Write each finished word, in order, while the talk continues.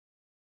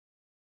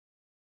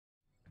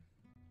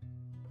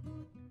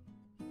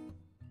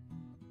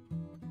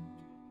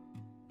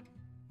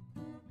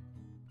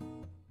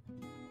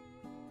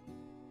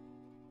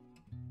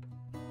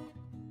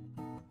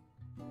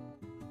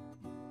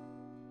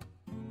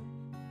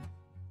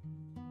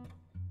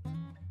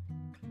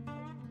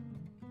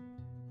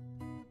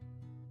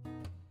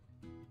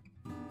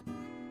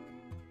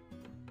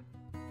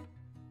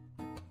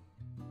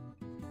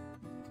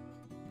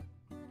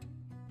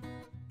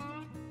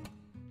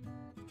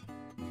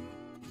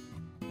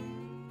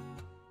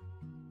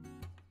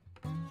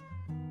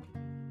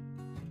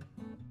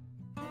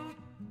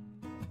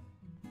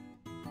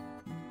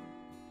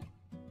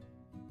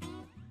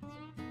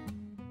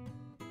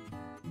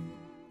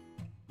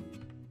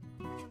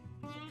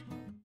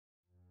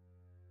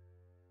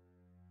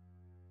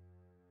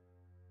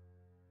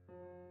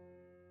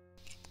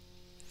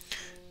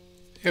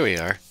Here we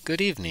are.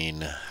 Good evening.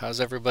 How's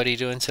everybody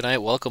doing tonight?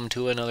 Welcome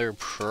to another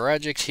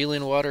Project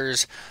Healing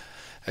Waters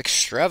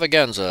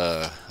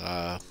extravaganza.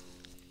 I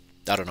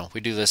don't know. We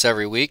do this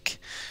every week.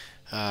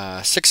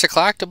 6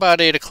 o'clock to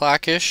about 8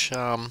 o'clock-ish.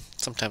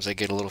 Sometimes I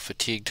get a little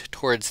fatigued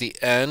towards the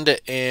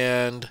end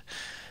and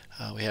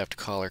we have to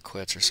call her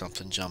quits or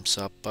something jumps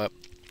up. But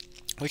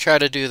we try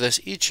to do this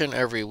each and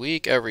every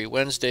week, every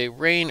Wednesday,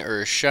 rain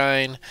or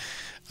shine,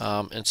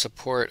 in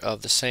support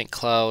of the St.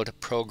 Cloud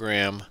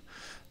program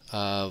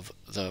of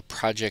the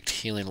Project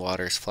Healing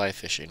Waters fly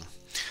fishing.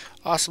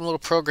 Awesome little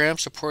program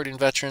supporting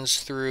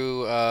veterans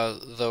through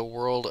the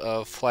world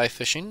of fly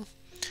fishing.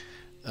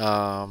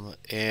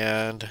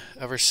 And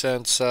ever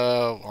since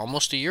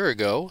almost a year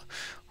ago,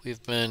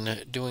 we've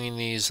been doing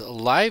these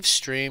live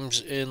streams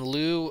in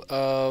lieu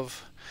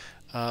of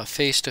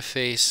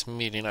face-to-face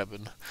meeting. I've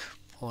been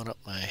pulling up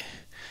my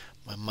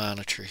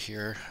monitor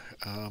here.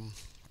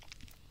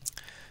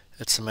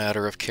 It's a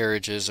matter of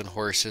carriages and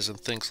horses and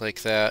things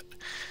like that.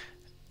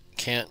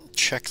 Can't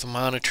check the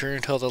monitor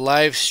until the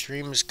live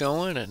stream is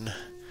going, and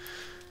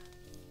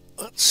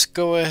let's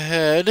go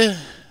ahead,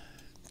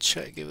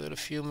 give it a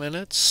few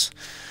minutes,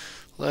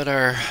 let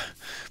our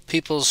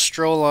people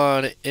stroll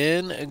on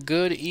in.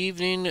 Good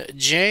evening,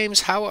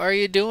 James. How are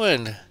you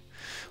doing?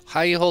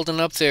 How you holding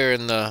up there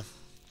in the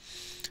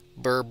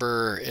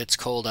Berber? It's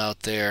cold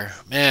out there,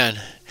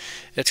 man.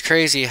 It's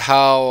crazy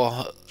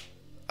how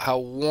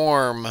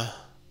warm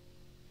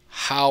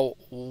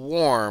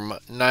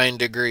 9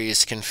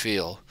 degrees can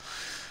feel.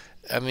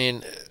 I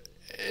mean,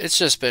 it's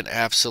just been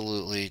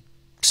absolutely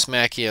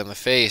smacky on the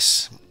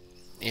face.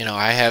 You know,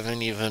 I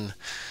haven't even...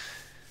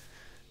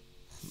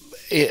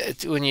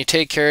 when you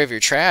take care of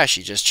your trash,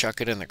 you just chuck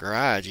it in the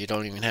garage. You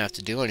don't even have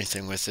to do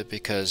anything with it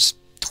because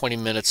 20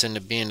 minutes into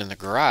being in the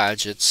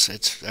garage,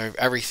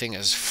 everything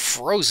is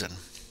frozen.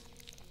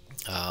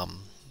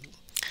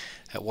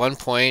 At one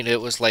point,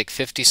 it was like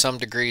 50-some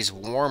degrees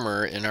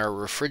warmer in our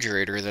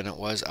refrigerator than it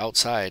was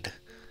outside.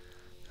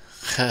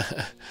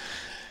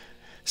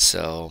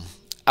 So,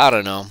 I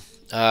don't know.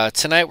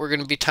 Tonight we're going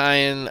to be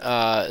tying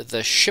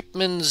the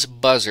Shipman's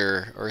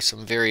buzzer, or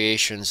some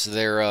variations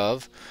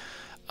thereof.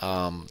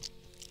 And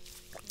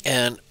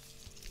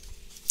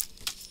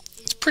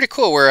it's pretty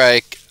cool where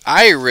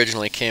I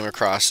originally came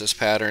across this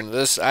pattern.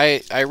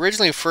 I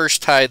originally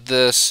first tied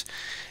this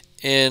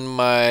in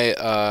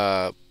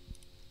my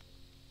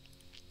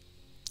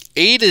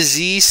A to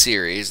Z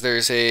series.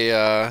 There's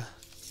a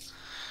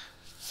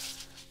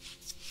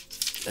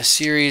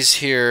series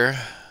here,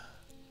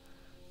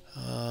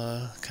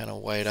 kind of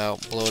white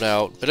out, blowed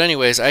out. But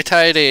anyways, I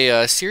tied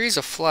a series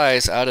of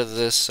flies out of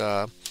this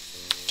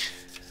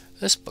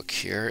this book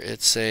here.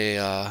 It's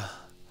the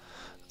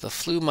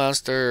Flu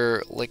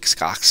Monster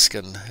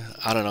Likskaksken.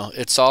 I don't know.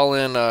 It's all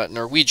in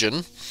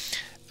Norwegian.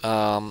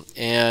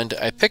 And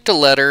I picked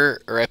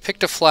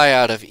a fly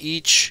out of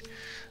each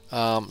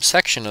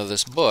section of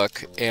this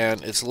book,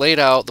 and it's laid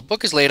out. The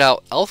book is laid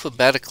out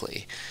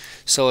alphabetically,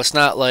 so it's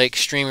not like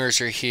streamers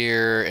are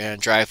here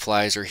and dry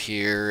flies are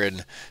here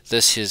and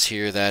this is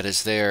here, that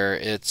is there.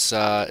 It's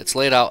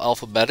laid out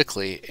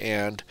alphabetically,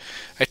 and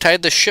I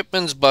tied the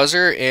Shipman's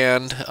buzzer,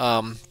 and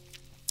I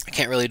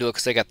can't really do it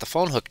because I got the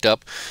phone hooked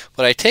up,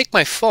 but I take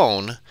my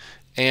phone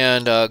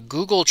and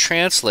Google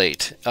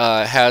Translate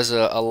has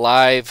a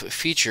live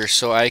feature,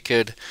 so I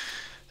could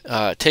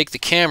take the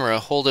camera,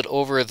 hold it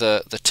over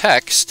the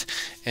text,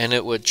 and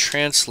it would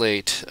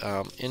translate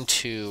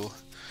into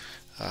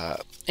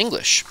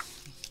English,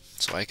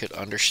 so I could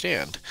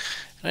understand.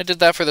 And I did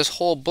that for this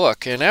whole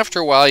book. And after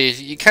a while,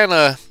 you kind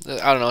of,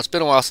 I don't know. It's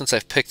been a while since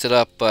I've picked it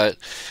up, but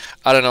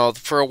I don't know.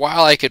 For a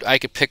while, I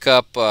could pick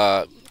up.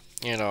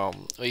 You know,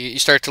 you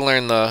start to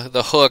learn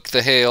the hook,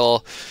 the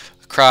hail,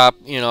 crop.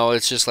 You know,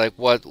 it's just like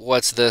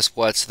what's this,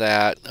 what's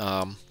that.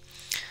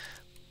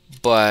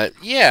 But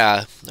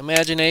yeah,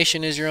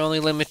 imagination is your only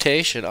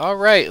limitation. All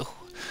right,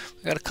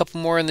 we got a couple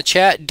more in the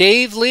chat.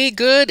 Dave Lee,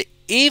 good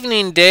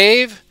evening,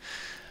 Dave.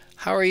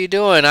 How are you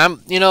doing?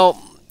 You know,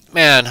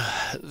 man,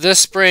 this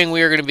spring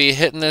we are going to be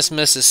hitting this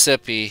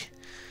Mississippi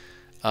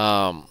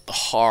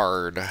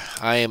hard.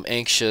 I am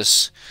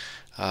anxious.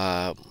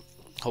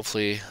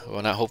 Hopefully,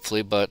 well, not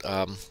hopefully, but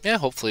yeah,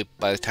 hopefully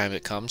by the time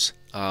it comes,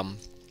 I'll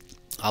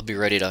be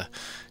ready to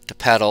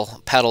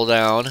paddle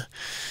down.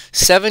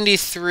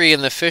 73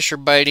 and the fish are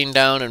biting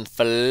down in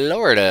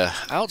Florida.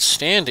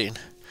 Outstanding.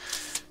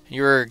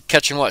 You were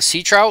catching what,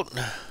 sea trout?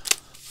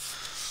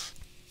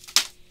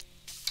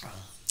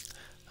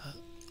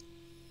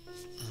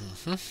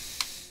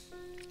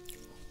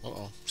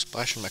 Uh-oh,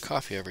 splashing my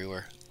coffee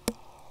everywhere.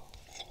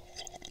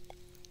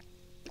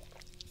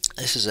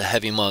 This is a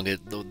heavy mug.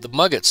 The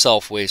mug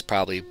itself weighs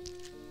probably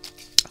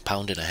a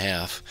pound and a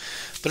half.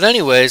 But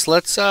anyways,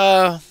 let's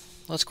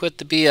quit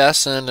the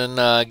BS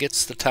and get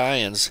the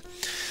tie-ins.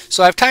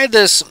 So I've tied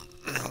this,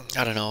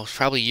 I don't know,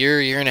 probably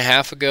year and a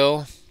half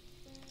ago.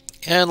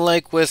 And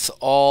like with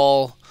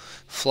all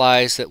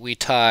flies that we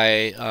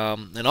tie,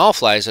 and all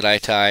flies that I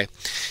tie,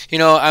 you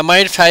know, I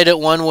might have tied it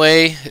one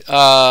way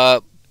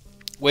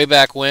way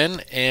back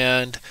when,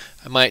 and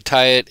I might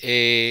tie it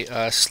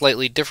a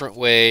slightly different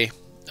way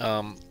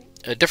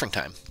a different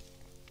time.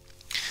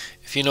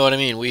 If you know what I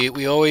mean.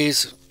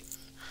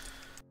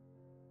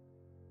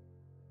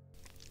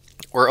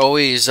 We're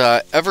always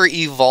ever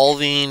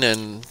evolving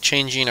and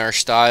changing our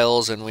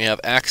styles, and we have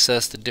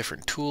access to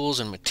different tools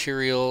and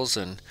materials,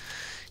 and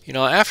you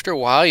know, after a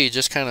while you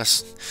just kind of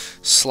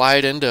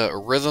slide into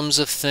rhythms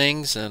of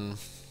things and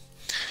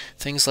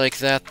things like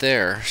that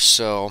there.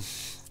 So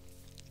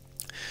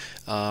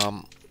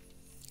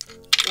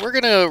we're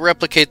going to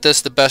replicate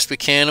this the best we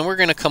can, and we're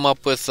going to come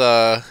up with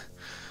we're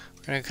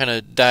going to kind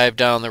of dive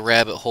down the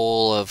rabbit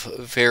hole of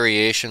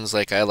variations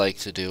like I like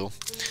to do.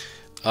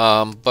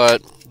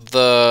 But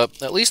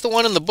at least the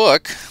one in the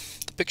book,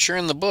 the picture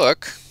in the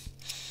book,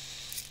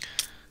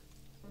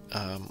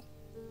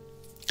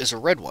 is a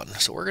red one.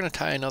 So we're going to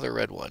tie another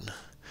red one,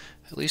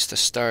 at least to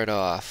start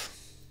off.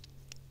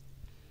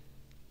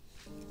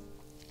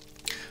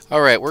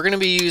 Alright, we're going to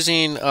be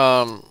using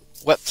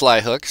wet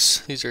fly hooks.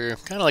 These are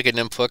kind of like a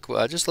nymph hook,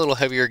 just a little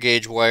heavier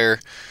gauge wire.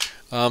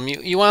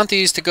 You want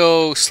these to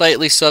go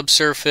slightly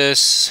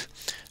subsurface.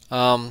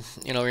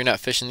 You know, you're not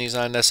fishing these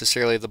on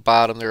necessarily the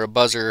bottom. They're a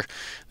buzzer.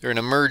 They're an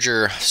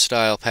emerger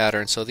style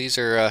pattern. So these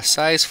are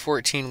size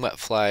 14 wet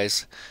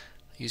flies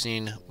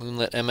using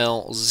Moonlit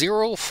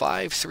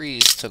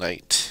ML053s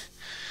tonight.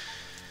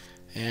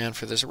 And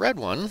for this red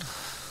one,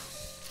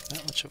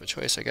 not much of a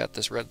choice. I got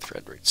this red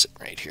thread sitting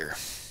right here.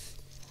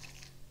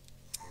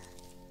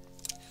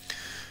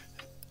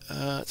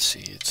 Let's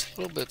see, it's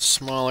a little bit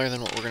smaller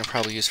than what we're going to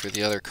probably use for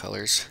the other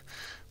colors,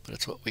 but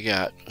it's what we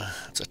got.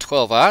 It's a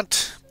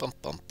 12-aught, bum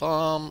bum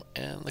bum,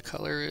 and the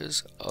color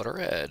is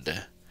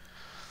red.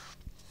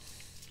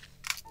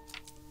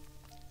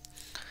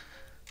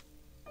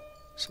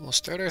 So we'll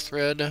start our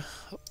thread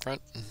up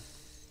front, and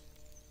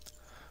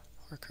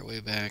work our way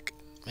back,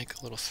 make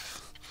a little,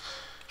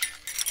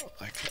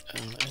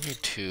 and I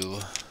need to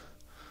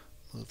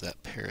move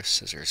that pair of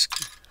scissors.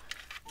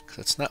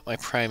 That's not my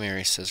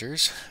primary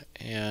scissors,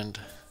 and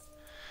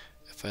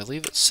if I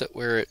leave it sit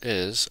where it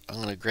is, I'm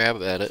going to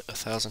grab at it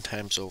 1,000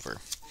 times over.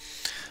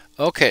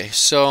 Okay,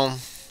 so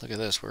look at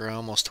this. We're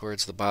almost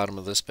towards the bottom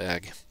of this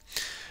bag.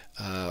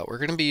 We're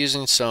going to be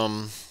using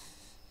some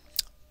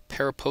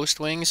pair of post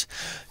wings.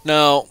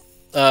 Now,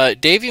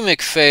 Davey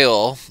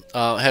McPhail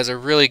has a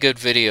really good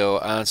video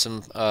on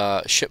some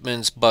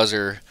Shipman's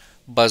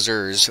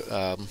buzzers,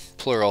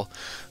 plural.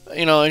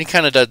 You know, and he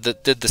kind of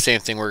did the same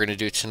thing we're going to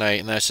do tonight,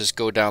 and that's just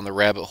go down the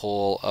rabbit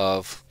hole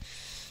of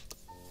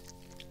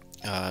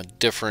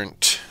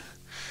different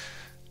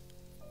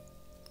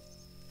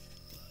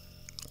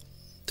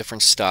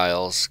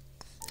styles.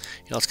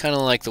 You know, it's kind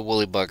of like the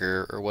woolly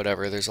bugger or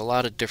whatever. There's a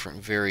lot of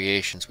different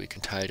variations we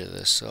can tie to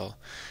this. So,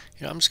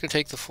 you know, I'm just going to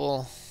take the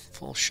full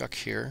shuck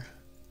here,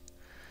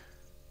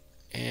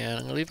 and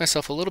I'm going to leave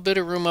myself a little bit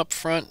of room up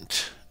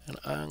front, and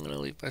I'm going to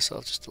leave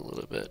myself just a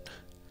little bit.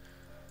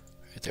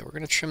 Right there. We're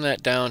going to trim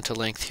that down to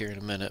length here in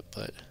a minute,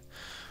 but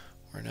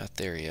we're not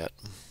there yet.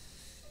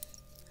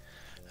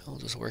 I'll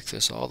just work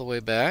this all the way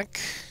back,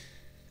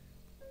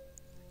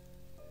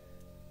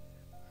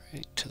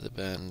 right to the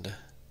bend.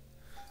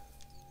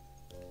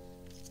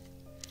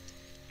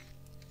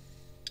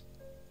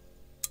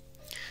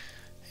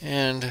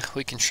 And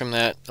we can trim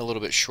that a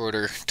little bit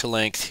shorter to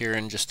length here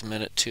in just a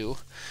minute too.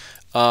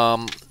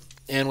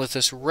 And with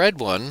this red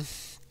one,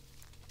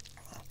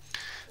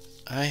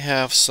 I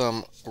have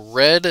some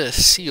red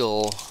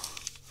seal.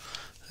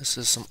 This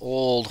is some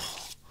old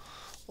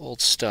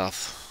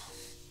stuff,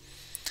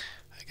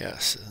 I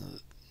guess.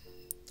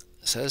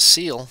 It says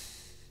seal.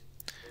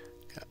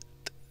 Got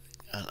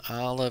an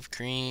olive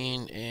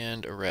green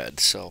and a red.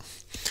 So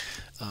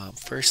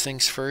first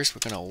things first,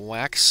 we're going to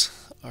wax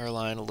our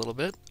line a little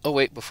bit. Oh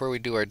wait, before we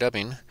do our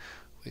dubbing,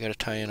 we got to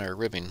tie in our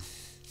ribbing.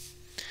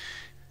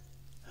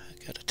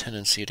 I got a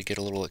tendency to get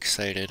a little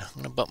excited. I'm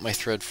going to bump my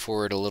thread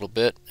forward a little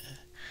bit,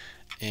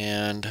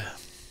 and I'm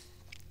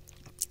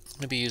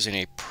going to be using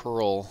a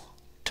pearl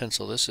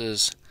tinsel. This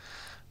is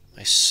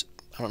my,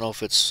 I don't know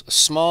if it's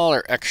small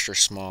or extra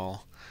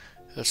small.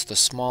 It's the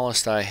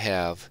smallest I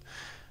have.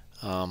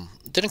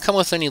 Didn't come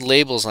with any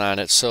labels on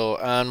it, so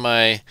on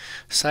my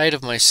side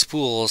of my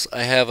spools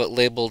I have it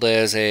labeled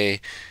as a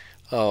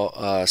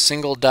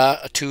single dot,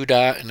 a 2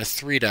 dot, and a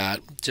 3 dot,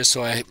 just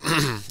so I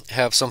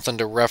have something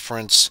to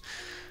reference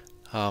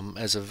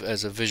as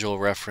a visual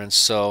reference.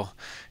 So,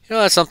 you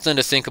know, that's something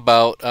to think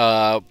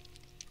about.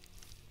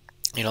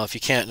 You know, if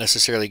you can't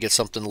necessarily get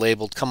something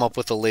labeled, come up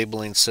with a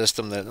labeling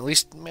system that at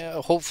least,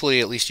 hopefully,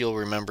 at least you'll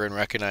remember and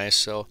recognize.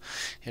 So,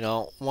 you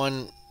know,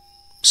 one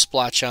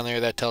splotch on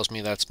there that tells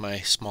me that's my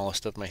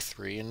smallest of my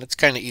 3, and it's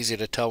kind of easy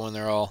to tell when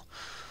they're all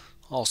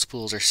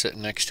spools are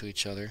sitting next to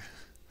each other.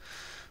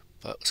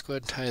 But let's go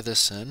ahead and tie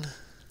this in.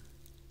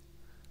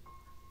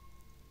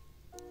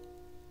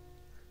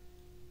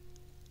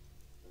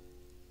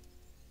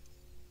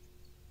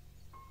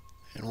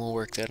 And we'll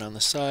work that on the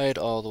side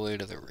all the way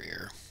to the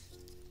rear.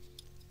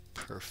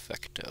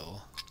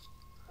 Perfecto.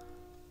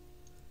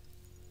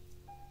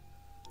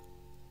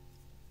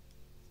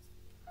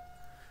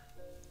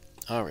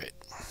 Alright.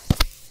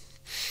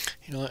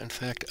 You know what, in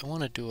fact, I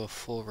want to do a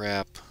full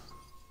wrap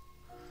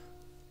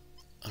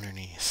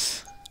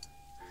underneath.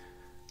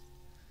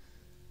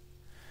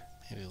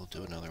 Maybe we'll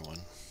do another one.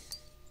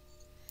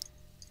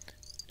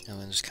 And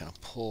then just kind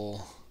of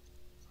pull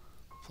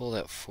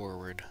that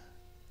forward.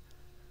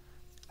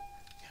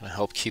 Kind of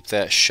help keep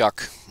that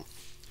shuck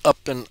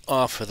up and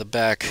off of the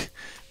back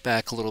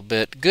a little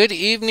bit. Good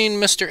evening,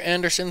 Mr.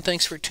 Anderson.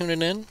 Thanks for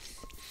tuning in.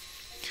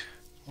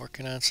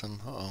 Working on some,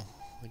 uh-oh,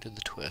 we did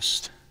the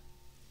twist.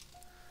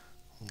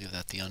 We'll give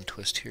that the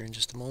untwist here in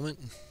just a moment.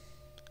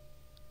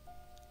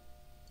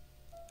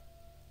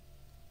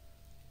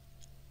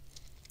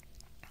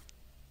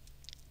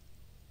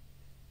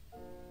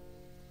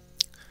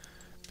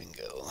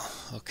 Bingo.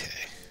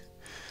 Okay.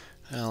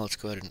 Now let's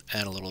go ahead and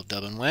add a little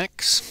dubbing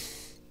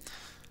wax.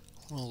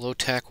 A little low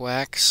tack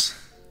wax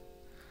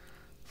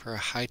for a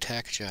high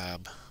tack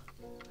job.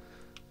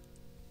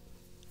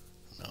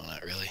 No,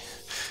 not really.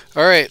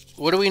 Alright,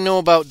 what do we know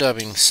about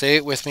dubbing? Say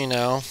it with me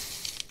now.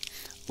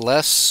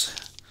 Less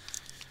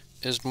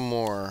is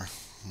more.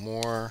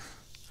 More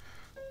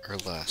or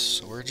less.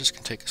 So we're just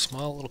going to take a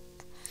small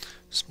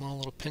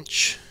little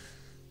pinch.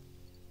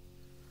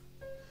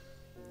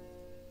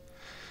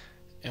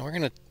 And we're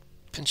going to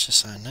pinch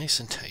this on nice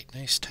and tight.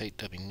 Nice tight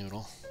dubbing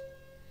noodle.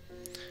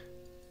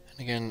 And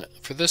again,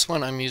 for this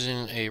one I'm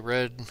using a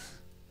red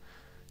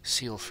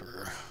seal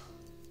fur.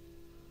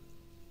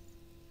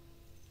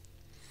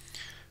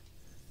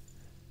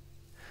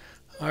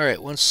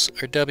 Alright, once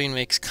our dubbing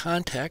makes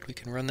contact, we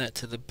can run that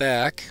to the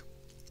back.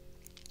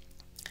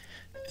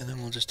 And then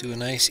we'll just do a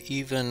nice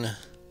even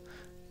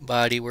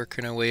body,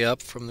 working our way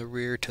up from the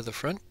rear to the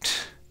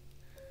front.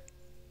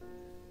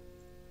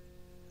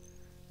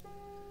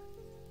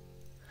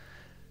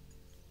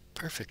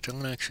 Perfect. I'm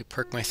going to actually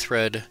park my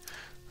thread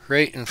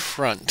right in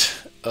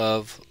front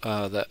of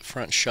that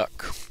front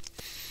shuck.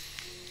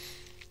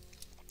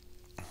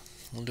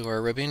 We'll do our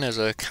ribbing as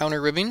a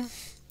counter ribbing.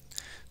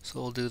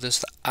 So we'll do this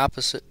the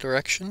opposite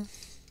direction.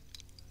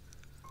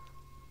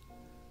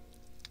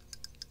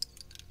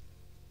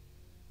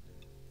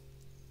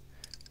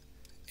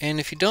 And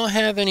if you don't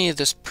have any of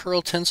this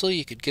pearl tinsel,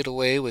 you could get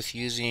away with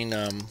using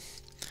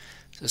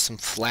just some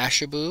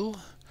Flashaboo,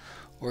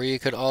 or you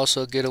could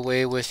also get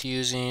away with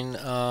using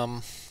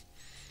some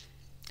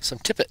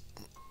tippet.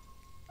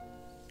 I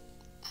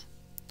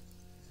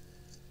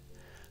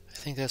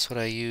think that's what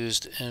I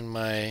used in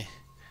my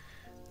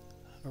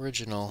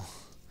original.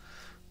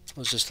 It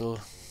was just a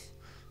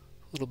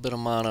little bit of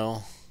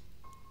mono,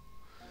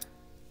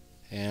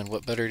 and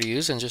what better to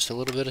use than just a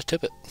little bit of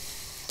tippet.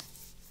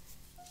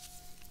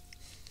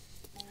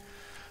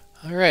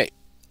 Alright,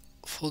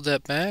 fold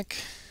that back,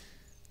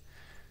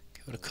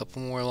 give it a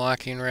couple more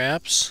locking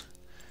wraps,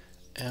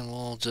 and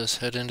we'll just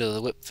head into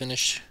the whip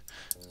finish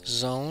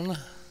zone.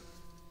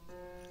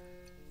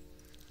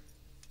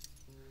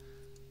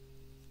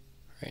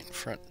 Right in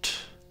front.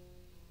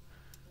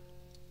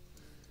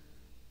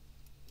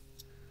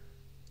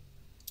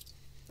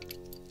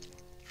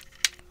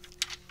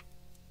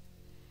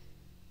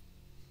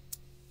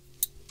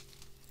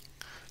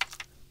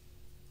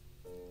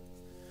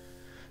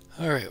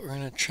 Alright, we're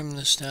going to trim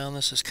this down.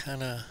 This is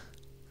kind of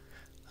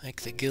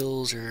like the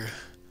gills or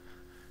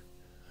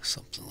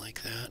something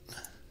like that.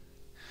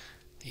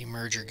 The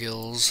emerger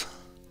gills.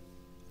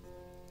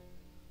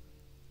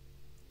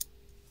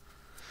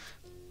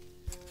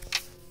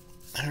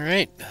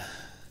 Alright,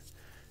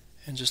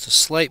 and just a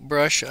slight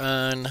brush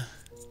on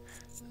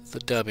the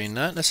dubbing.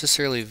 Not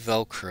necessarily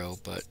Velcro,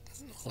 but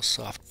a little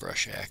soft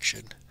brush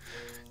action.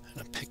 I'm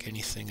going to pick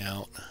anything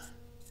out.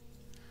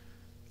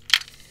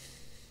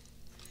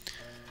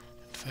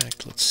 In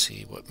fact, let's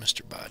see what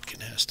Mr.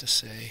 Bodkin has to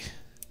say.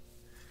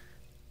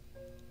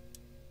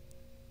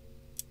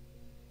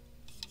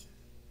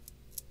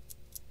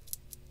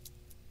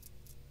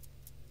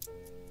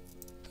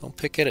 Don't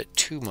pick at it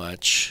too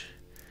much,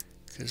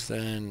 because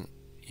then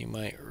you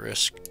might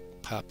risk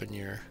popping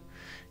your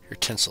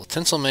tinsel.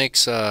 Tinsel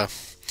makes a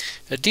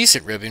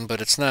decent ribbing,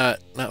 but it's not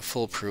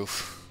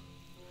foolproof.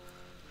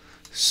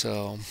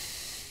 So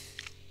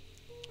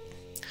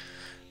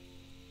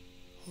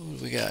what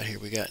do we got here?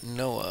 We got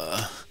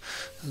Noah.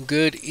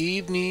 Good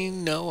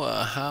evening,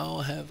 Noah. How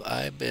have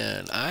I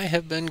been? I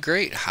have been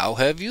great. How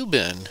have you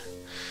been?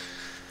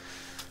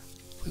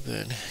 We've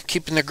been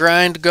keeping the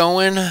grind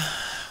going,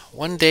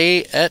 one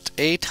day at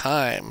a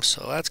time.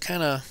 So that's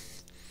kind of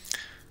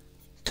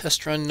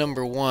test run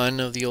number one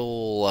of the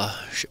old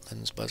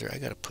Shipman's buzzer. I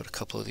got to put a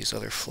couple of these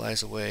other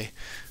flies away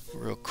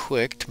real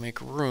quick to make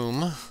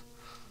room.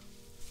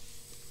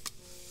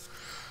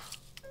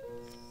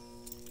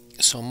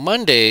 So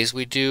Mondays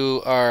we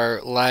do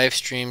our live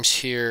streams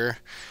here,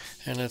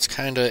 and it's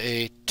kind of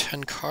a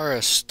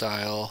Tenkara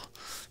style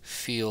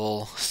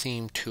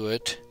theme to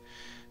it.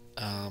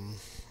 And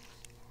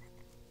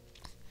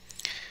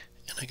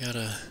I got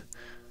a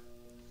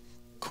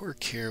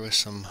cork here with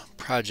some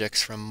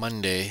projects from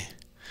Monday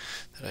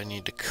that I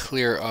need to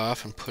clear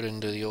off and put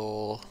into the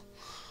old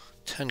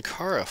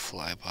Tenkara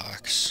fly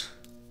box.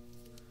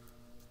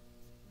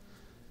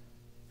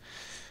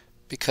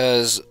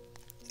 Because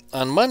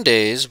on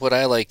Mondays, what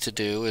I like to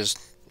do is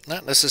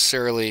not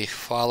necessarily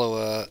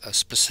follow a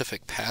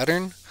specific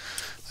pattern.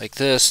 Like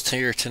this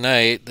here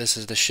tonight, this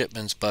is the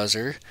Shipman's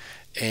buzzer,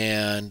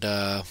 and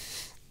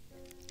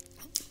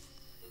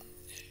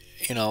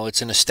you know,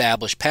 it's an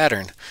established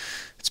pattern.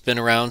 It's been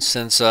around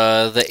since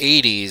the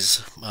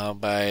 80s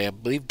by, I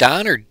believe,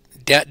 Don or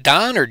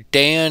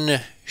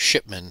Dan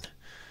Shipman.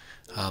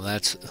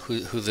 That's who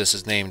this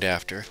is named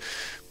after.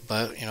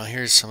 But, you know,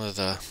 here's some of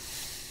the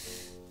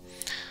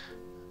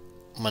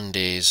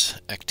Monday's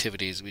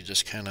activities. We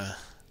just kind of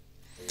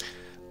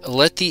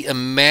let the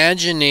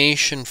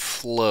imagination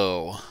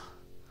flow.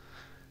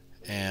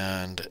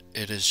 And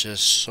it is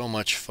just so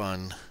much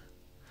fun.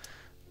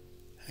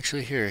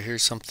 Actually,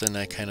 here's something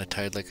I kind of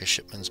tied like a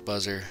Shipman's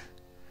buzzer.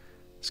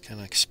 It's kind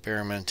of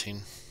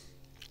experimenting.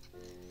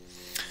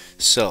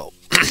 So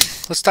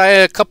let's tie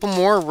a couple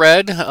more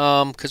red,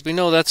 because we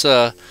know it's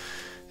a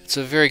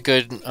very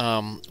good,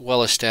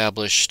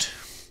 well-established,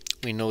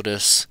 we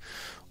notice,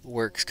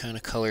 works kind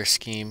of color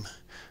scheme.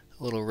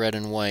 A little red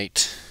and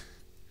white.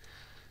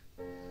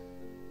 And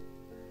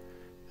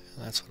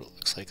that's what it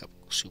looks like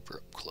super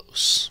up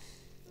close.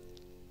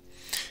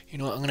 You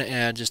know what, I'm going to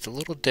add just a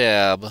little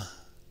dab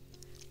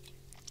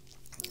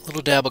of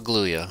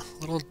Gluya,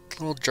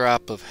 little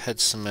drop of head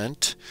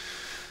cement,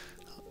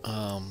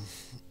 a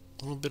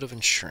little bit of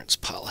insurance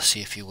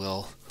policy, if you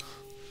will.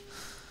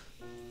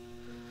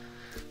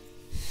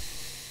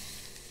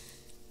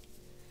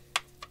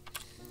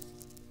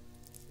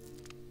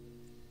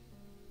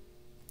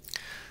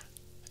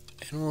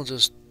 And we'll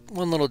just,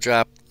 one little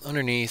drop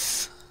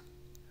underneath,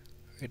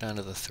 right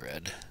onto the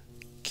thread.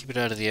 Keep it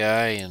out of the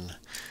eye and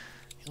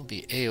you'll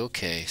be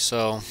a-okay.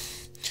 So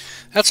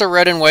that's a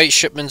red and white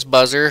Shipman's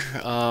buzzer.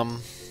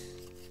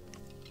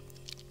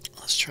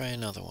 Let's try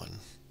another one.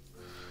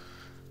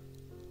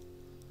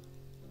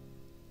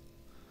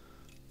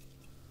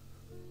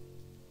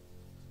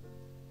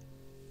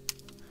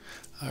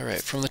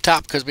 Alright, from the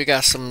top, because we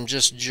got some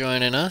just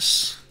joining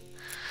us.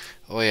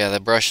 Oh yeah, the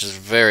brush is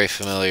very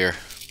familiar.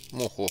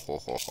 Hook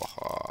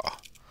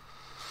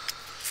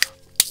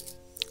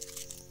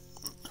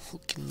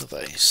in the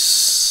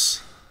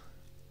vise.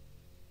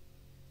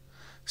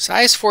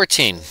 Size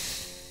 14.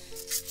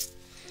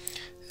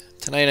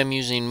 Tonight I'm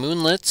using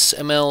Moonlit's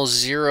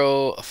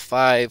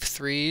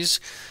ML053s.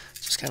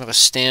 Just kind of a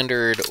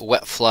standard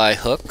wet fly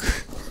hook.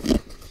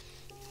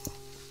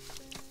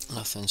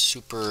 Nothing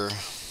super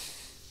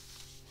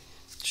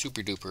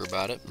duper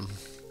about it.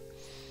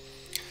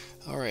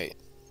 Alright,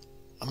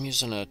 I'm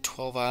using a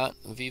 12-aught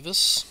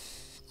Vivas.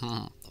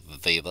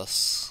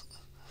 Vivas.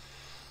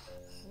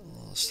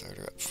 We'll start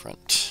her up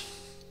front.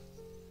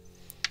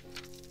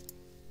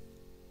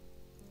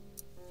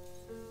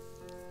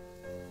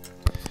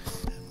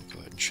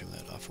 Trim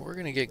that off. We're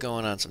going to get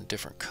going on some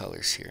different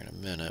colors here in a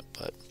minute,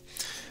 but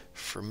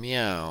for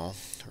meow,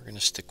 we're going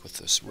to stick with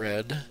this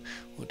red.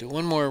 We'll do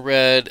one more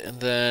red, and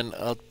then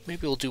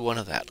maybe we'll do one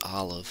of that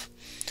olive,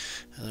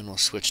 and then we'll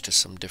switch to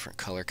some different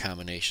color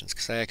combinations,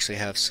 because I actually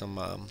have some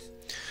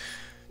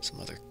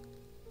other,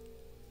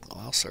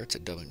 all sorts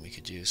of dubbing we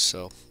could use.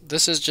 So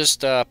this is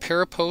just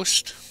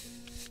Parapost.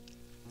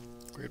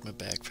 Where'd my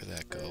bag for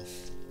that go?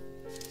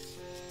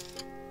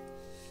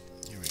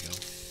 Here we go.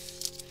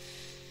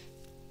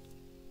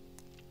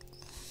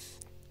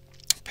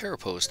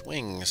 Parapost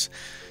wings.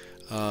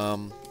 You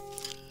know,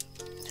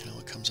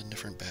 it comes in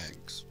different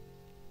bags.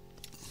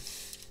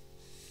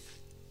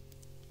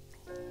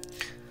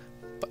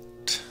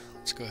 But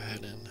let's go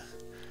ahead and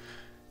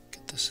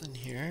get this in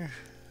here.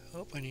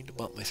 Oh, I need to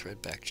bump my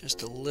thread back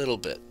just a little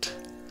bit.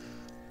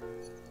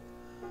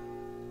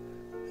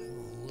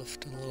 And we'll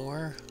lift and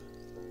lower.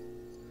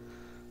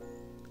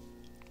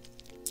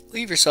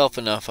 Leave yourself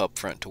enough up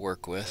front to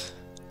work with.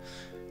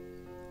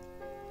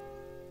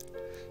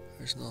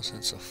 There's no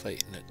sense of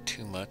fighting it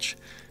too much.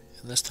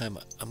 And this time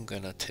I'm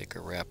going to take a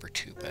wrap or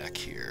two back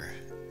here.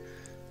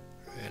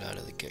 Right out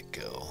of the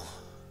get-go.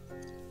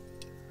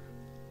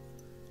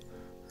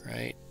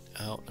 Right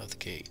out of the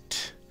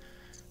gate.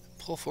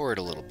 Pull forward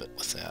a little bit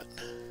with that.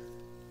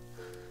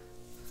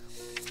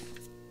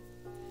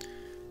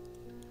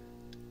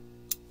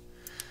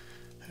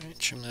 Alright,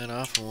 trim that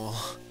off and we'll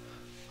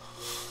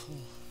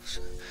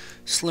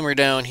slimmer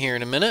down here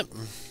in a minute.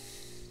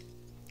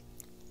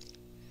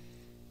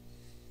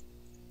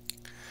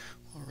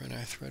 Run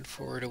our thread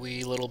forward a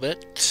wee little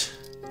bit,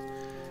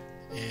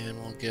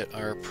 and we'll get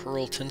our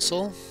pearl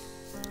tinsel.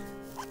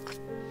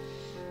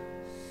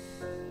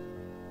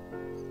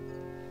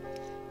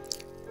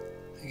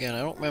 Again, I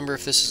don't remember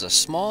if this is a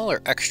small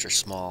or extra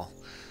small,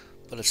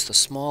 but it's the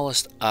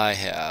smallest I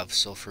have.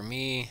 So for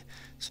me,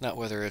 it's not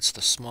whether it's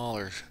the small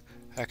or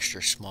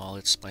extra small,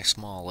 it's my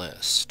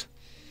smallest.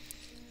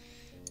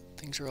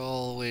 Things are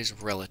always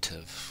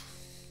relative.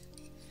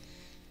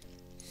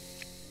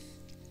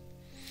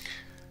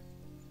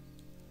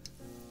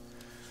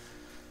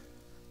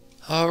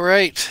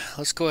 Alright,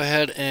 let's go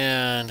ahead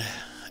and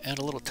add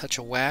a little touch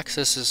of wax.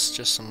 This is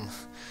just some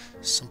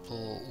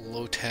simple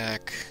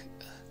low-tack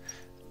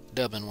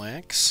dubbing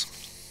wax.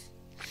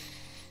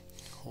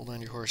 Hold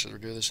on your horses. We're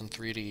doing this in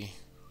 3D.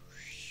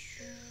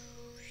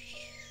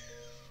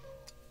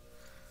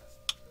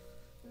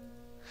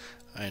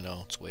 I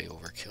know, it's way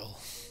overkill.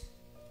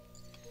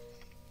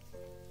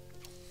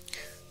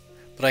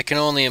 But I can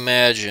only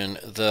imagine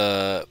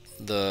the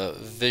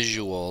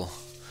visual.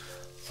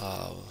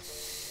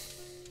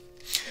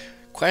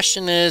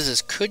 Question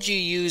is could you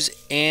use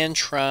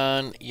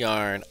Antron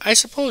yarn? I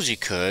suppose you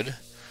could.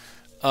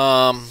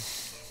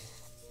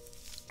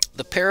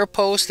 The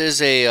Parapost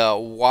is a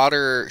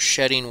water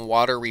shedding,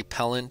 water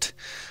repellent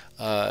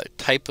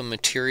type of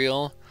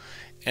material,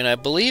 and I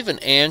believe an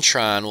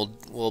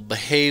Antron will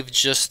behave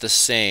just the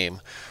same.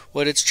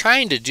 What it's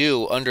trying to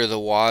do under the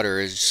water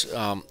is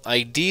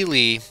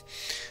ideally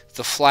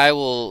the fly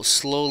will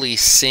slowly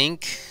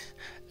sink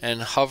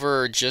and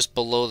hover just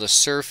below the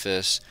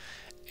surface,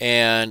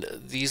 and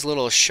these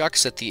little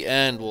shucks at the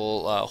end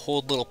will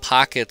hold little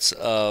pockets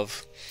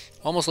of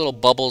almost little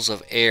bubbles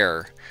of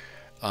air,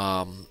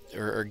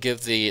 or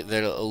give the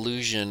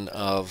illusion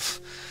of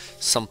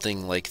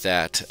something like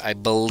that, I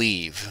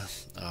believe.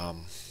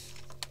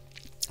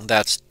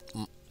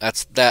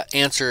 That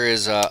answer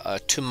is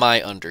to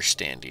my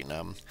understanding.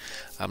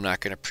 I'm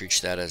not going to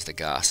preach that as the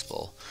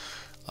gospel.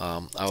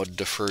 I would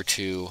defer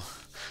to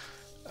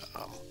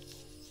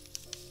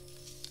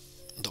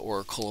the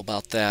oracle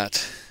about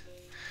that.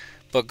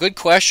 But good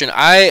question.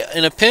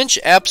 In a pinch,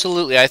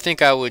 absolutely. I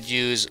think I would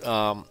use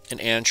an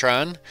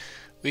Antron.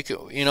 We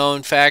could,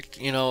 in fact,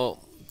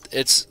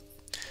 it's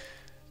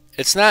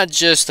not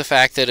just the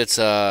fact that it's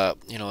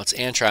it's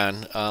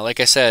Antron. Like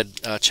I said,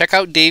 check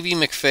out Davey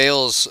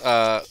McPhail's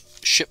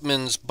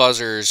Shipman's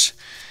buzzers.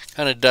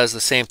 Kind of does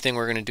the same thing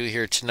we're going to do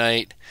here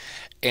tonight,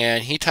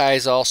 and he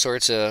ties all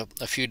sorts of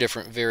a few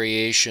different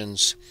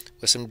variations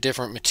with some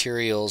different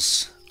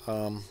materials.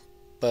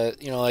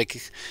 But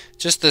like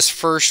just this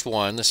first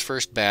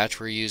batch,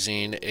 we're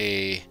using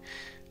a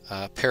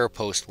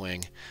Parapost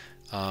wing.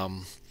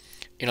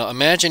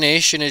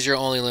 Imagination is your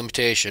only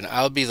limitation.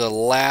 I would be the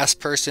last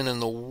person in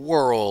the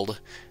world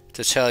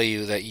to tell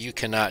you that you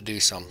cannot do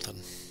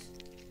something.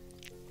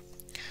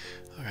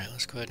 All right,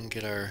 let's go ahead and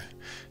get our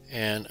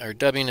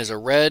dubbing is a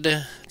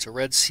red. It's a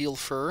red seal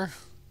fur.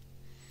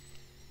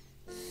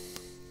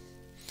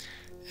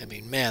 I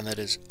mean, man, that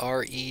is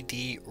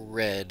R-E-D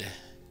red.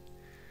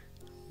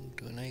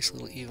 Do a nice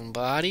little even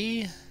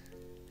body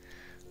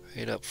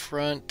right up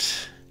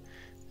front,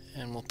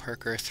 and we'll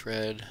park our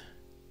thread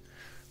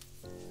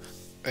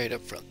right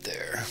up front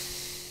there.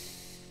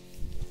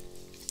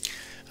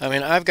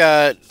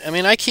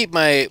 I keep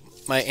my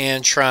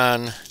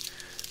Antron.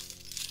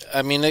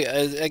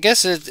 I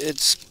guess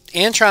it's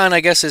Antron.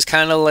 I guess is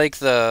kind of like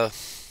the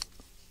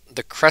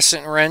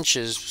crescent wrench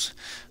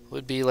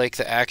would be like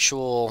the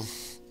actual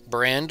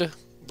brand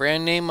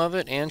name of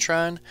it,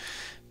 Antron.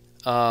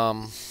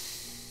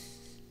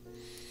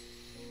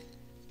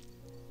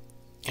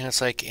 And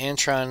it's like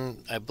Antron,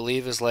 I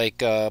believe, is like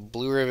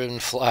Blue Ribbon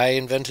Fly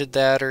invented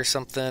that or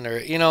something. Or,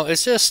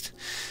 it's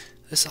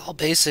all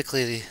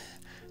basically,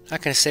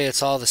 not going to say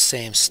it's all the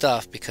same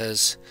stuff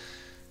because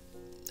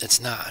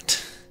it's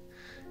not.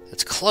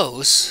 It's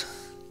close.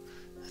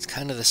 It's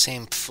kind of the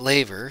same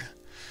flavor.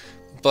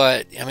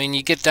 But,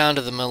 you get down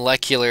to the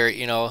molecular,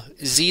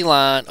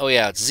 Zelon. Oh,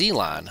 yeah, it's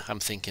Zelon I'm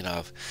thinking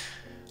of.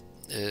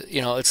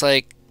 It's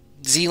like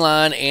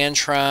Zelon,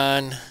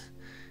 Antron,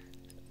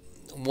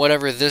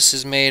 whatever this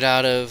is made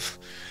out of,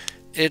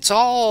 it's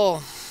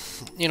all,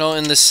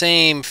 in the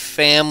same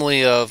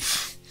family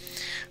of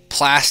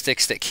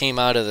plastics that came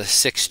out of the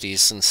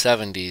 60s and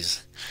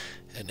 70s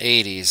and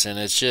 80s, and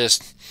it's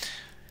just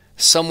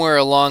somewhere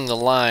along the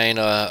line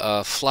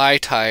a fly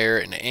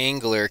tyer, an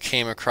angler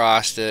came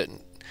across it,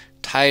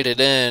 tied it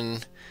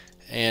in,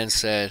 and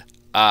said,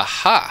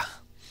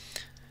 aha,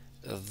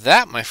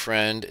 that, my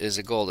friend, is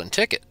a golden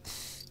ticket.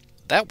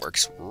 That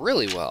works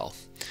really well.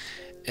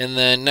 And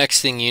then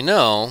next thing you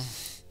know,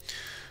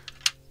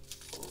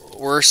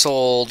 we're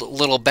sold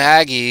little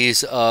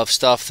baggies of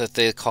stuff that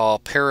they call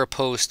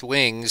Parapost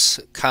wings,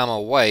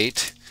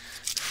 white,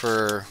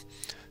 for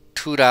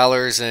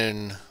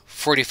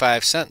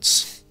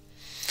 $2.45.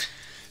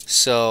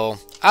 So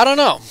I don't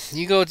know.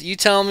 You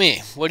tell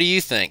me. What do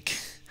you think?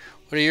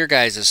 What are your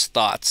guys'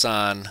 thoughts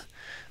on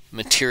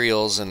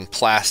materials and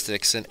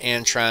plastics and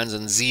Antrons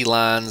and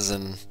Zelons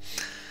and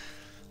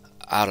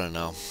I don't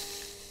know.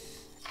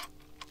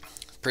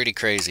 Pretty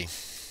crazy.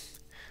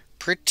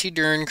 Pretty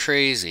darn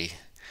crazy.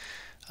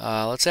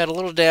 Let's add a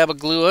little dab of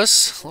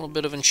Glueus, a little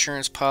bit of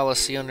insurance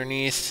policy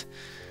underneath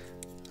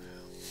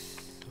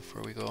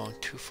before we go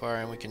too far,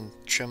 and we can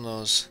trim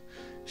those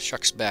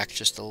shucks back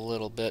just a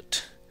little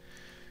bit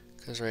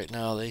because right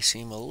now they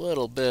seem a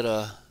little bit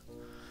a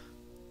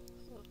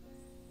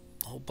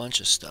whole bunch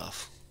of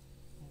stuff.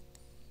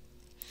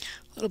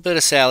 A little bit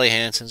of Sally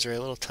Hansen's, right? A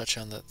little touch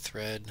on that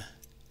thread,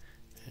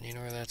 and you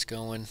know where that's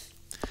going?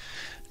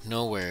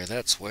 Nowhere.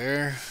 That's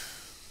where.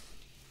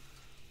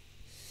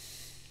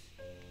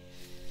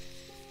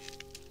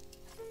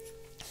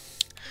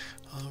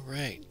 All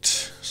right.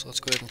 So let's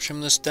go ahead and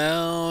trim this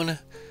down.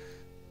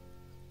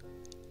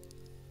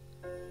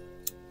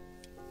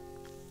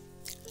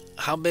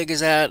 how big is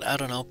that? I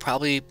don't know,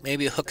 probably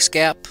maybe a hook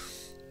scap,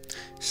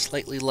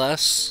 slightly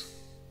less,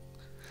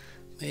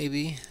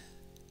 maybe.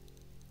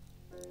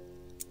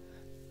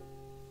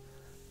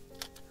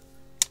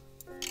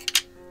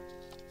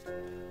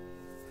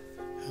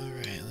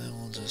 Alright, and then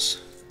we'll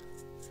just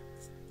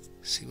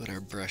see what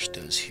our brush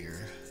does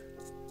here.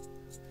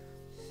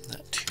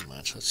 Not too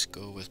much. Let's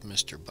go with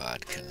Mr.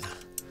 Bodkin.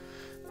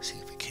 See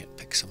if we can't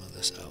pick some of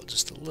this out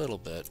just a little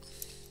bit.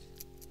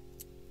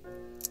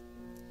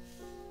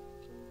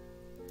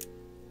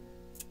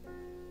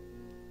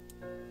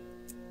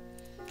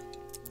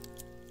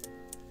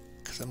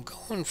 Because I'm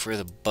going for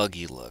the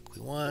buggy look.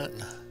 We want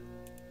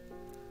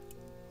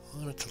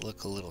it to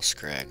look a little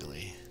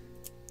scraggly.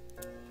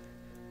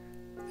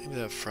 Maybe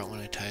that front one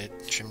I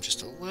trimmed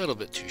just a little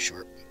bit too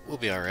short. We'll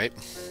be alright.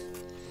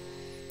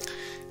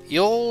 The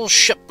old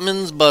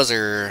Shipman's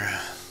buzzer.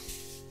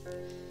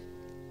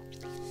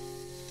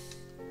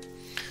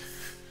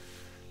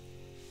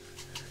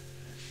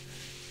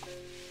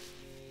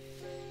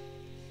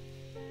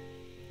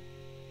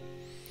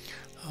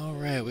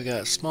 Alright, we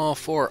got small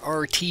 4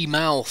 RT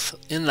mouth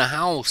in the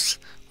house.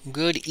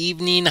 Good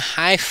evening,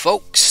 hi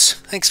folks.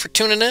 Thanks for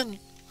tuning in.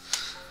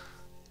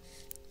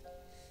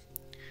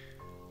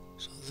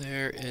 So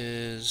there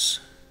is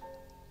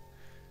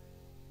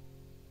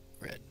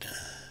red.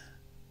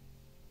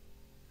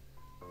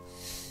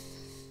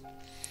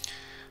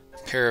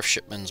 Pair of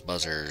Shipman's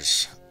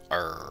buzzers.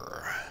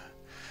 Arr.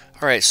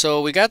 Alright,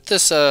 so we got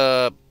this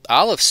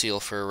olive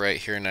seal fur right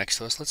here next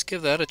to us. Let's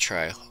give that a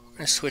try. We're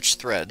going to switch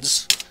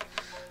threads.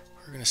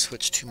 We're going to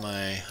switch to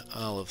my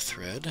olive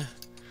thread,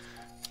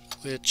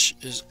 which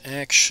is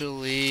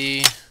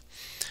actually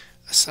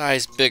a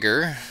size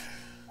bigger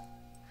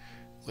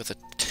with a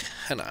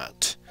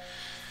 10-aught.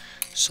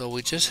 So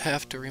we just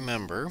have to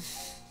remember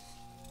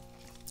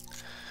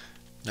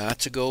not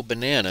to go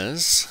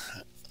bananas.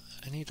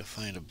 I need to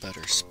find a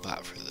better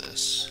spot for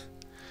this.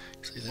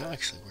 Actually, that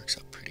actually works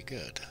out pretty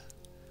good.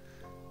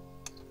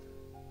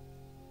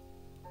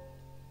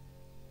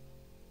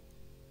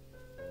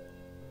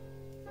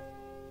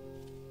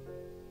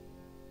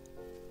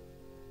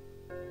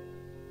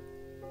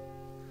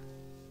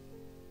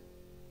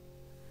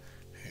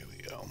 Here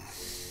we go.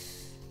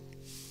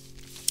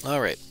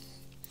 Alright.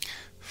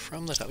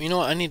 From the top. You know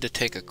what? I need to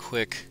take a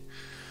quick...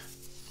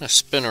 I'm going to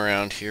spin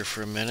around here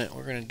for a minute.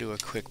 We're going to do a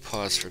quick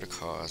pause for the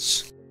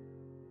cause.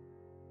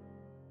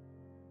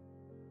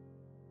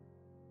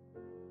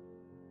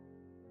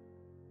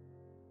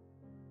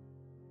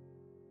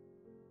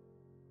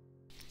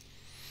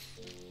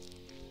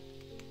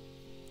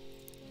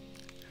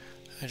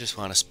 I just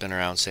want to spin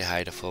around and say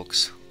hi to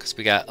folks because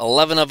we got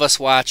 11 of us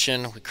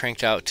watching. We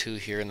cranked out 2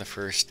 here in the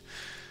first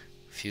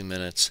few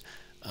minutes.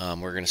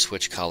 We're going to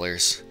switch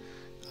colors.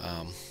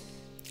 I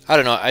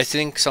don't know. I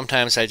think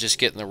sometimes I just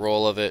get in the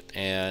roll of it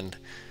and,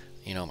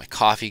 you know, my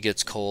coffee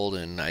gets cold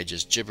and I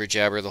just jibber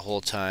jabber the whole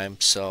time.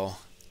 So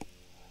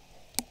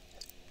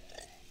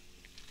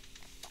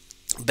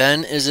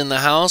Ben is in the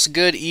house.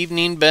 Good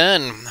evening,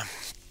 Ben.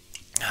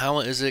 How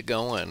is it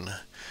going?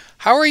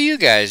 How are you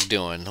guys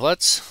doing?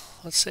 Let's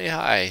say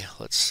hi.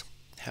 Let's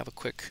have a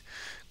quick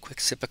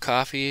sip of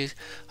coffee.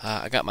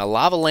 I got my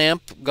lava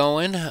lamp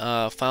going.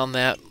 Found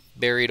that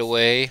buried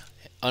away.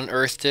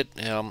 Unearthed it.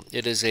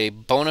 It is a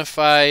bona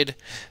fide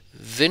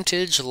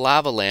vintage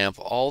lava lamp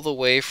all the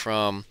way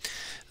from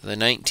the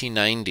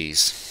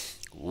 1990s.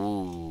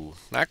 Ooh,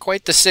 not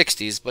quite the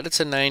 60s, but it's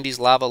a 90s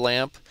lava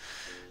lamp.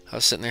 I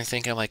was sitting there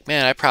thinking, I'm like,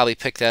 man, I probably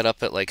picked that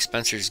up at like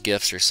Spencer's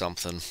Gifts or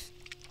something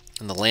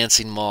in the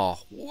Lansing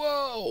Mall.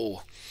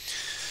 Whoa!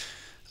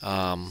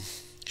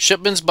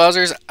 Shipman's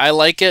buzzers, I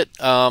like it.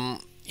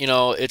 You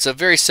know, it's a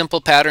very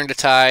simple pattern to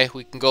tie.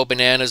 We can go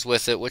bananas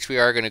with it, which we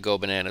are going to go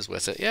bananas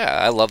with it. Yeah,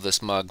 I love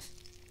this mug.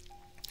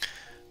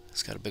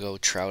 It's got a big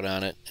old trout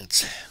on it.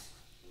 It's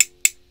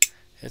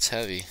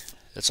heavy.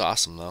 It's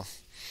awesome though.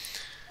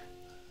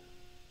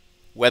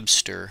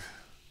 Webster.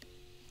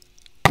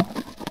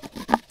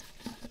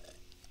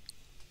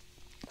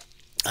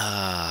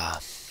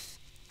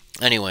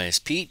 Anyways,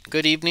 Pete,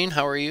 good evening.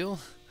 How are you?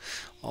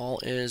 All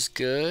is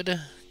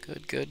good.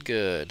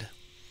 Good.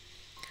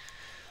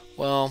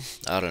 Well,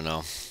 I don't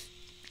know.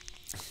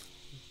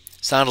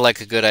 Sounded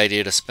like a good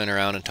idea to spin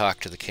around and talk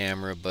to the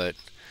camera, but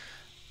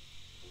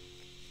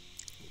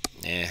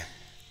I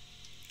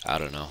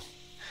don't know.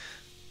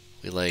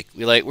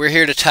 We're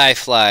here to tie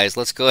flies.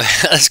 Let's go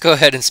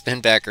ahead and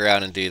spin back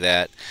around and do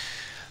that.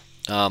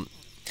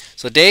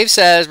 So Dave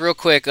says real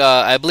quick,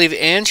 I believe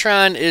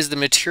Antron is the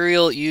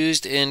material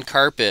used in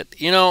carpet.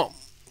 You know,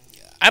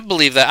 I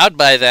believe that. I'd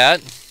buy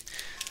that.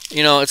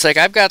 You know, it's like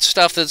I've got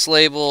stuff that's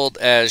labeled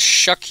as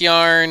shuck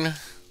yarn.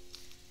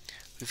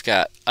 We've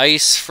got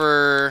ice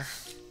fur.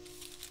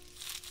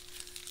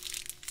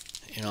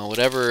 You know,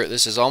 whatever.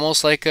 This is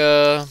almost like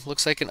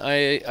looks like an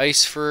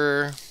ice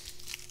fur.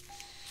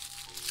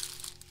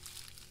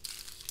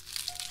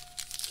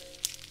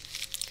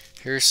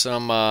 Here's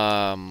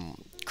some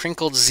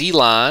crinkled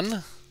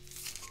Zelon.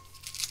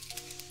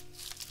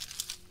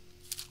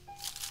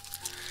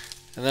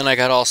 And then I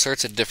got all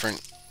sorts of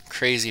different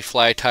crazy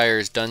fly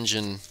tires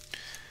dungeon.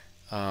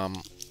 ET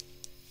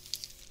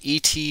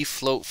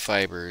float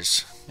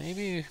fibers.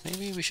 Maybe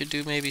we should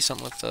do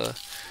something with the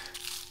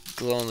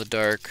glow in the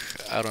dark.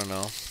 I don't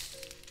know.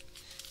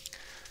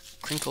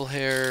 Crinkle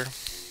hair.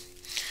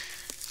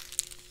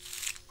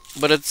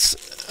 But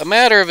it's a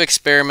matter of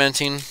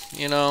experimenting,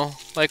 you know,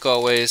 like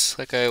always,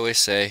 like I always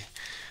say.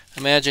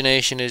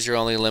 Imagination is your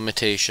only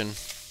limitation.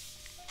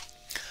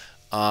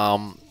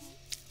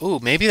 Ooh,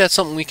 maybe that's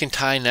something we can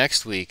tie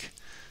next week.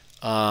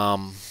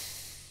 In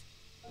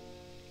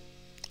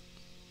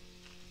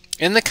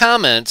the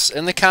comments,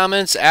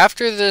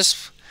 after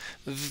this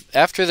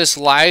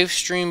live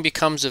stream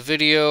becomes a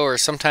video, or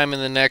sometime in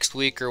the next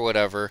week or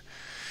whatever,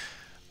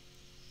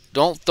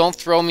 don't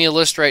throw me a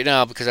list right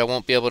now because I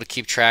won't be able to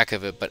keep track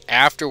of it. But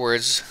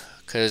afterwards,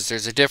 because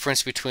there's a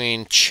difference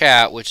between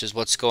chat, which is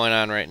what's going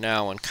on right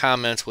now, and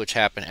comments, which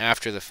happen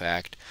after the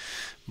fact.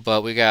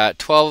 But we got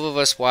 12 of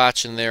us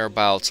watching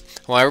thereabouts.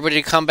 I want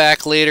everybody to come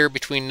back later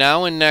between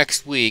now and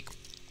next week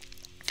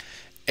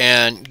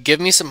and give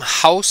me some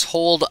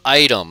household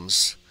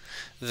items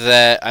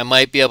that I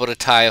might be able to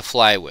tie a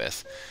fly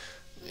with.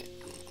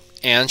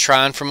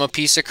 Antron from a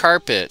piece of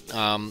carpet.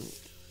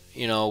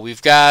 You know,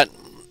 we've got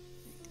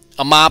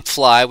a mop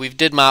fly. We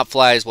did mop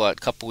flies, what,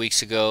 a couple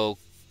weeks ago?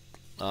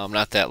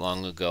 Not that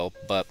long ago.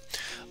 But,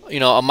 you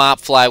know, a mop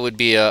fly would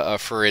be a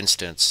for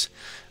instance.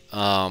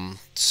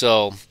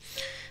 So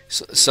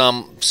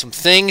some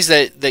things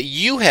that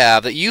you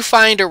have, that you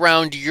find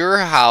around your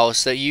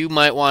house that you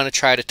might want to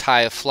try to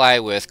tie a fly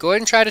with. Go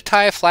ahead and try to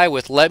tie a fly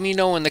with. Let me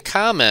know in the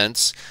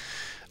comments.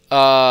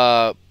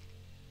 I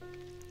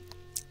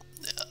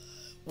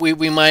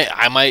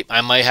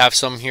might have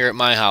some here at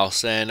my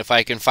house, and if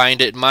I can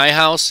find it in my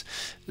house,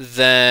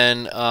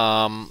 then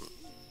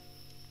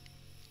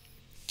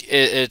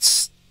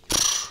it's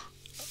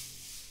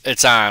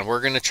on.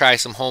 We're gonna try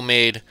some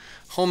homemade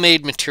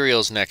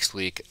materials next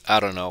week.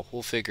 I don't know.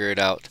 We'll figure it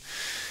out.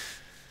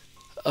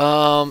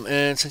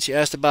 And since you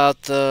asked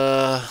about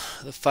the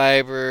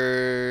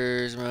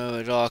fibers,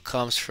 it all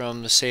comes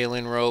from the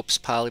saline ropes,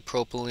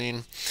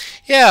 polypropylene.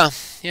 Yeah,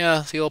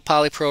 the old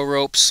polypro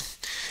ropes.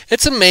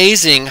 It's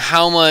amazing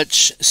how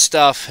much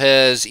stuff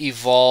has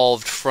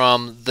evolved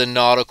from the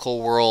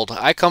nautical world.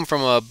 I come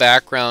from a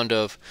background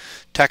of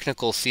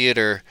technical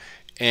theater,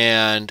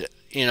 and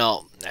you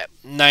know,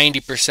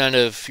 90%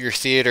 of your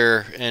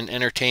theater and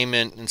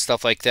entertainment and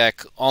stuff like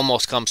that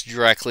almost comes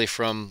directly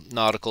from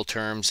nautical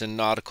terms and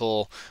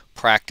nautical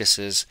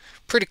practices.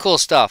 Pretty cool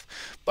stuff.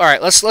 All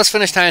right, let's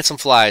finish tying some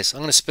flies. I'm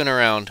gonna spin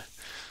around.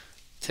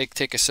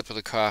 Take a sip of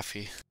the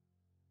coffee.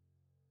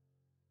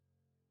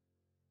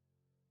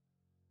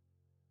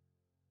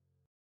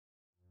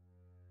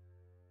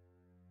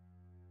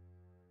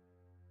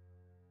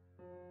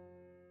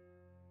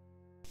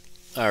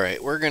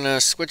 Alright, we're going to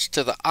switch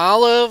to the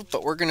olive,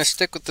 but we're going to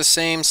stick with the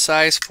same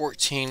size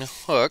 14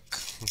 hook.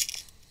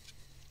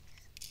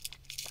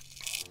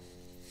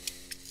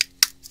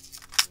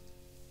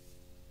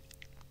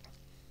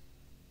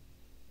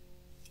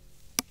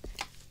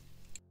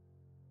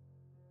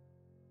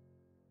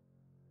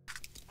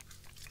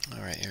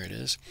 Alright, here it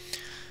is.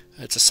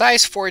 It's a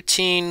size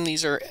 14.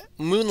 These are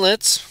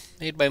moonlets,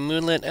 made by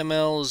Moonlit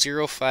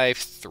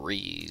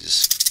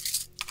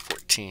ML053s.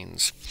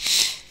 14s.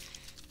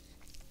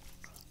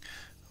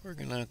 We're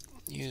going to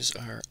use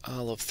our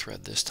olive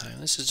thread this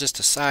time. This is just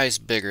a size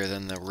bigger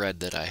than the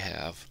red that I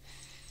have,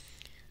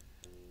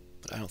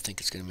 but I don't think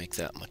it's going to make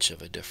that much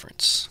of a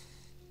difference.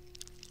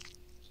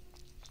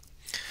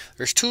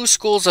 There's two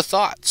schools of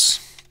thoughts.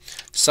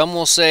 Some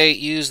will say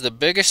use the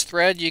biggest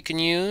thread you can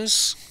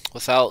use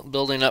without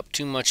building up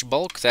too much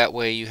bulk. That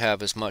way you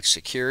have as much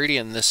security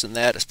and this and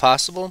that as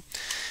possible.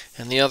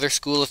 And the other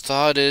school of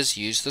thought is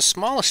use the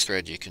smallest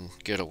thread you can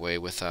get away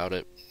without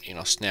it, you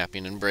know,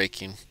 snapping and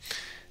breaking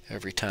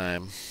every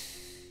time.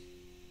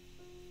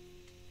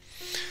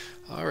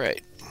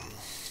 Alright,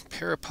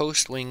 pair of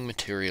post wing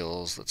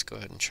materials. Let's go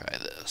ahead and try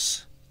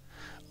this.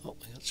 Oh,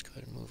 let's go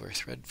ahead and move our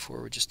thread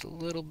forward just a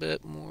little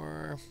bit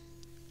more.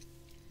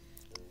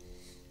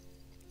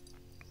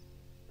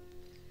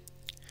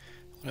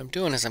 What I'm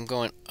doing is I'm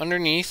going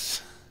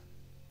underneath,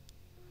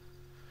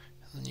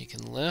 and then you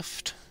can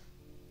lift.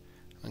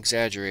 I'm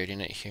exaggerating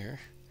it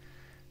here,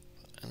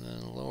 and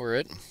then lower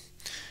it.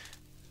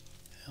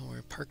 And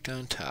we're parked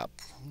on top.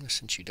 I'm going to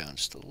cinch you down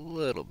just a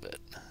little bit.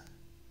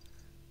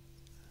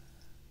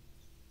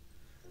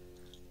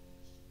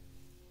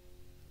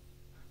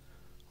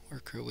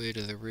 Work our way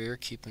to the rear,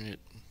 keeping it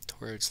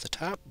towards the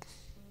top.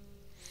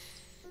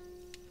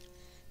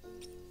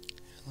 And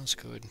let's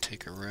go ahead and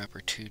take a wrap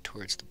or two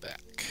towards the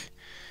back.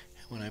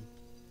 And when I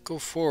go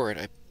forward,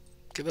 I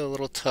give it a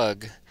little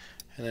tug,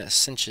 and that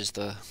cinches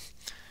the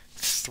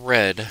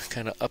thread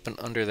kind of up and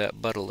under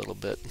that butt a little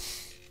bit.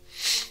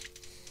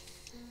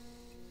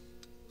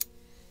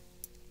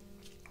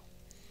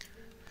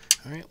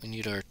 Alright, we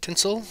need our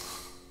tinsel.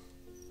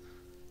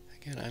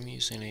 Again, I'm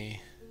using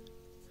a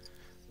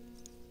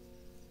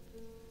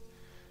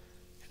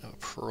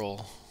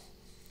pearl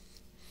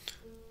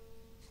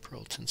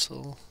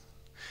tinsel.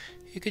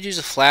 You could use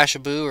a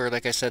Flashabou or,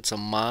 like I said,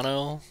 some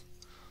mono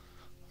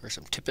or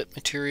some tippet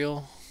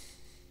material.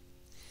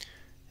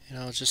 You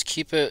know, just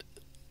keep it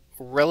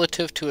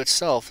relative to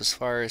itself as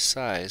far as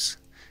size,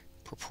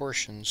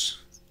 proportions.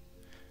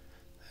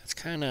 That's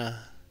kind of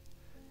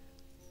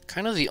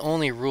the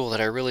only rule that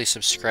I really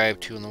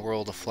subscribe to in the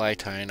world of fly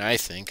tying, I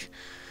think,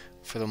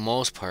 for the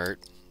most part,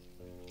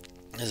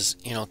 is,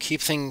 you know,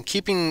 keeping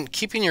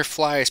your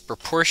flies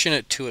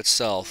proportionate to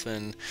itself,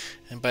 and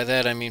by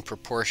that I mean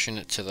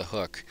proportionate to the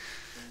hook,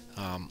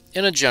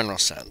 in a general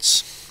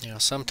sense. You know,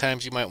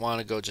 sometimes you might want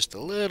to go just a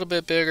little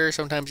bit bigger,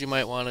 sometimes you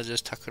might want to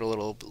just tuck it a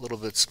little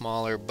bit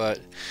smaller, but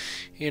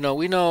you know,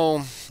 we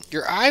know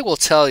your eye will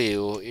tell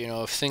you, you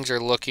know, if things are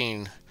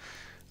looking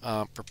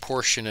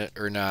proportionate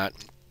or not.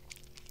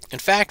 In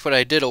fact, what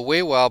I did a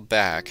while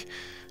back,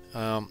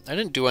 I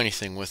didn't do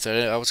anything with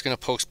it. I was going to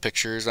post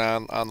pictures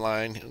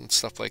online and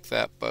stuff like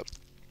that, but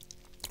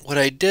what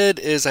I did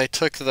is I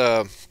took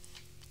the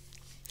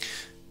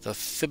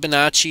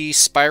Fibonacci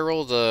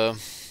spiral,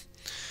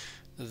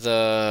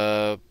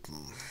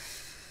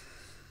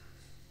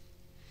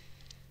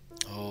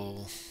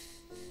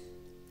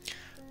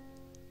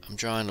 I'm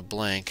drawing a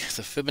blank.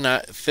 The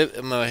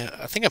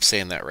I think I'm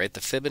saying that right. The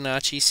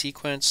Fibonacci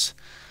sequence,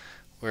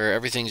 where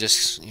everything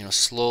just, you know,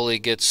 slowly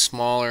gets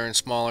smaller and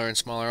smaller and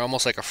smaller,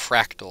 almost like a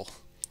fractal,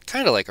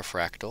 kind of like a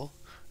fractal,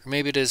 or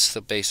maybe it is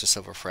the basis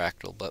of a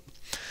fractal. But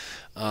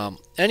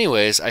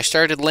anyways, I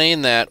started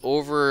laying that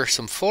over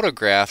some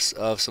photographs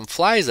of some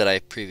flies that I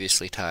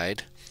previously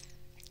tied,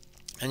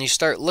 and you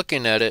start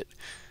looking at it,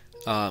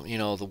 you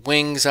know, the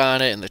wings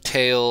on it and the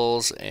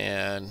tails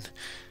and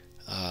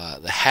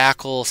the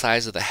hackle,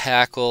 size of the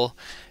hackle,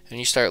 and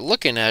you start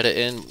looking at it,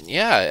 and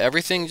yeah,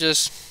 everything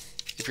just,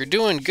 if you're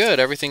doing good,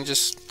 everything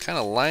just kind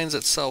of lines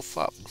itself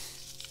up.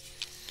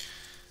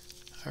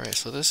 Alright,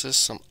 so this is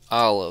some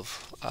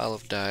olive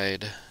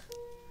dyed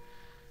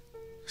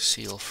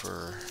seal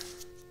fur.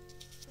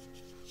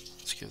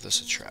 Let's give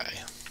this a try.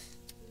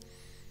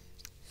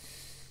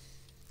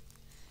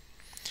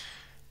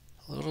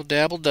 A little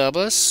dabble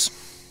dubbus.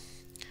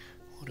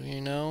 What do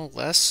you know?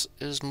 Less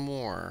is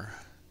more.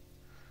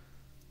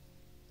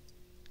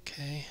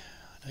 Okay,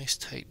 nice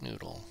tight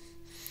noodle.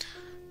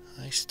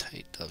 Nice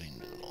tight dubbing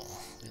noodle.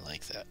 We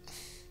like that.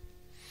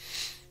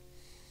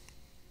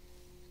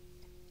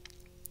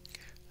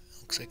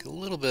 Looks like a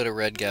little bit of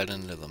red got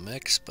into the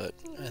mix, but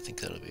I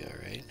think that'll be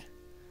alright.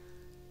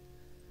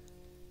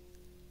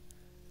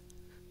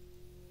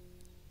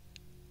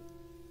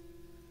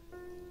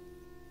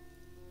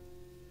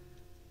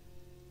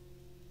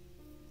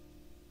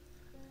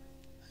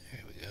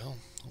 There we go.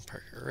 We'll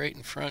park it right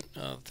in front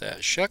of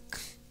that shuck.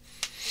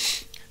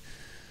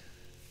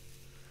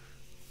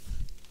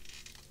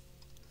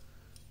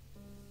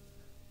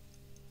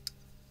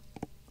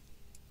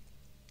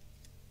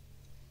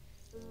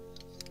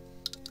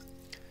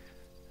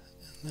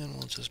 Then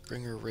we'll just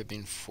bring our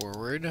ribbing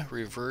forward,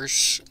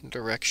 reverse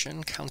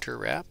direction, counter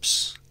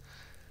wraps.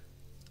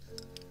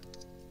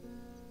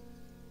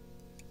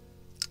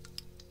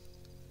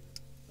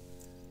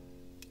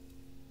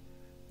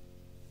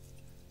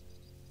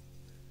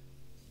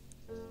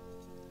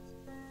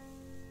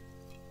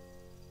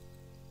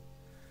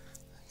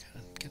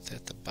 Get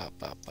that to bop,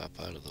 bop, bop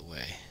out of the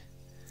way.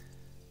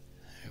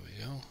 There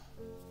we go.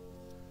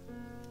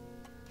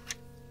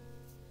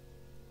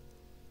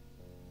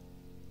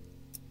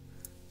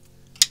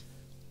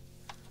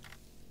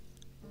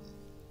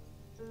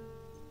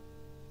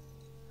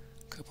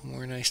 Couple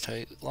more nice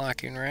tight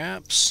locking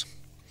wraps.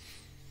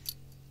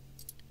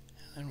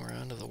 And then we're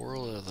on to the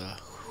world of the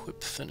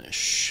whip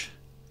finish.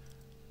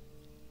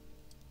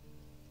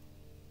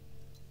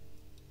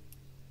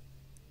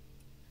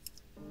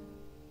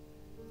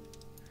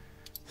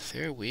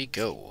 There we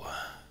go.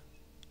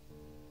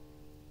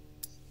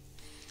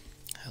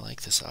 I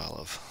like this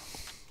olive.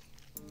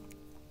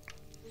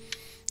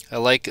 I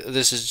like,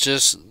 this is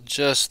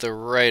just the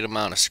right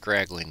amount of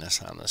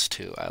scraggliness on this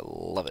too. I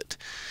love it.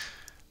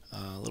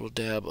 A little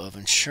dab of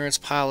insurance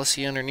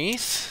policy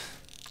underneath.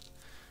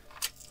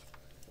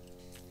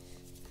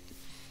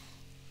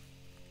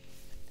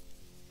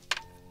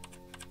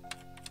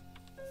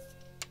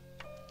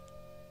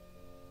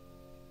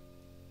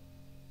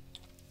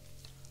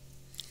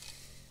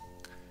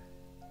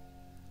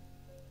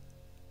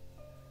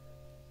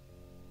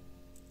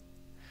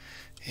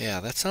 Yeah,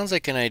 that sounds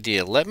like an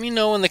idea. Let me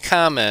know in the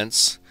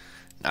comments,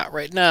 not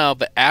right now,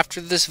 but after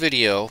this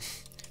video,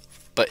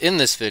 but in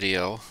this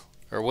video,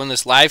 or when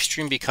this live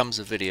stream becomes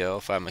a video,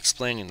 if I'm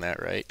explaining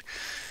that right,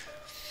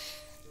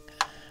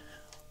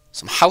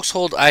 some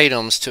household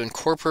items to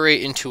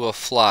incorporate into a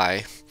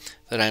fly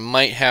that I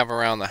might have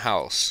around the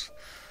house.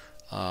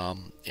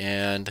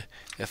 And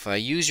if I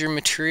use your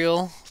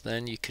material,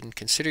 then you can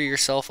consider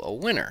yourself a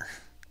winner.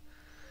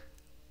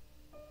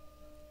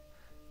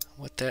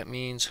 What that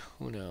means,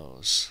 who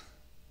knows?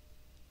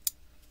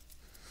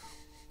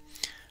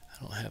 I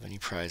don't have any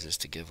prizes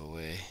to give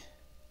away.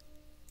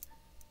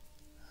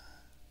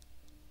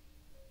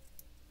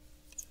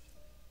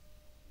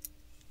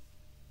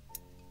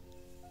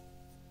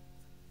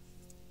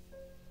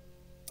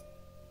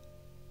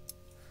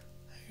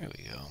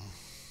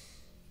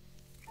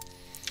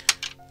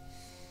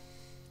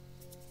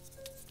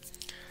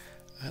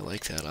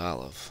 like that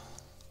olive.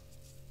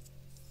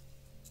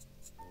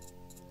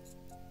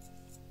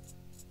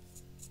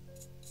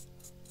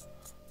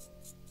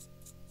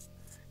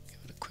 Give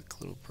it a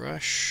quick little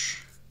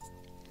brush.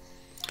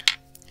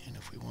 And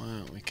if we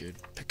want, we could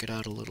pick it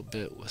out a little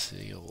bit with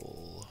the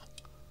old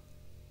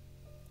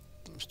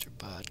Mr.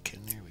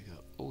 Bodkin. There we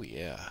go. Oh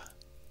yeah.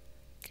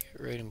 Get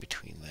right in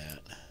between that.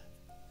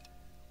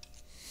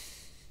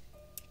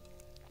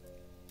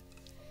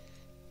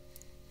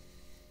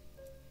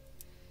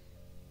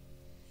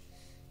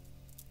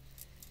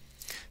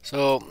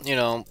 So, you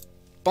know,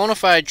 bona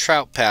fide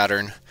trout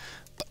pattern,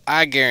 but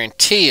I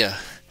guarantee you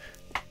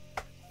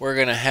we're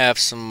gonna have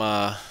some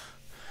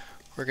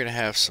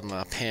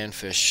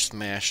panfish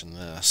smashing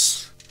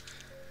this.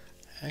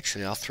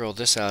 Actually, I'll throw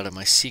this out of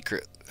my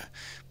secret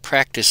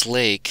practice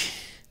lake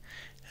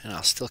and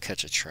I'll still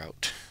catch a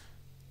trout.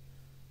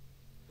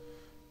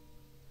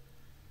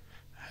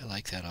 I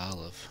like that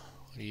olive.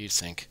 What do you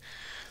think?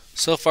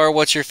 So far,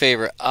 what's your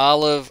favorite,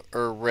 olive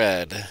or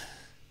red?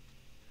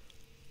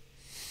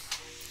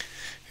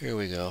 Here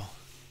we go.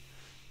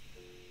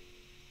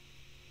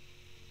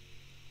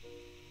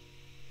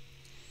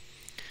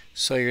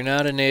 So you're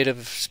not a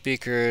native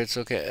speaker. It's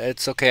okay.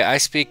 It's okay. I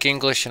speak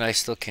English and I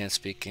still can't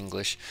speak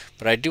English,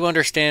 but I do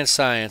understand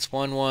science.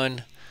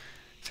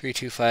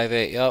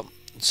 113258. Yep,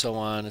 and so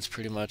on. It's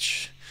pretty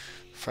much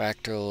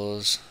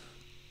fractals.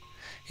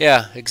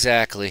 Yeah,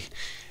 exactly.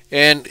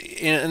 And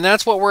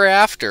that's what we're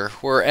after.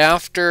 We're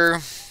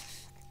after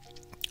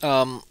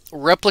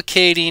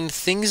replicating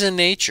things in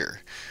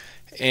nature.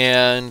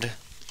 And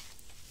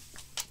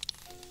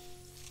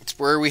it's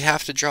where we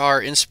have to draw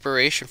our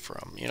inspiration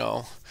from. You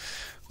know,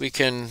 we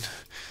can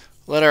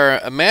let our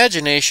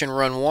imagination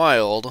run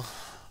wild,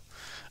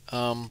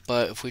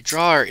 but if we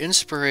draw our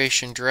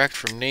inspiration direct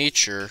from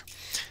nature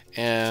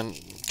and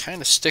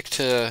kind of stick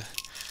to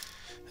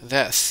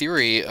that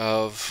theory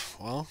of,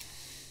 well,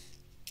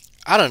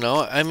 I don't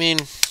know, I mean,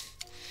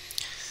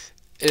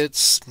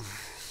 it's,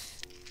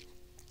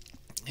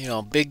 you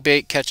know, big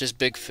bait catches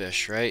big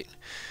fish, right?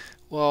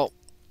 Well,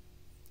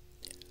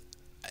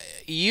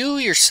 you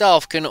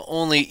yourself can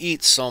only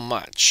eat so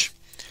much,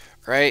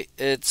 right?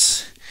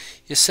 It's,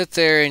 you sit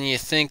there and you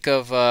think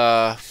of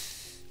a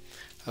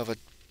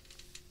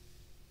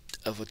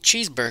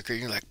cheeseburger, and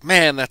you're like,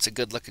 man, that's a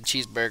good looking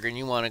cheeseburger, and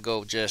you want to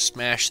go just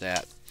smash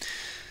that.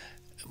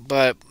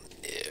 But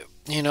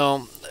you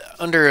know,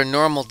 under a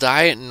normal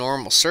diet and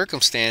normal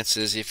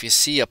circumstances, if you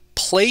see a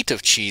plate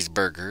of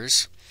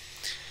cheeseburgers,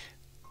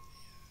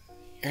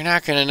 you're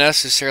not going to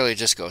necessarily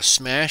just go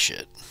smash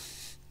it.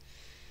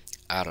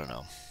 I don't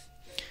know.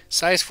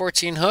 Size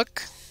 14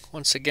 hook.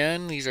 Once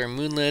again, these are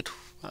Moonlit.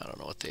 I don't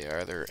know what they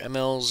are. They're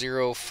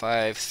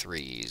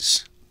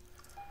ML053s.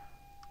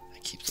 I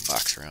keep the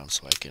box around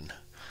so I can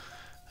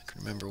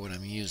remember what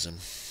I'm using.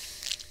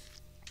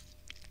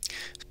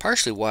 It's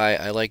partially why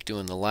I like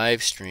doing the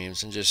live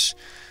streams and just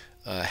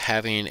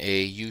having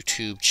a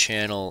YouTube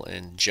channel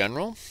in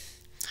general.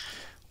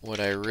 What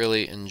I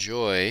really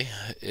enjoy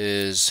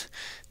is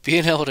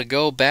being able to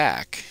go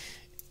back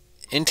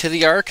into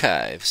the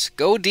archives,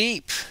 go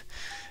deep,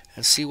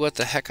 and see what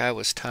the heck I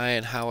was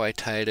tying, how I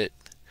tied it,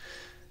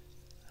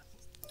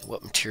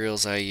 what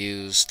materials I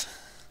used,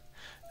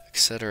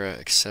 etc.,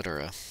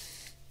 etc.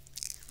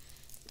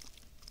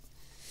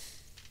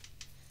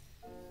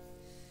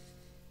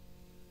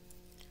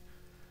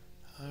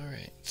 All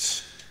right.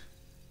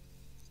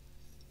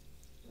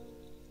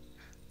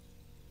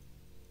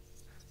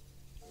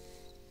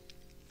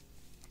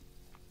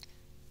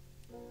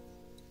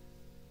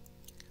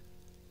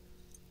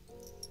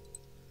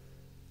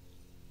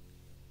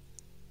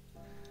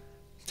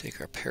 Take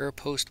our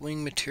parapost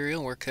wing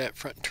material, work that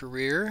front to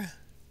rear,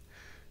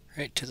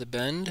 right to the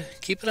bend.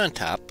 Keep it on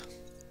top.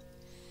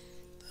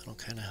 That'll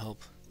kind of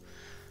help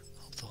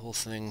the whole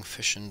thing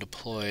fish and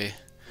deploy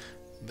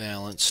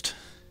balanced.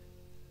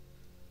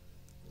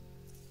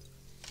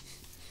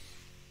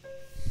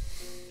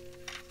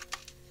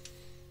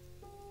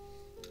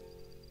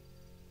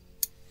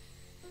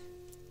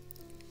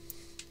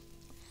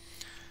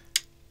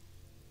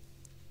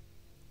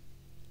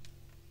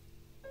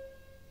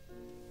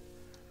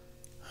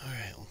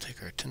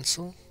 Take our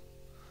tinsel,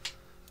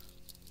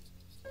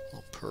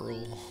 little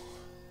pearl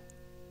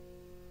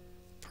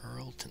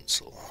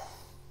tinsel.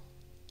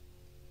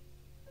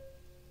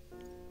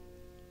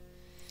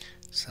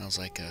 Sounds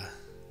like a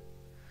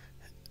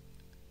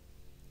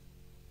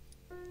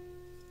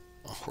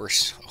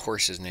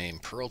horse's name,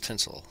 pearl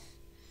tinsel.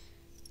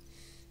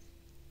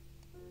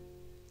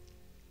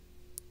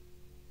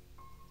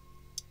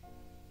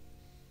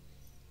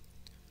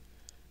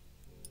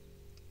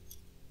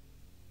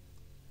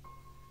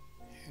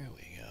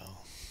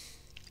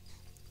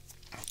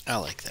 I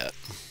like that.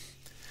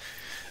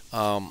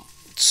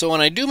 So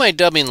when I do my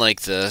dubbing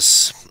like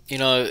this, you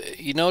know,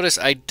 you notice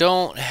I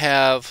don't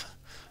have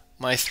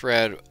my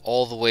thread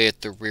all the way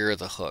at the rear of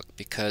the hook,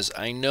 because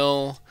I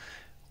know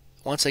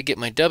once I get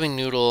my dubbing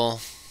noodle,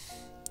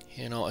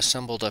 you know,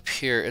 assembled up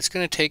here, it's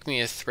going to take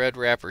me a thread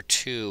wrap or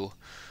two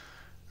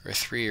or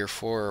three or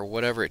four or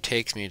whatever it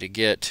takes me to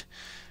get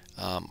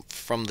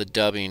from the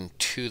dubbing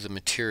to the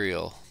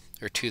material,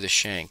 or to the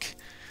shank.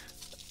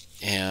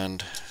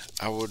 And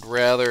I would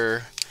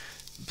rather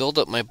build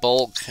up my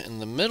bulk in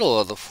the middle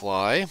of the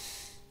fly,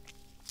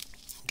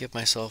 give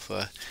myself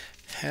a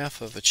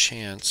half of a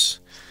chance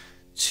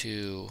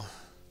to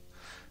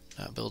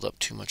not build up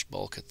too much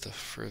bulk at the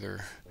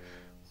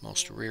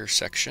furthermost rear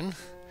section.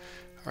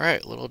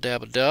 Alright, little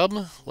dab of dub,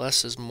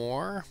 less is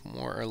more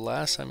or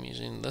less. I'm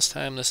using, this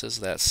time this is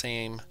that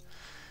same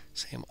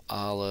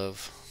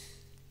olive.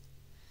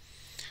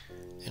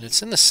 And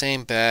it's in the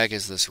same bag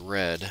as this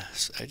red.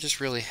 So I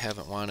just really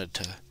haven't wanted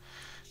to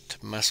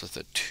mess with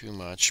it too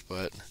much,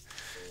 but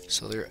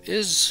so there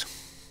is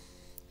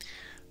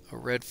a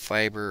red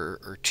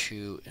fiber or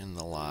two in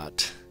the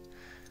lot.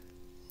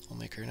 We'll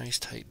make her a nice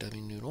tight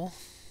dubbing noodle.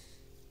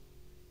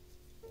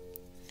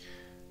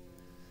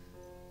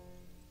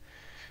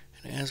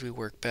 And as we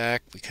work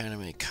back, we kind of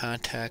make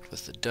contact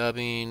with the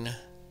dubbing.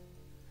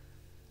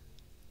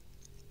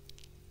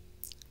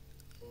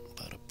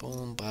 Bada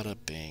boom, bada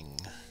bing.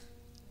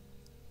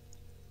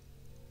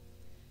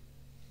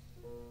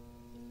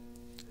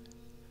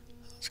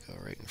 Let's go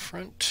right in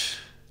front.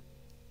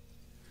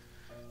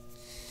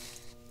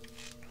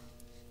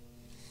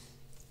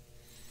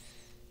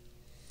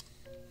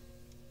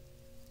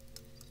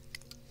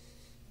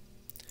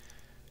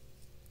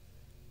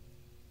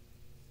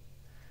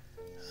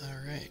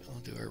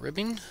 We'll do our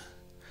ribbing.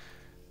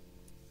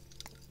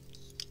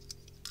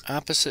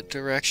 Opposite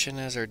direction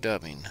as our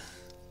dubbing.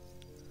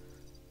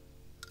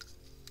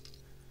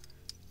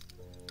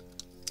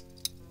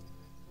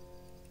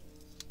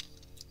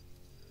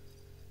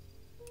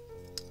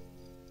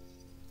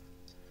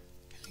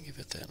 Gonna give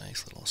it that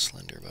nice little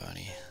slender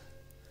body.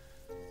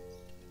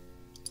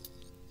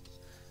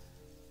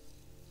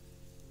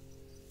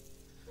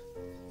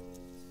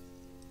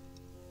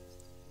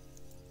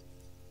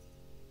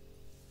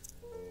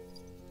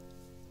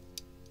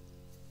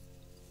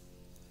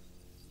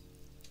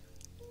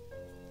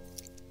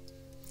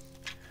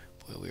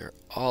 We are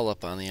all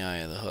up on the eye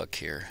of the hook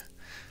here.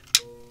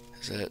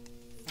 Is that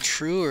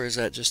true, or is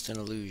that just an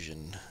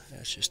illusion?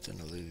 That's just an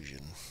illusion.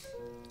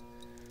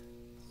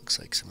 Looks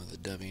like some of the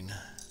dubbing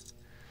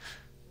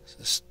is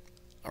just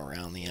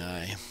around the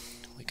eye.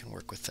 We can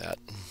work with that.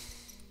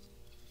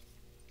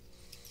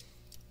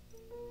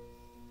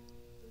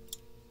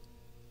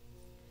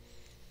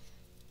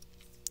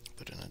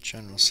 But in a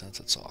general sense,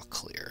 it's all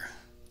clear.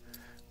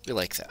 We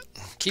like that.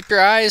 Keep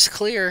your eyes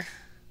clear.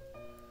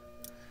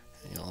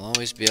 You'll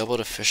always be able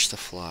to fish the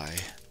fly.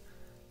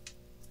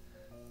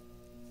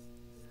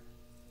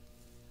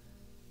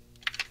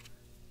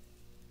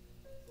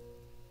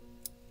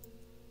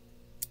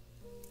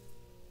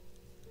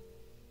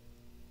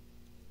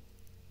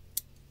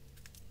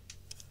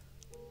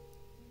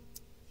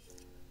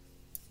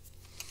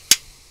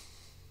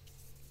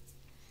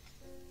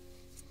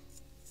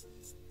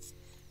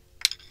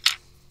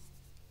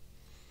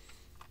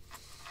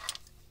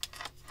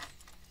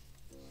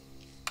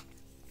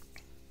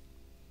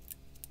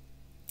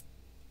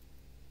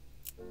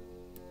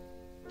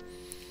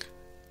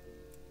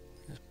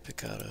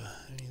 Pick out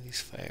any of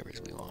these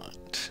fibers we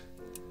want.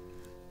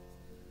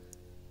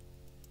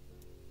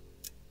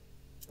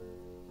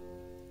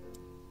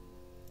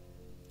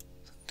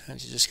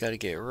 Sometimes you just got to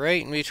get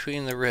right in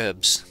between the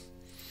ribs.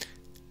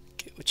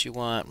 Get what you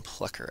want and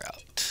pluck her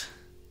out.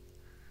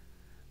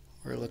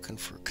 We're looking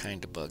for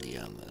kind of buggy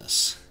on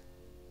this.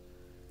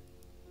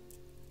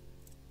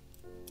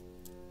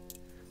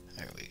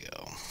 There we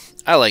go.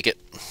 I like it.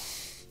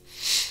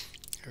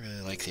 I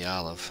really like the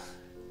olive.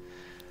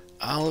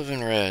 Olive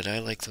and red, I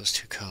like those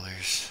two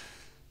colors.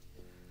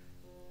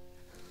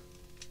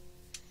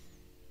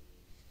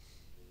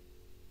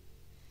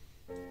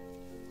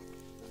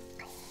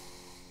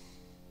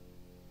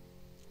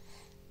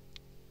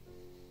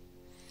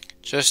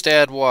 Just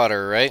add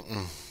water, right?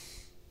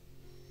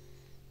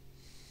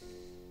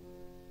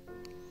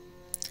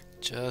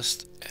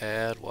 Just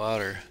add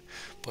water.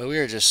 Boy, we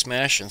are just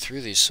smashing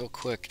through these so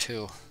quick,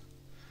 too.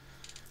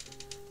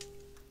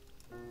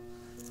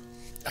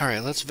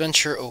 Alright, let's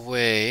venture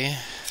away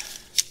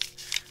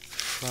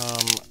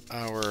from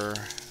our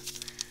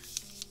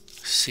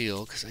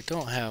seal, because I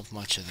don't have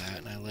much of that,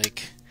 and I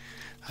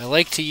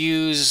like to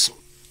use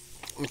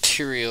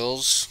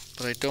materials,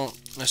 but I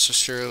don't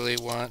necessarily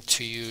want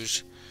to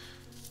use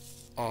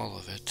all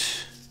of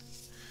it.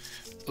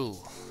 Ooh,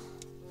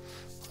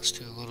 let's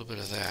do a little bit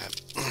of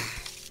that.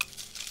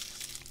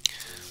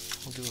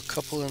 We'll do a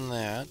couple in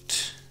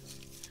that,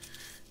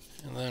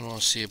 and then we'll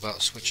see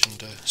about switching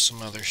to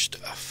some other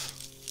stuff.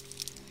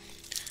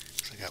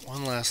 So I got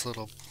one last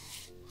little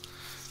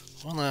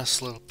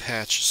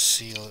patch of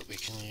seal that we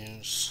can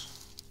use.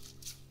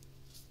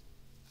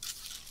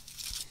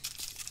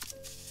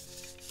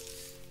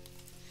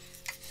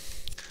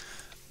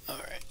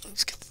 Alright,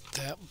 let's get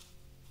that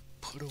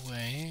put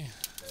away.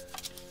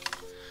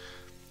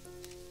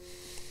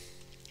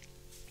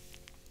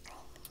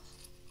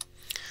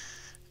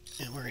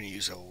 And we're going to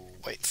use a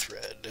white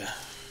thread.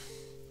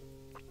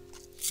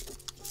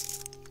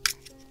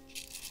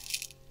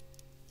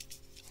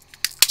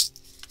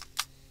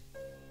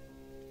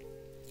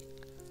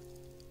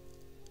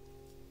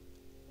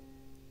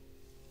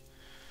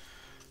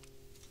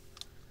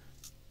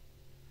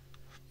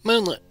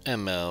 Shipman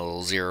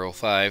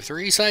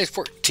ML053 size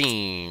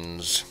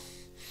 14s.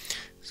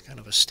 It's kind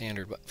of a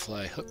standard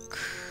butterfly hook.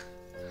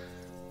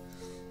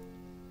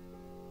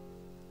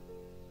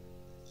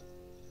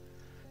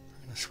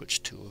 I'm going to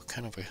switch to a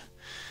kind of a,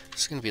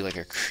 it's going to be like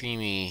a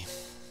creamy,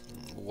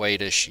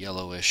 whitish,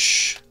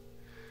 yellowish.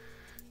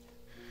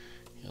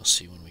 You'll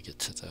see when we get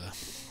to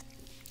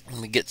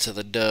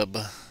the dub.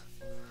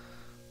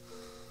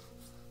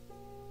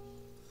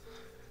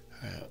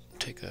 Alright,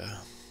 take a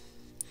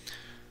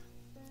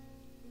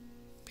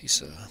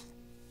piece of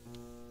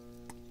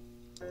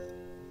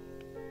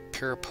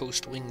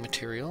parapost wing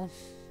material.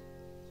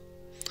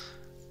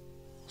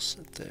 We'll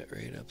set that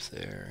right up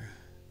there.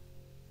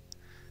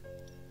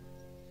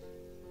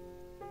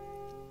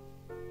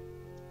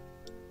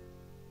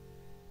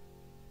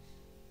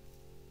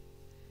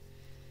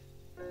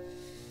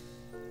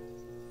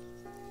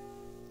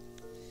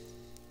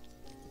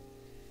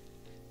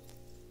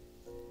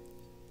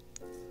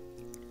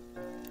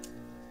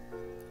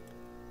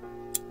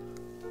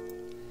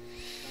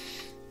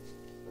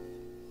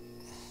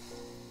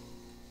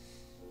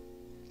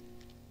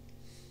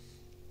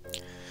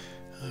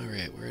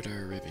 Alright, where'd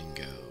our ribbon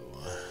go?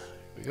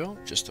 Here we go,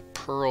 just a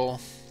pearl.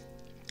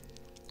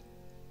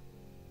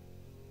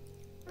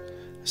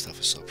 This stuff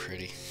is so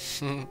pretty.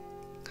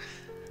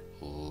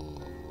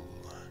 Ooh.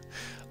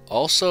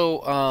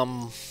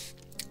 Also,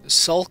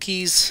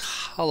 Sulky's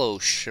Hollow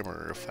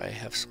Shimmer, if I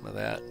have some of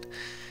that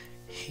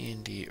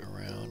handy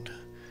around.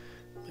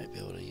 Might be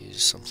able to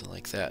use something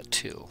like that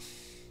too.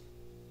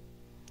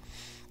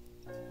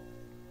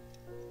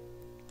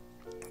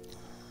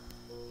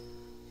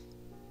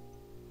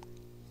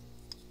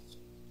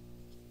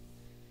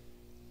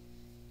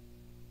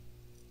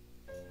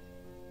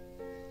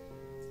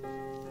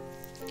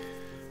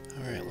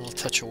 Alright, a little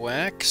touch of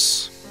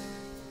wax.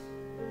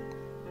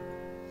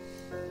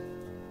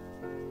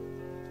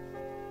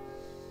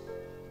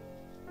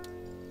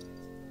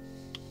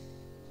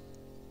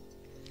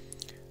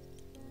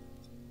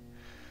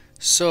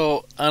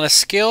 So, on a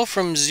scale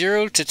from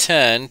 0 to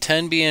 10,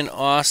 10 being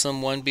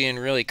awesome, 1 being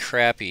really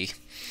crappy,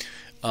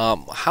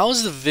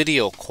 how's the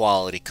video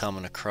quality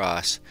coming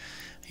across?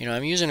 You know,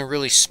 I'm using a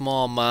really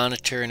small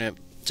monitor, and it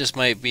just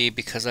might be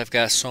because I've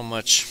got so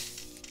much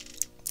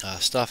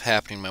stuff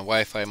happening. My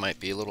Wi-Fi might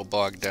be a little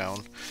bogged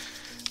down.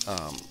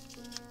 But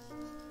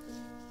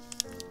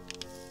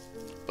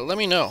let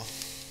me know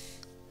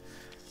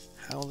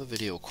how the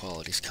video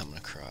quality's coming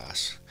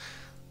across.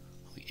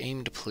 We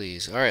aim to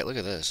please. Alright, look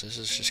at this. This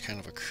is just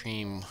kind of a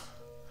creamy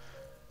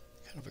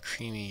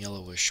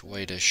yellowish,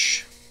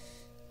 whitish.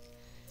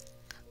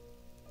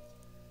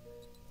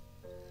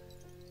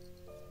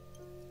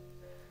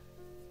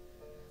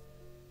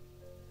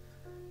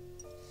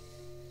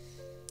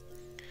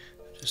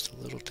 Just a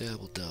little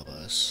dabble dub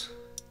us.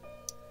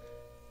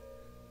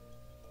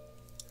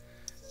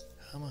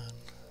 Come on.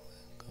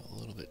 Go a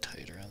little bit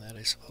tighter on that,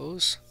 I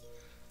suppose.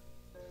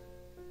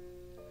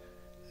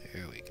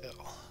 There we go.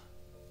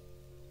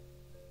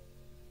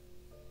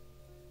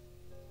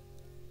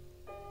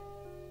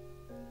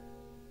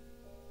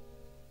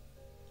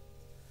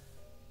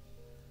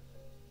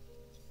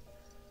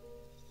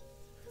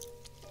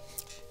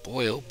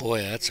 Boy, oh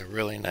boy, that's a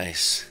really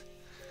nice.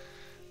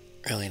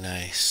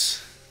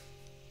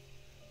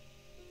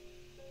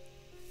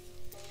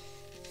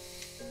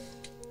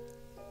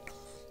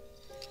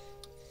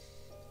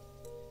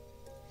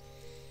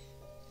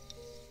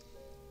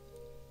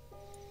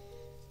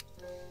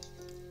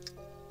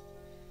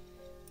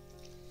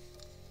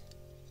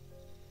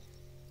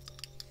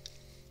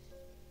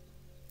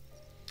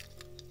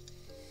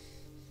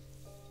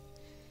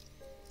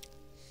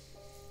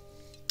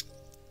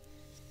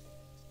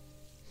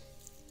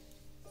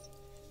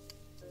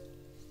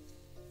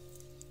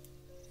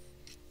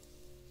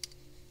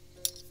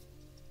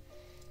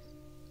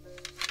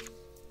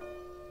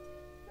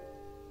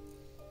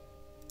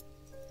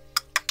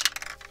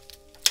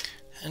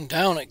 And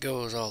down it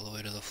goes all the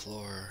way to the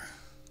floor.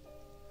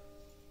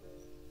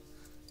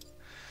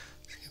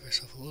 Let's give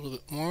ourselves a little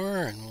bit more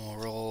and we'll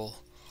roll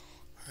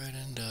right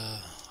into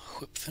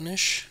whip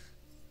finish.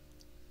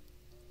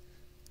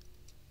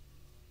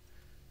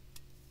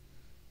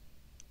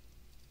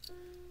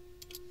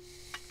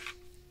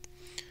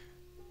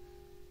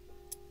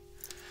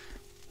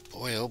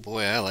 Boy, oh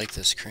boy, I like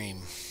this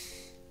cream.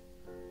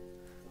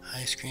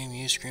 I scream,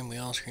 you scream, we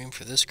all scream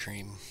for this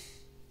cream.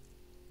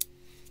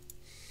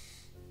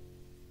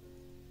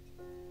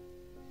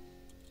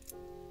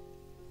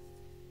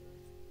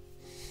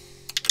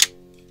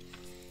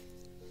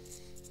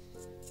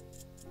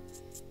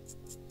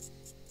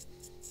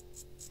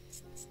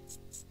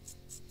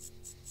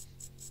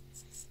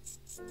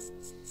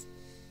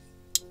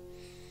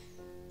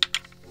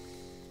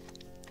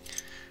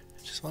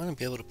 I want to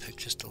be able to pick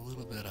just a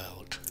little bit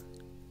out.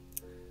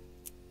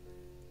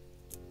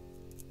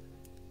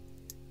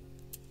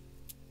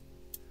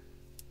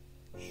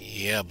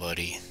 Yeah,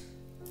 buddy.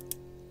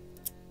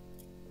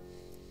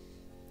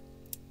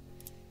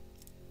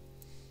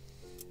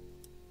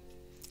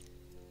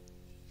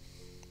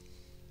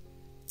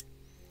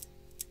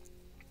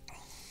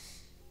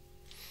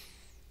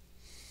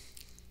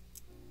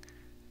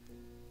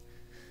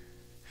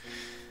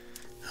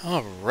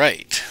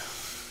 Alright.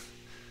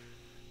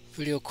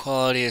 Video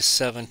quality is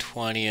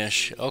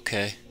 720-ish.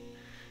 Okay.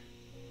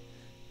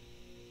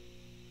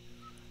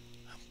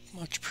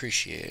 Much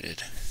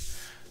appreciated.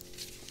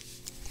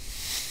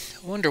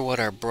 I wonder what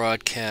our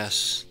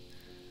broadcasts...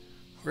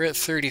 We're at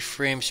 30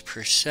 frames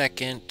per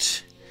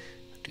second.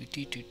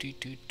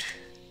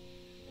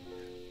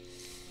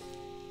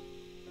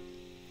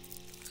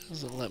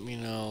 Doesn't let me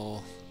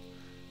know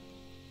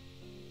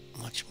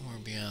much more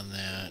beyond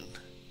that.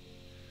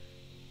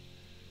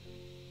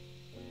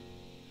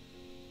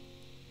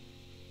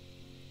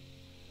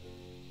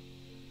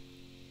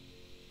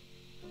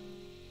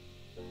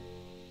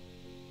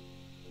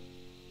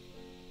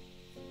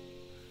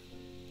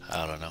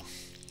 I don't know.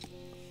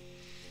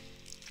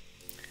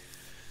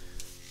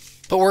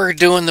 But we're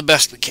doing the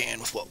best we can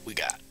with what we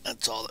got.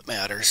 That's all that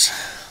matters.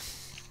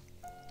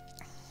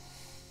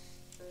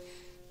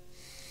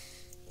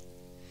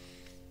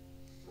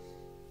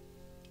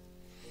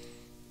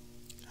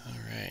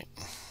 Alright.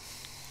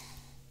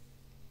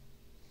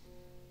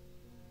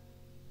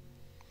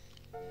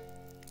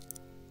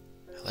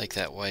 I like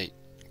that white,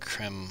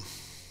 creme,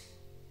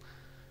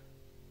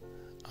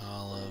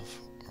 olive,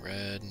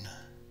 red.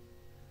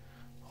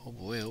 Oh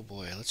boy, oh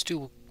boy. Let's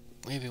do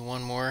maybe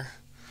one more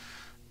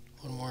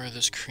of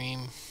this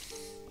cream.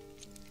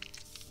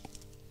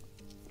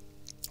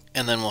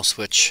 And then we'll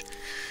switch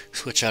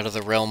out of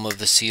the realm of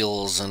the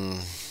seals and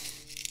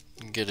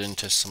get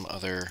into some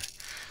other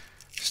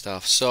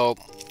stuff. So,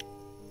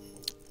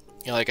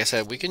 you know, like I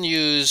said, we can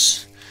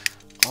use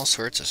all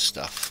sorts of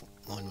stuff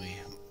when we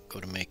go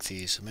to make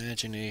these.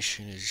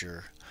 Imagination is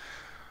your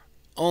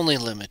only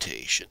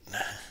limitation.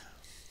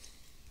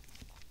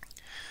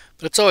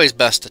 But it's always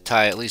best to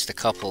tie at least a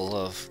couple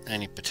of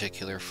any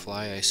particular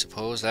fly, I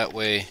suppose. That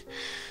way,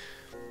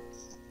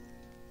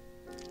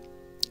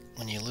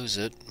 when you lose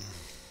it,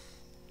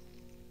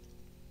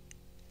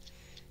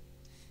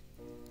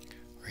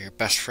 or your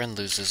best friend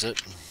loses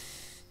it,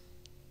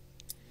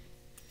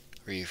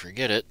 or you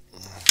forget it,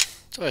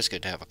 it's always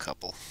good to have a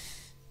couple.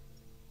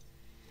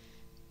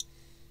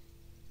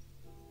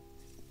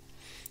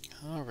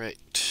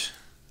 Alright.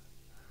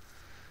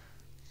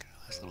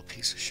 Got this little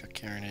piece of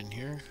shuck yarn in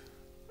here.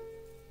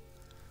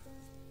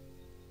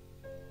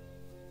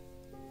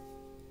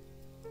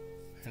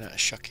 Or not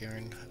shuck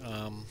yarn,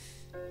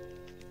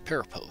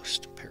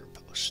 parapost.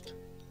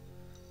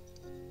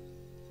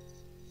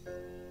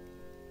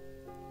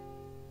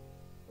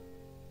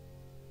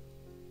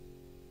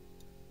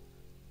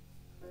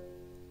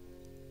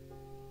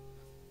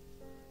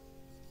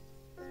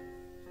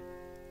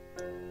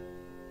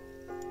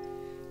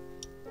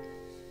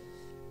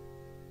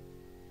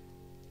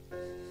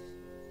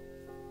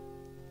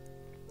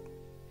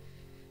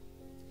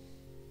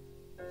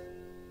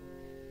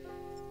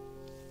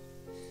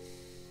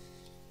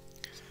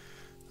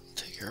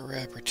 A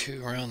wrap or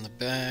two around the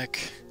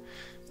back.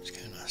 Just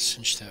kind of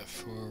cinch that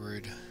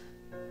forward.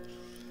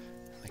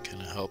 That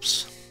kind of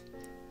helps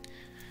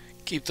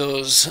keep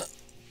those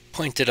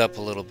pointed up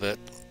a little bit.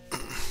 Oh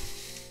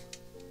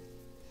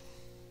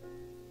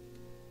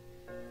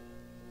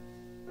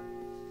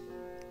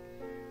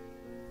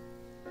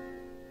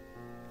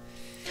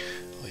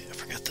yeah, I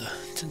forgot the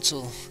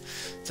tinsel.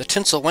 The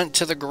tinsel went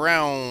to the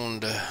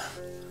ground.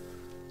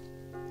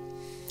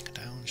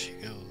 Down she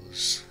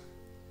goes.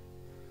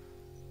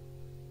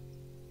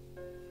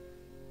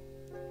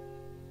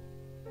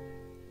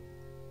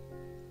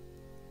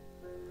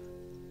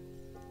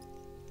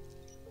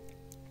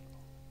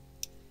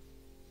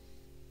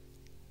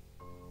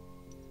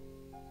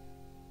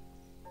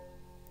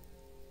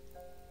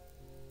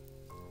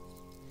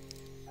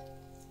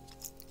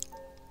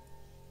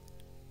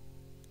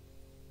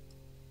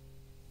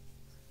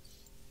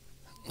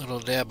 Little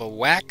dab of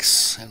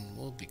wax and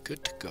we'll be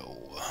good to go.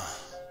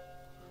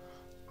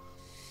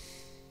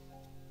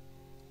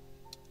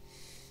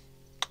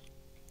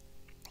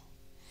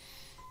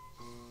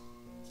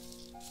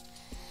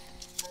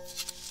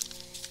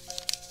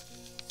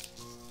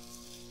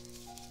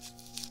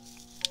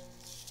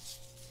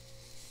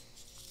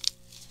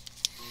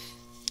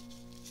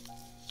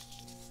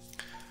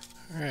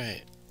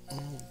 Alright, a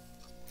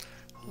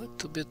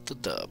little bit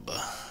of dub.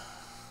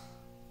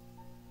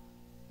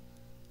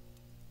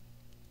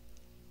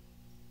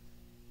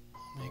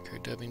 Make our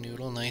dubby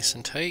noodle nice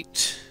and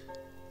tight.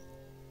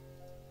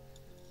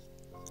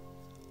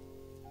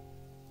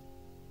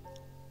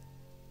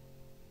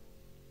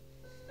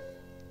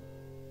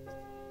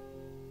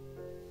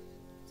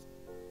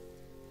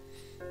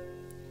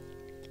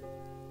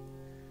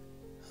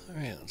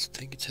 Alright, let's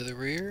take it to the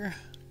rear.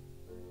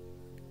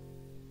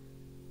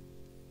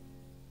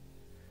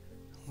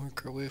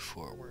 Work our way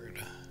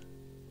forward.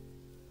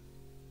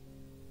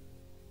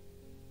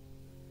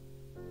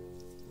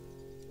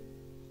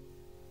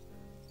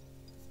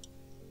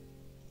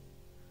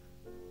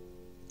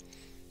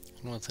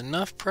 And with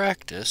enough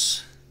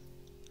practice,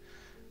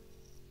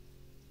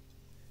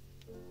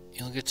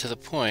 you'll get to the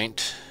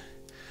point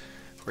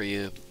where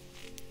you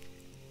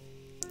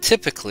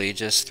typically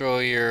just throw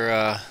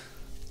your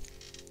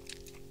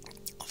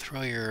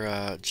throw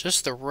your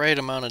just the right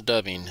amount of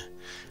dubbing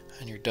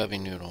on your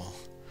dubbing noodle.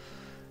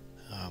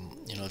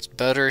 You know, it's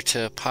better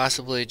to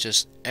possibly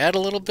just add a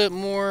little bit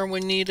more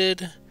when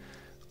needed,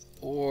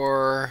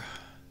 or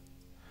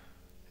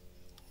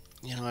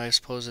you know, I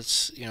suppose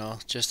it's, you know,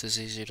 just as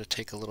easy to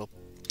take a little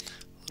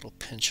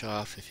pinch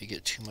off if you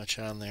get too much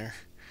on there.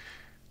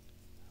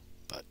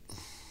 But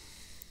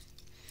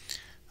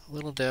a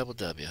little dab will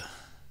dub you.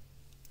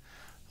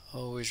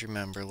 Always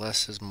remember,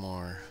 less is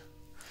more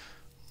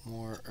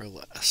or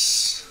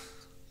less.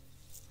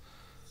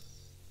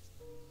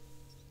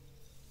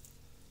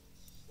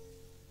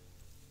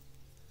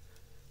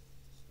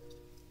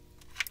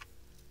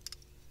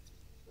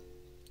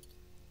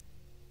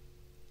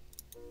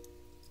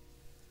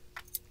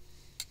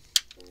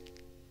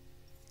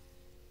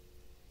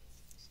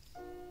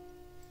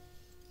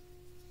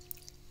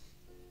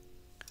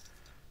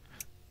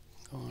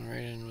 Going right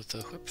in with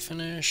the whip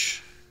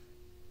finish.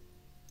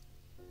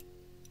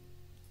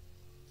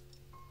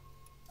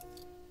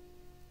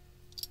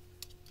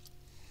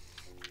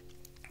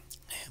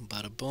 And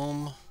bada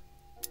boom,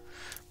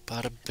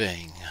 bada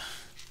bang.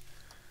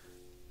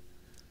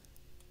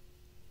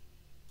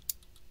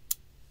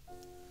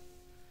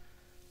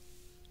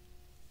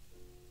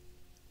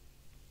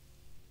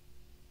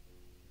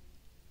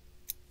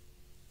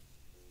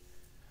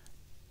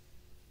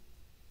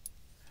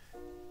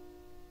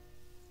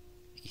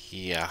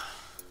 Yeah,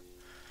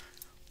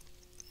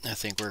 I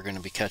think we're going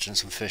to be catching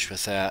some fish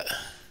with that.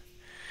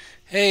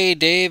 Hey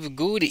Dave,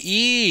 good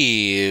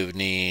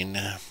evening.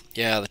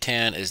 Yeah, the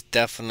tan is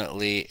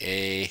definitely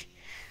a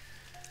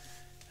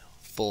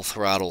full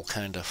throttle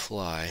kind of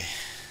fly.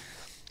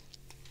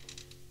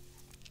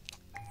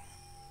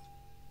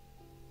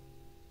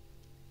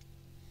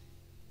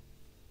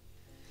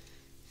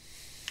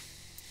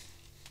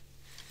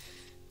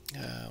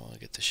 We'll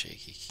get the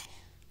shakies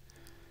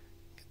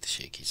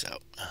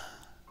out.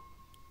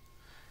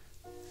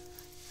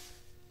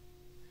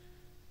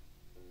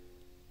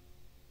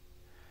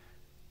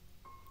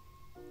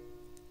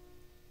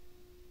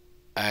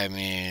 I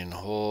mean,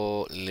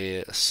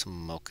 holy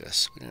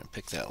smokus. We didn't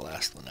pick that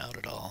last one out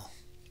at all.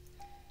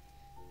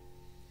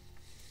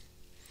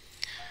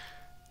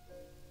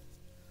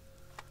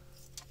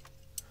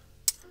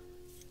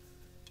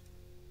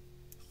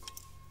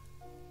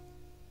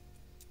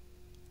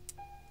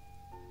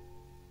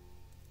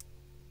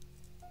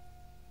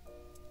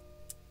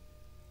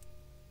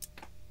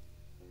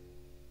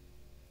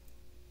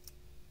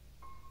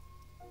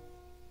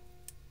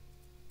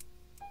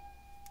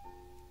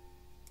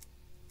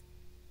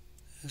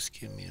 Just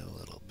give me a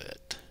little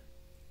bit.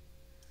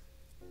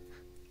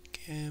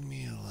 Give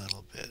me a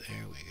little bit.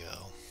 There we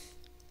go.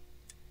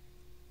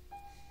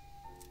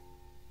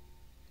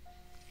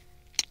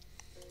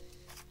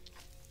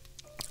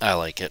 I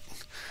like it.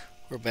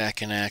 We're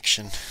back in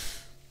action.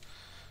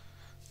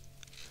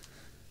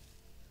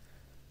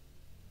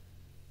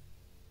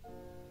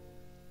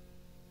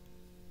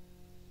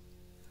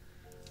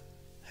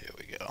 Here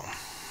we go.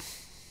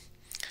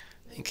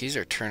 I think these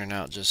are turning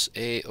out just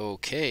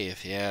a-okay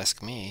if you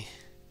ask me.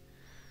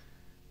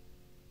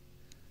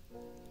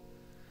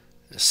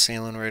 Just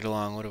sailing right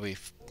along. What are we?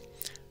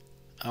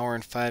 Hour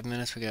and 5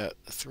 minutes. We got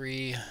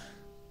 3,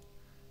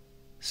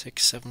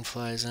 6, 7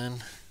 flies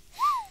in.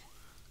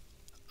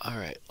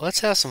 Alright,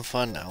 let's have some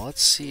fun now.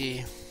 Let's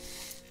see.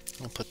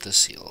 I'll put this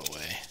seal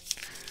away.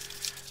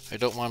 I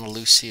don't want a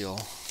loose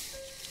seal.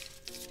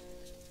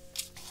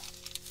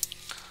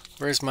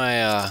 Where's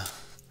my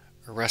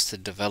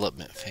Arrested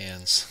Development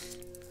fans?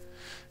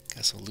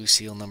 Got some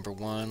Lucille number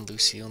 1,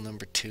 Lucille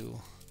number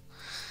 2.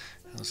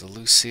 That was a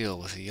Lucille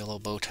with a yellow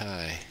bow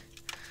tie.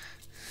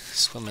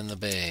 Swim in the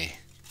bay.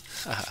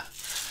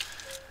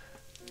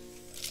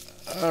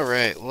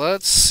 Alright,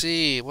 let's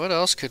see. What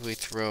else could we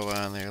throw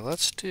on there?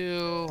 Let's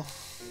do...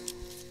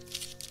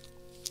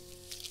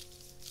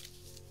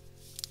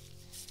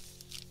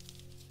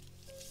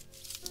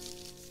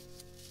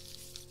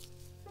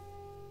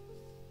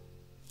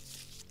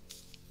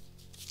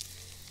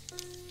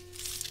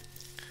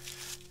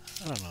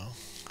 I don't know.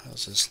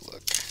 How's this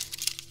look?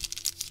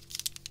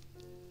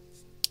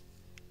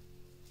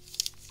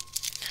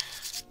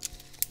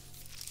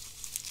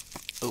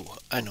 Oh,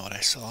 I know what I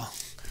saw.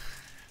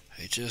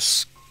 I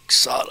just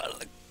saw it out of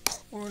the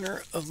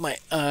corner of my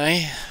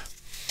eye.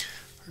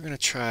 We're gonna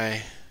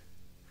try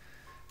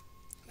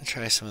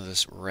some of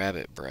this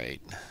Rabbit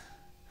Bright,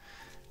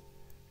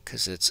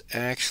 because it's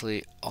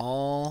actually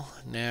all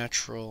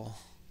natural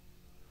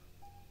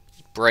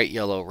bright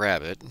yellow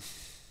rabbit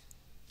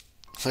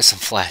with some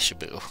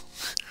Flashaboo.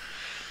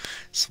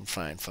 Some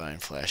fine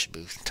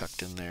Flashaboo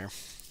tucked in there.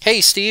 Hey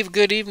Steve,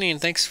 good evening.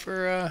 Thanks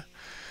for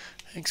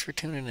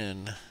tuning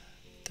in.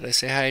 Did I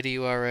say hi to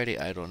you already?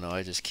 I don't know.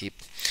 I just keep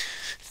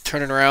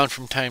turning around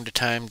from time to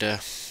time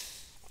to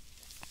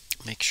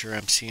make sure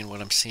I'm seeing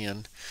what I'm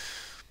seeing.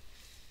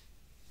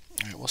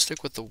 Alright, we'll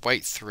stick with the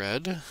white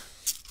thread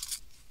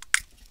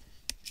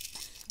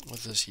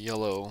with this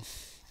yellow.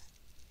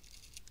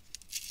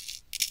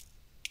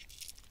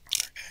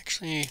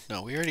 Actually,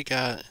 no, we already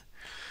got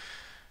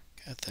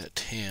Got that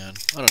tan.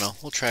 I don't know.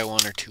 We'll try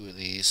one or two of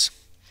these,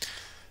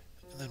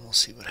 and then we'll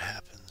see what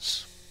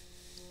happens.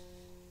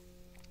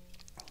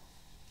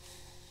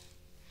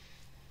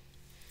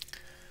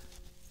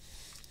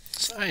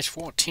 Size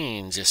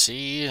 14s, you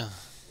see.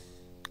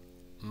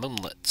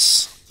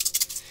 Moonlets.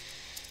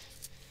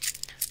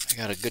 I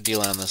got a good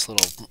deal on this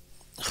little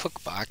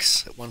hook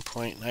box at one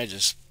point, and I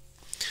just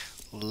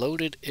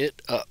loaded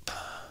it up.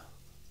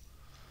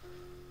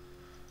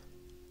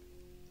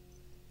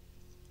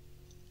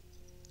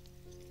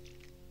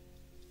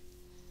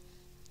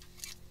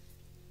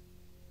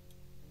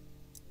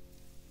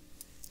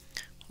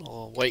 A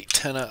little white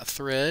 10-aught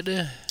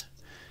thread,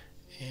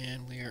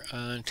 and we are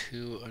on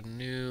to a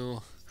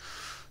new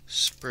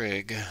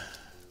sprig.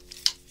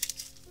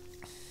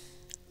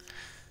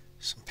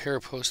 Some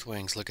parapost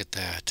wings, look at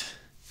that.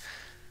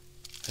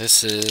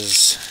 This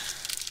is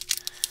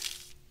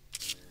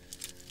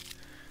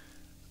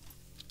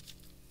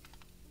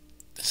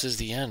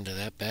the end of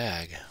that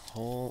bag.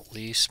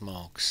 Holy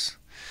smokes.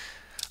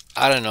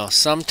 I don't know,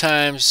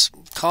 sometimes,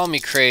 call me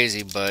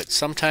crazy, but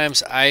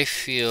sometimes I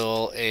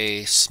feel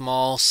a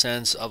small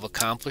sense of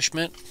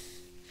accomplishment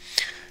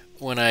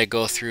when I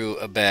go through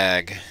a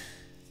bag.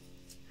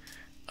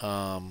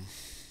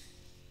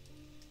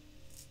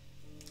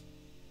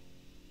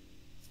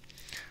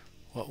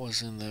 What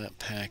was in that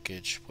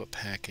package? What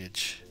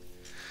package?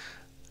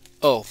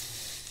 Oh,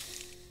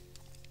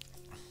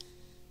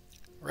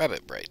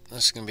 Rabbit Bright.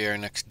 This is going to be our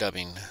next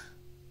dubbing.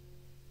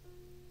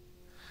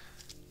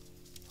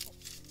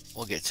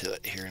 We'll get to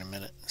it here in a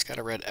minute. It's got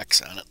a red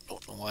X on it.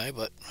 Don't know why,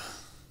 but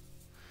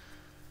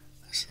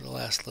this is the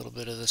last little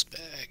bit of this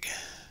bag.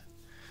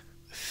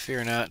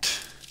 Fear not.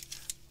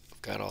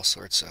 We've got all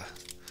sorts of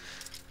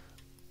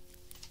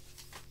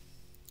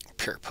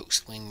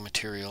parapost wing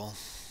material.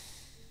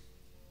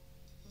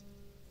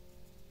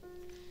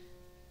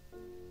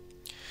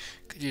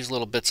 Could use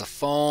little bits of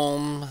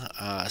foam,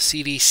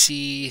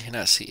 CDC,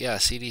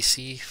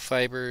 CDC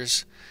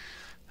fibers.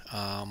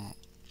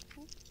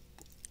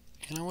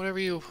 You know, whatever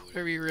you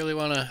really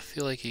want to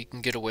feel like you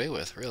can get away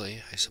with,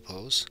 really, I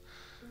suppose.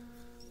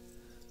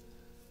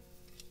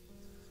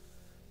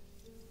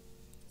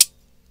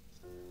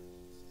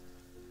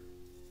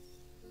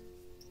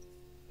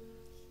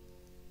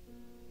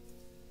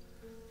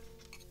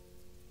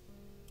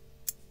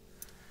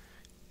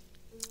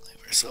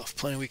 Leave ourselves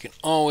plenty. We can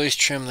always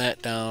trim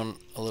that down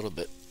a little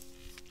bit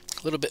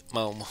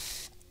more.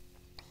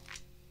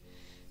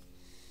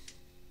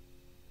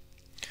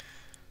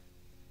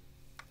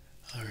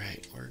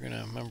 Alright, we're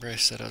gonna, remember I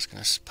said I was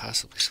gonna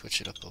possibly switch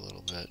it up a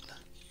little bit.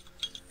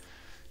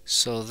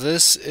 So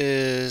this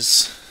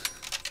is,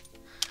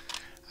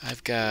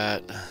 I've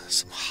got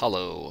some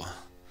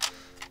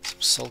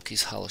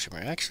Sulky's hollow shimmer.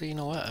 Actually, you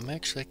know what?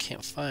 I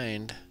can't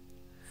find.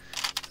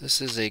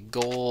 This is a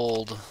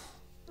gold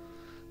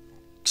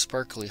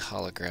sparkly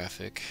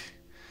holographic,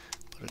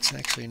 but it's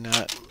actually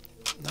not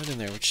in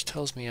there, which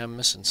tells me I'm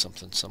missing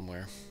something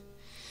somewhere.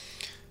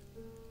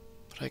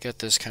 But I got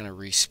this kind of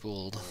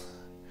re-spooled.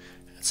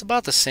 It's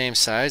about the same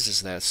size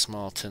as that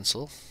small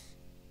tinsel.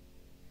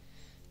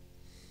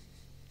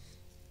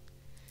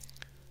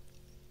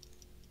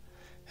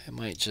 It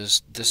might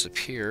just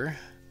disappear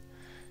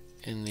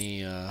in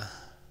the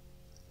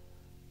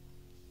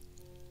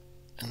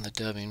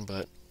dubbing,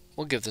 but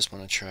we'll give this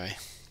one a try.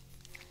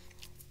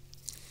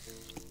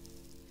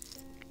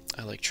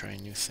 I like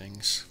trying new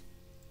things.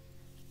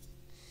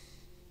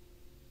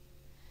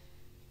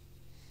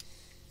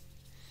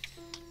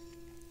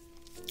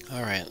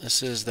 Alright,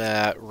 this is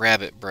that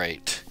Rabbit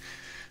Bright.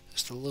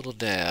 Just a little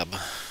dab. A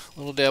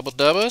little dab will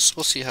dub us.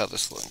 We'll see how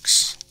this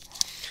looks.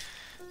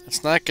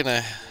 It's not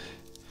gonna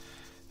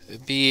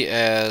be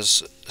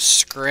as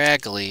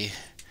scraggly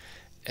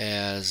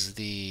as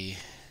the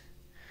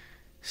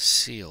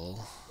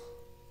seal,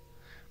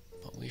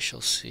 but we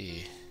shall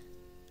see.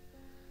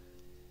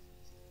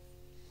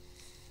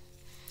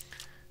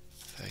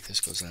 In fact, this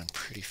goes on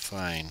pretty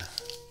fine.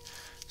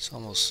 It's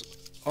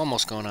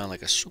almost going on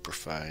like a super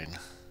fine.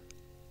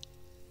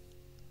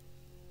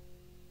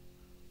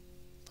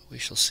 But we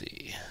shall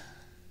see.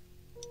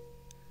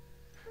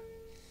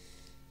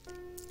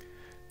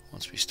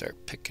 Once we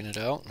start picking it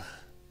out.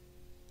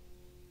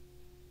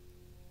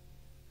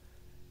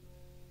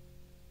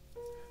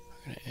 We're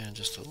going to add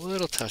just a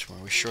little touch more.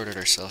 We shorted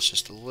ourselves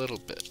just a little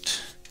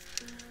bit.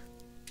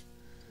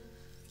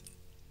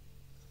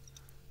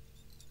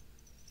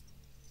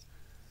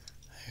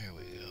 There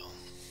we go.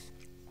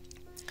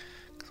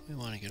 'Cause we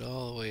want to get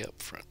all the way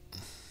up front.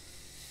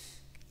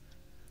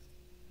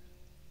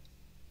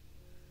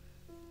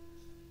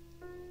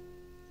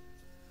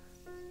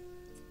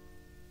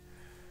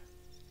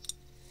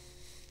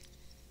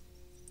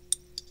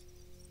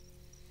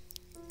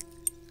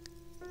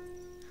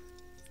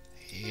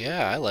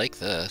 Yeah, I like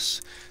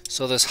this.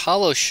 So this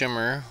hollow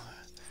shimmer,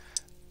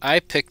 I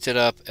picked it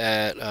up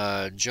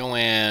at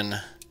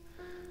Jo-Ann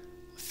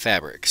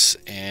Fabrics,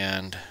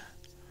 and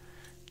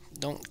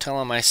don't tell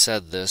them I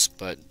said this,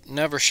 but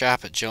never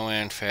shop at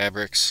Jo-Ann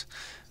Fabrics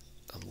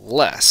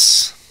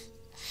unless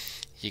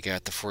you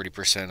got the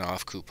 40%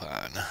 off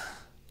coupon.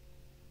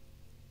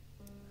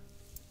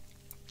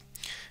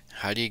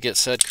 How do you get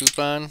said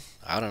coupon?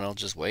 I don't know,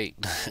 just wait.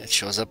 It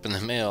shows up in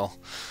the mail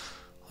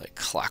like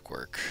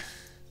clockwork.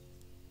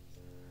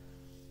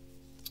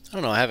 I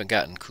don't know, I haven't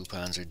gotten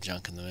coupons or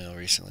junk in the mail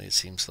recently, it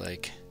seems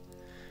like.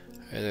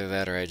 Either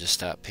that or I just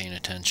stopped paying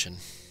attention.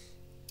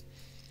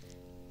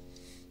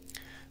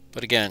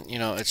 But again, you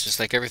know, it's just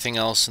like everything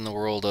else in the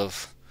world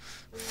of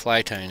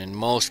fly tying. In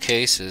most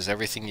cases,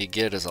 everything you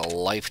get is a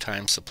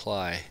lifetime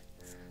supply.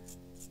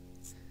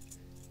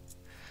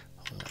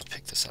 I'm going to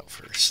pick this out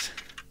first.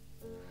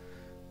 I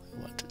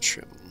want to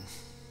trim.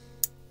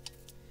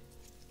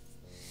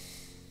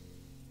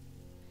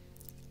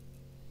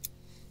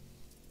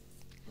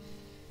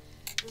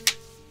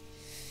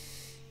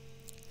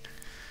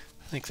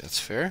 I think that's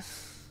fair.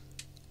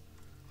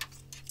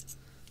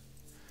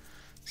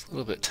 It's a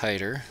little bit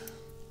tighter.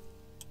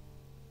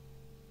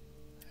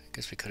 I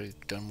guess we could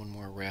have done one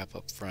more wrap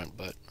up front,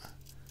 but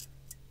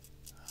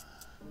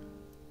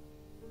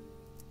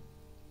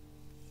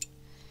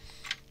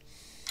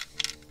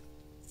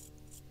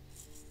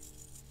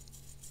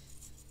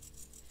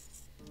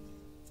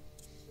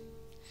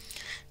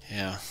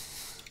yeah,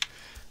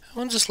 that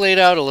one just laid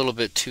out a little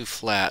bit too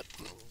flat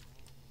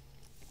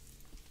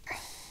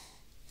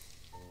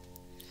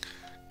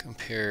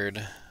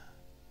compared.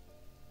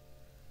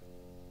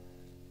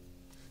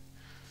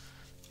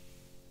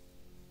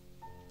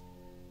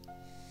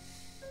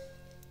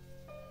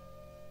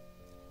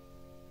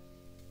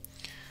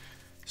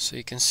 So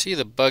you can see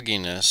the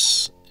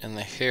bugginess in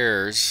the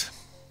hairs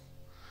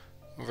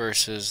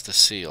versus the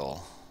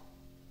seal.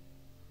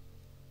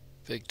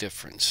 Big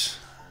difference.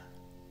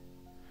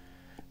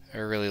 I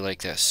really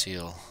like that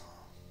seal.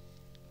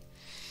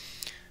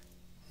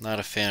 Not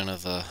a fan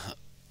of the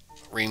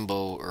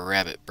rainbow or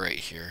rabbit bright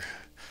here.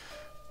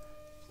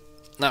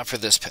 Not for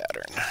this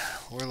pattern.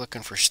 We're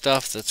looking for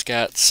stuff that's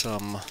got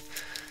some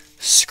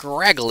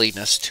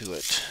scraggliness to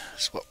it.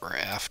 That's what we're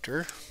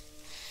after.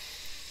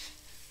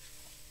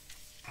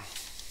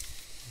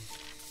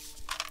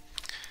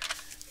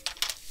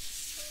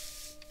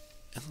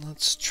 And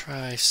let's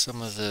try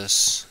some of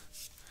this.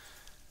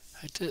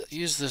 I did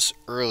use this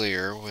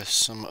earlier with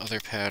some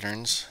other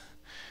patterns.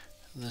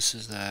 This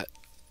is that.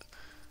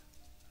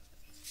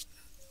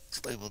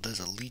 It's labeled as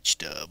a leech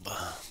dub,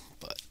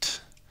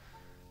 but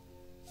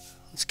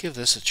let's give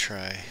this a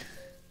try.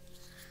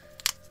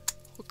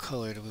 What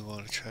color do we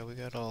want to try? We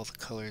got all the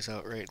colors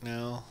out right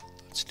now.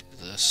 Let's do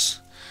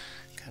this.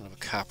 Kind of a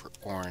copper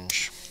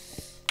orange.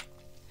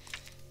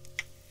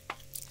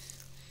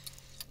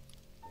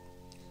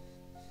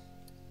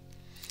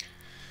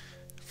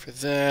 For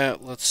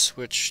that, let's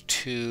switch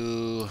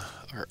to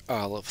our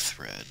olive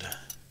thread.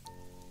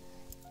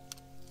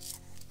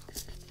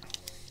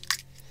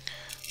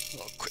 A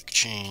little quick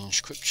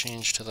change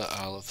to the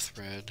olive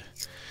thread.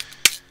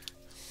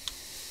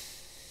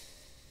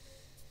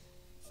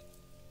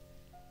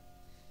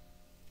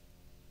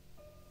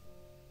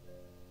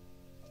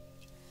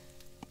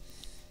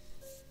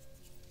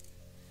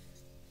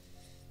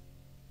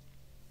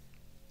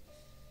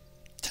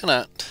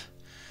 Tenot.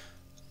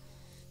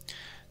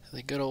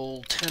 The good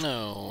old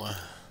 10-0.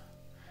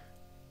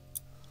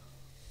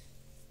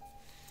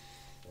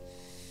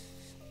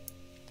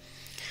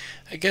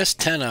 I guess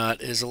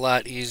 10-0 is a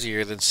lot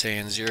easier than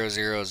saying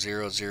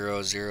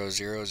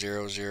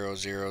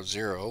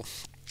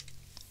 0000000000.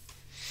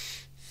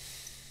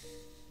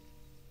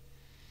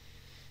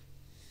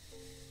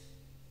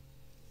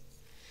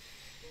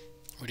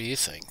 What do you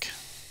think?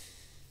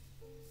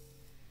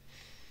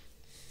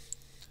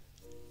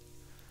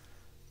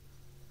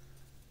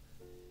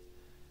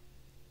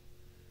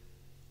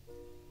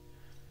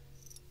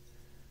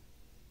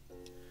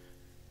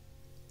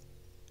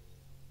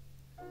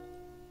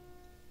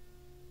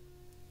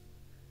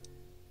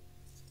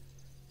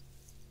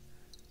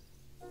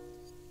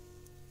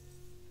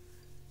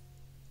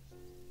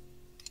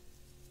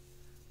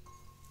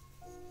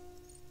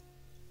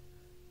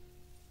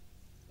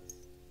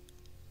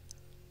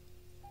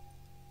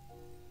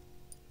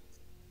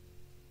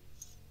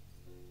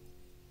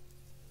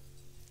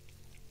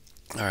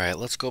 Alright,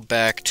 let's go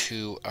back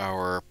to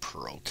our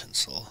pearl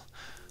tinsel.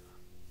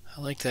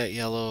 I like that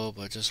yellow,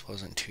 but just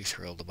wasn't too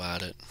thrilled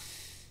about it.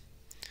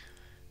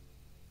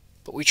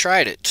 But we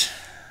tried it.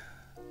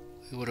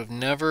 We would have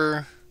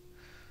never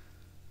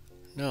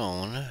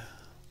known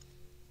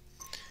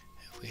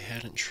if we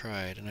hadn't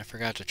tried. And I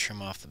forgot to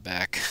trim off the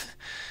back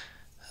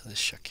of this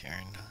shuck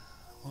yarn.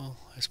 Well,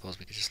 I suppose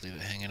we could just leave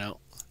it hanging out.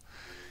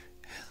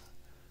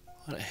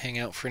 Let it hang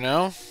out for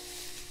now.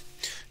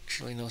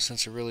 Actually, no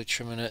sense of really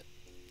trimming it.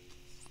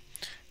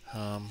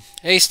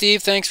 Hey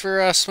Steve, thanks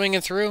for swinging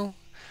through.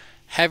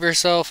 Have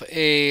yourself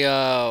a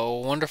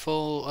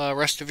wonderful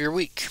rest of your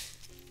week.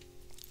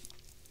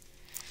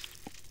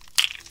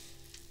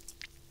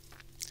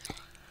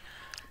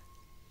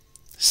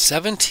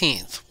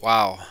 '17th,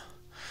 wow.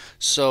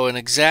 So in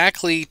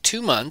exactly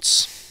 2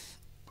 months,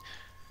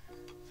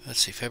 let's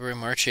see, February,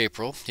 March,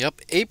 April.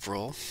 Yep,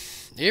 April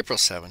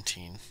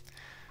 17.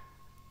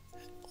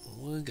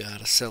 We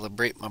gotta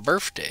celebrate my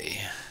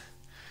birthday.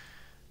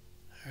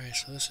 Alright,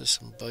 so this is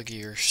some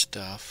buggier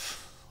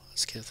stuff.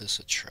 Let's give this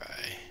a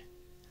try.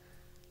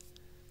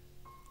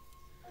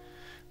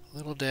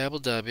 Little dabble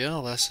W,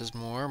 less is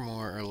more,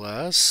 more or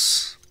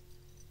less.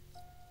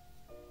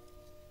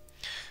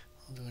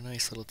 We'll do a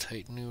nice little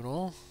tight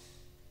noodle.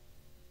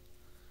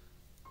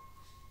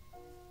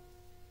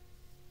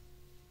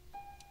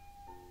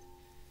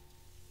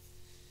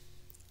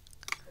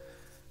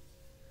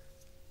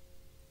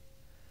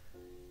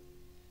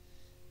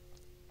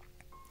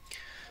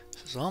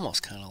 This is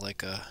almost kind of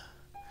like a,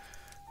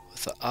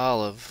 with the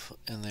olive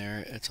in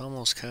there, it's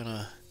almost kind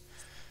of,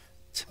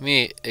 to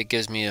me, it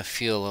gives me a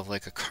feel of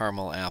like a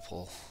caramel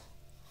apple.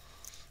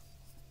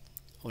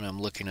 When I'm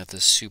looking at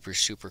this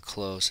super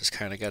close, it's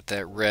kind of got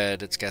that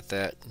red, it's got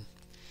that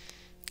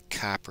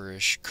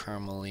copperish,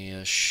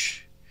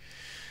 caramely-ish,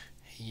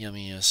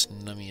 yummiest,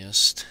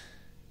 nummiest.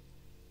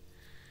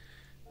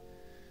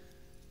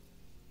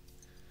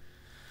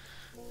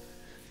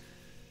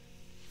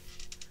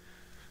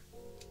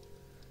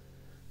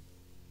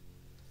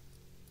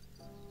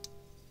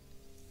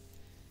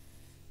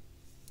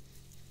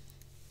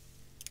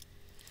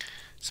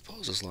 I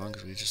suppose as long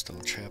as we just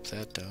don't trap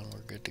that down,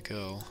 we're good to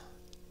go.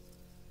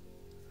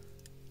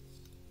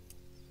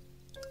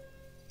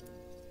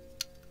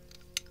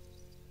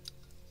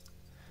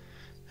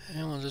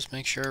 And we'll just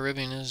make sure our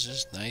ribbing is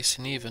just nice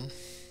and even.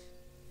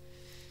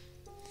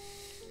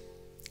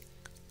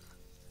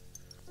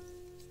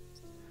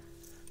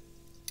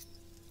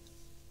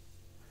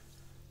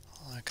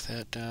 Lock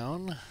that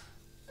down.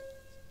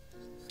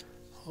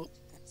 Oh.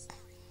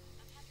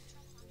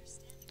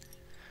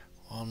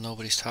 Well,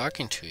 nobody's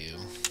talking to you.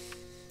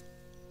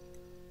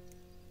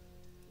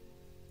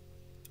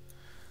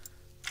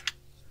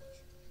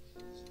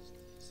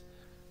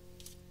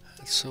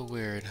 That's so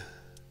weird.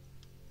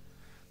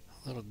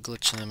 A little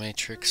glitch in the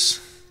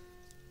matrix.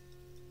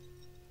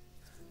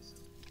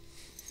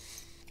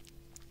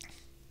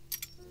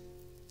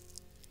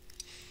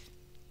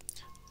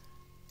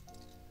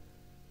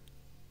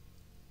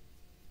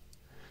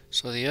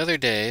 So the other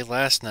day,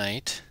 last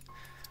night,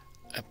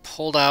 I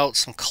pulled out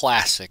some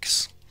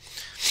classics.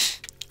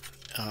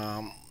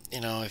 You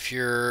know, if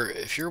you're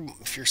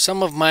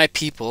some of my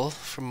people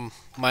from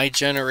my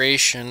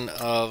generation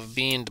of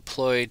being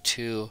deployed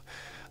to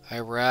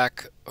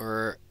Iraq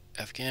or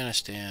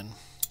Afghanistan,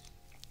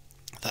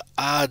 the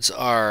odds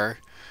are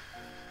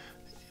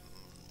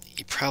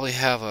you probably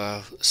have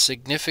a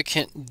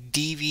significant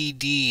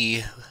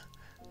DVD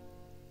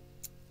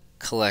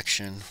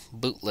collection,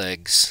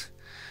 bootlegs.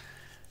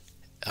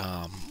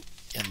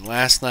 And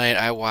last night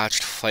I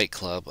watched Fight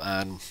Club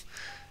on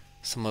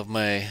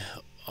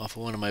off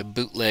of one of my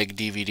bootleg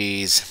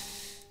DVDs.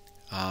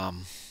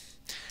 And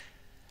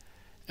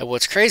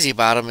what's crazy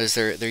about them is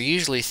they're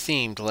usually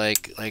themed.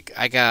 Like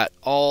I got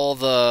all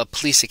the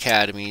police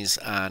academies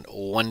on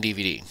one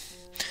DVD.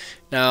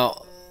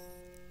 Now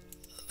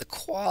the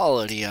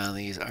quality on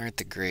these aren't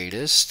the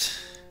greatest,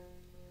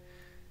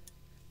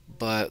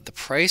 but the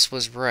price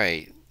was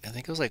right. I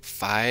think it was like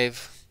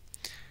 $5.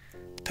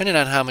 Depending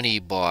on how many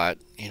you bought,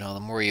 you know, the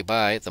more you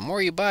buy, the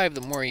more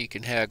you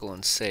can haggle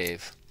and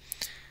save.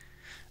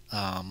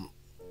 Kind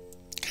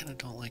of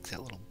don't like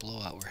that little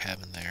blowout we're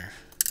having there.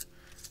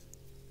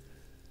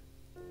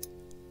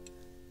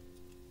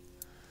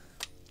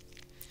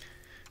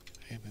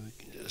 Maybe we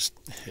can just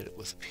hit it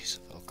with a piece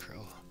of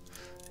Velcro,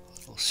 a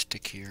little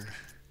stickier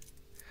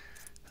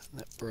than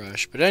that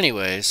brush. But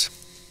anyways,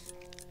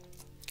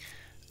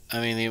 I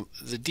mean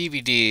the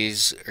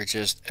DVDs are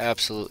just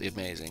absolutely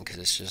amazing because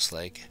it's just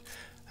like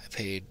I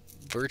paid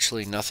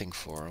virtually nothing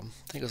for them.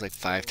 I think it was like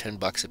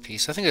 $5-10 a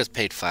piece. I think I was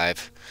paid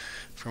 $5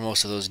 for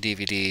most of those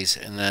DVDs,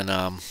 and then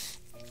I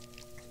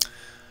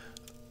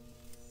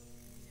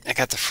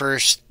got the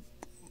first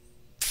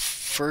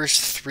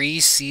 3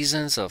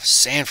 seasons of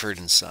Sanford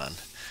and Son.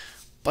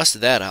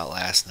 Busted that out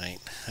last night.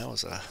 That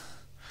was a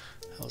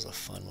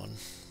fun one.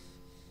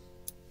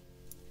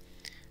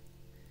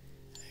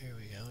 Here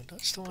we go. I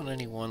just don't want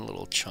any one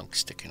little chunk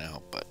sticking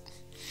out, but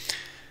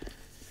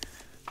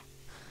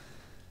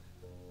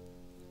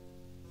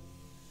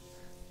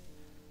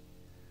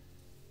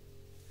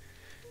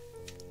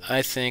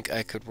I think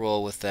I could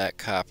roll with that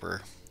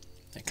copper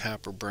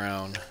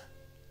brown.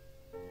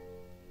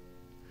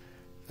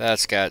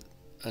 That's got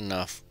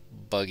enough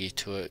buggy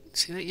to it.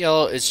 See that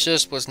yellow? It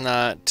just was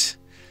not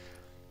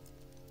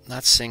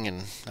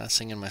singing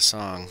my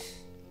song.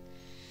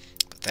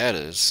 But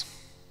that's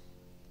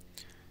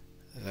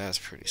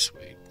pretty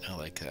sweet. I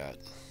like that.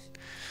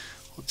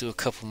 We'll do a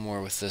couple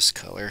more with this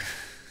color.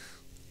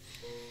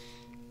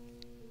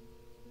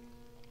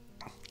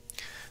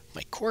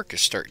 My cork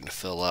is starting to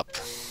fill up,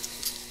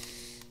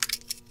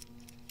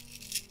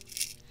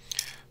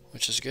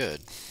 which is good.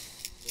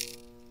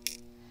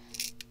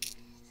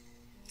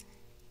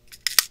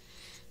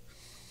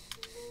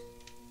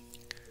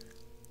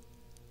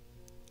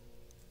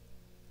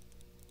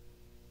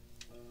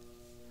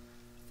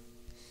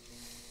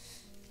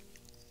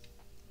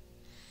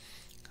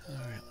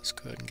 Alright, let's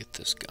go ahead and get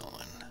this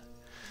going.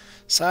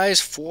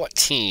 Size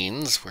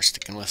 14s we're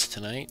sticking with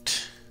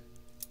tonight.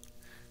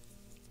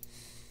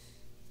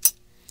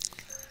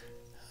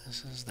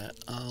 This is that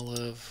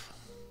olive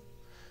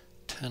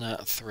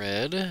 10-aught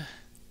thread with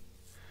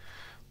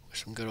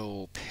some good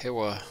old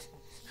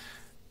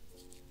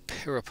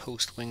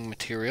Parapost wing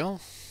material.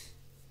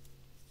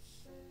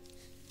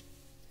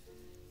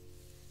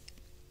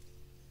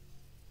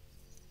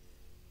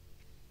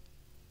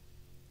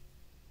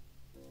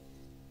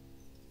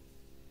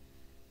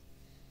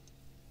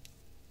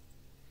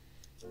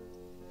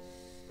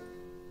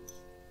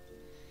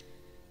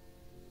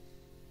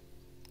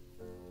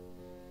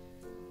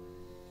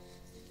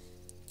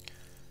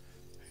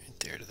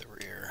 There to the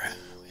rear.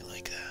 We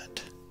like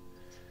that.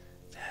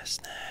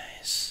 That's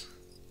nice.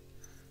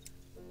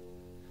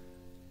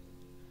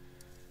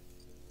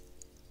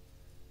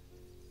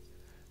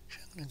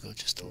 I'm going to go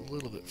just a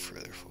little bit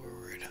further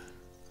forward.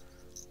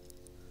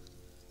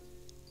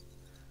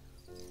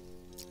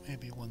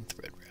 Maybe one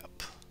thread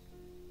wrap.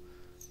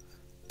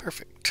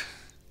 Perfect.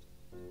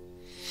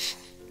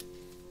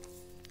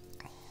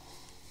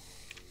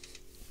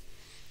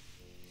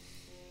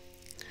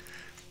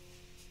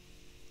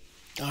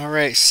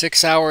 Alright,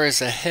 6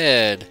 hours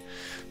ahead.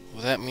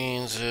 Well, that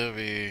means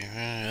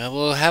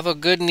we'll have a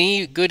good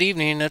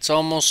evening. That's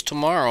almost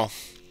tomorrow.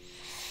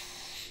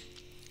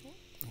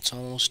 It's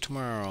almost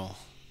tomorrow.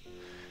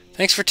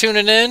 Thanks for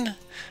tuning in.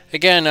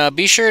 Again,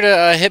 be sure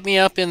to hit me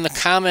up in the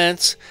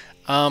comments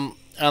on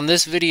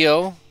this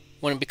video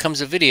when it becomes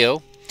a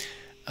video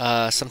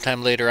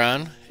sometime later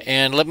on.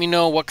 And let me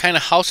know what kind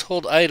of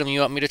household item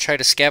you want me to try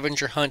to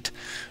scavenger hunt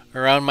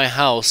around my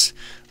house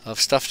of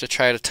stuff to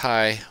try to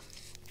tie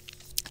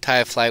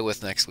a fly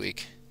with next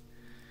week.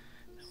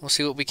 We'll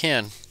see what we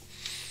can.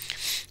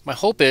 My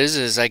hope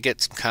is I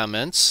get some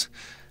comments,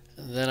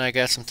 and then I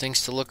got some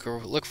things to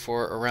look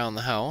for around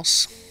the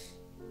house,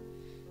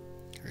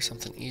 or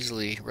something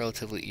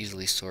relatively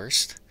easily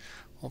sourced.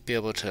 Won't be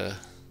able to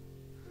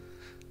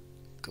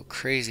go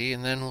crazy,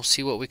 and then we'll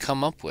see what we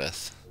come up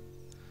with.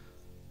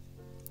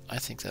 I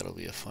think that'll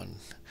be a fun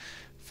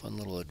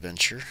little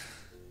adventure.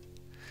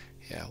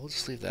 Yeah, we'll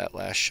just leave that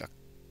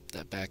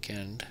that back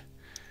end.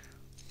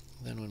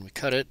 Then when we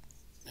cut it,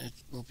 it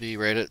will be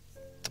right at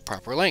the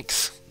proper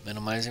length,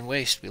 minimizing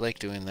waste. We like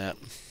doing that.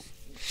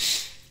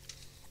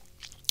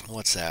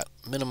 What's that?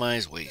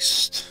 Minimize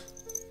waste.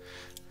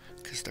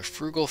 Because the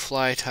frugal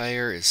fly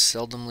tyer is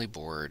seldomly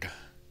bored.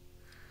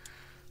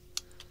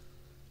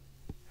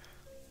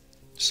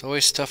 There's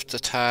always stuff to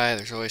tie.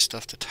 There's always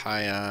stuff to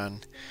tie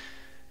on.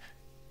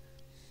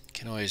 You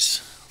can always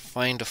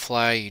find a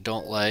fly you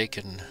don't like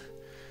and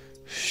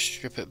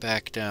strip it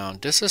back down.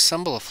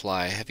 Disassemble a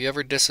fly. Have you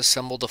ever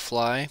disassembled a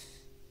fly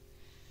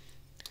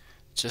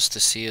just to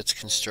see its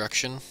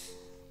construction?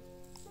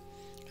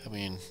 I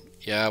mean,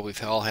 yeah,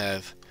 we've all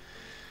had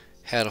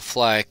a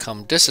fly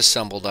come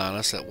disassembled on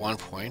us at one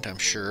point, I'm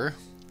sure.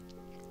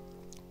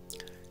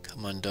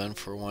 Come undone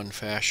for one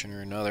fashion or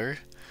another.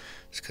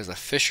 It's because the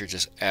fish are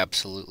just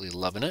absolutely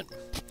loving it.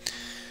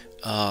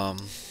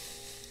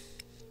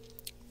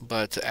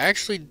 But to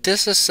actually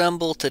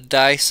disassemble to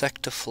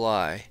dissect a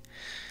fly,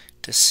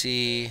 to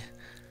see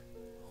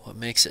what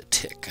makes it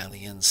tick on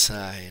the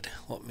inside,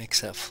 what makes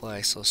that fly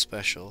so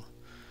special,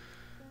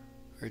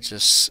 or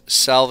just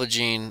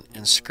salvaging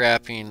and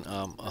scrapping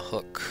a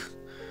hook.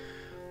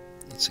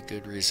 That's a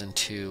good reason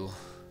to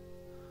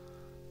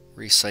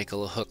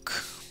recycle a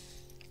hook.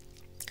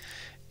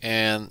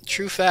 And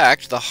true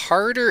fact, the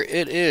harder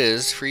it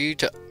is for you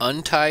to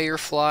untie your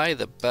fly,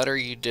 the better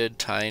you did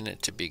tying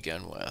it to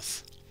begin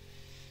with.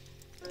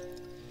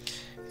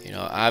 You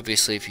know,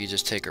 obviously if you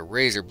just take a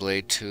razor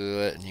blade to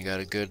it and you got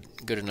a good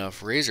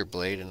enough razor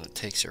blade and it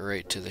takes it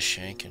right to the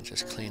shank and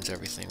just cleans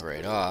everything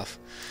right off,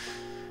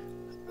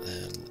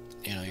 then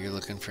you know you're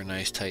looking for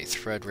nice tight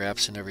thread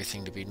wraps and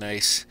everything to be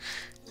nice,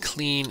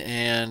 clean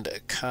and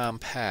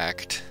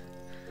compact.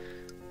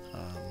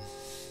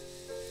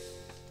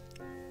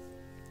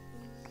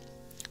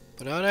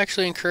 But I would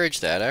actually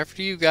encourage that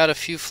after you got a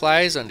few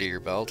flies under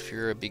your belt, if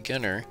you're a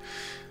beginner,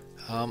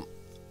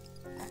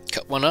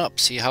 cut one up,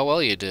 see how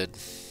well you did.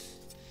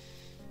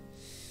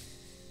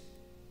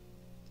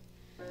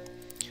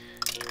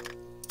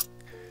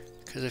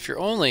 Because if your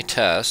only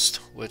test,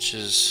 which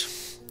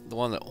is the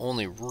one that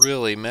only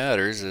really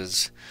matters,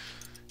 is,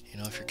 you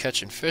know, if you're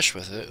catching fish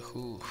with it,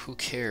 who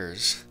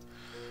cares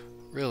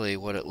really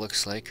what it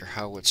looks like or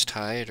how it's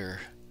tied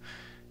or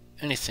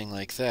anything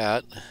like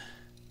that.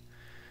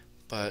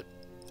 But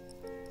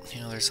you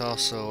know, there's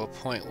also a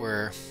point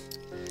where,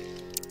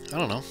 I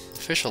don't know, the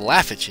fish will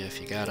laugh at you if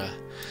you got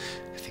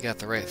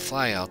the right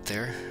fly out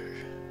there.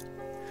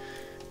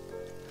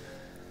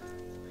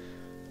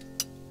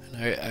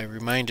 I'm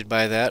reminded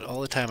by that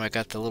all the time. I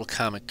got the little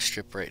comic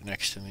strip right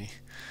next to me.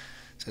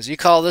 It says, "You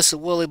call this a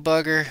woolly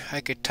bugger? I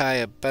could tie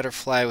a better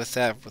fly with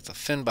that with a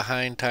fin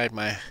behind tied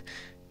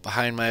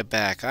behind my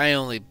back. I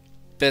only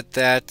bit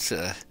that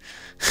to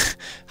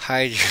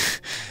hide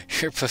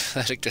your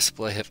pathetic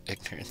display of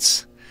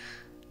ignorance."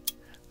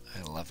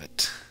 I love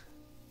it.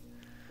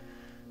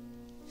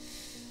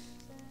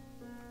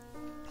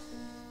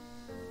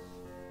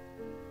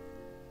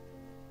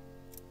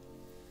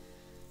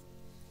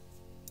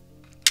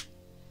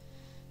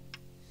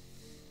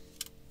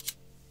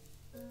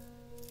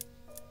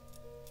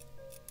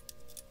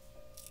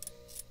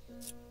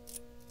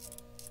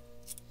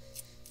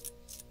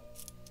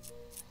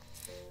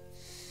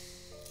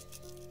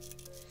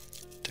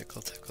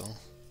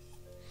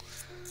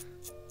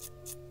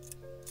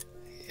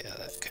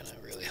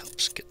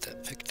 Oops, get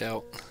that picked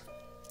out.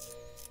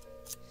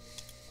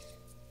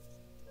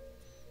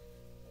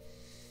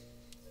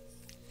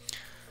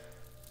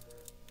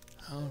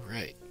 All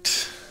right.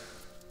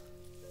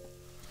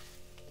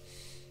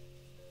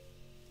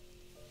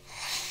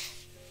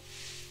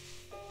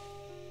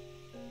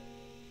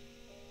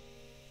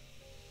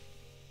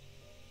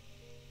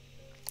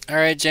 All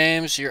right,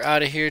 James, you're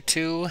out of here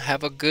too.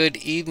 Have a good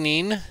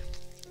evening.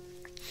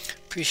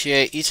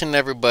 Appreciate each and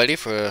everybody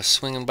for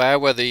swinging by,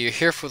 whether you're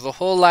here for the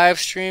whole live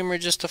stream or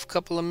just a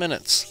couple of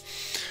minutes.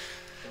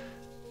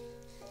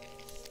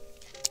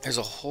 There's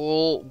a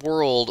whole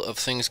world of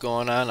things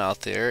going on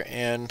out there,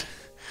 and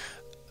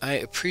I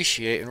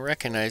appreciate and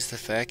recognize the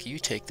fact you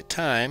take the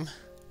time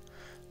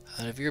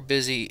out of your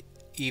busy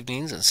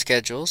evenings and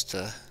schedules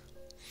to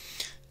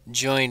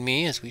join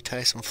me as we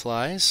tie some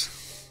flies.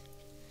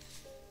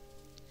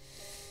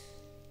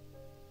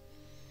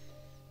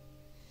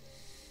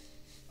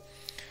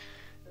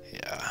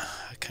 Yeah,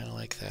 I kind of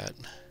like that.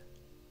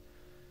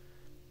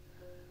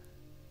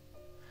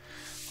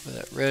 Where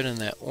that red and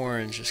that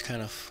orange just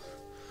kind of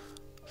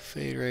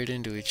fade right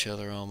into each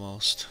other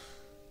almost.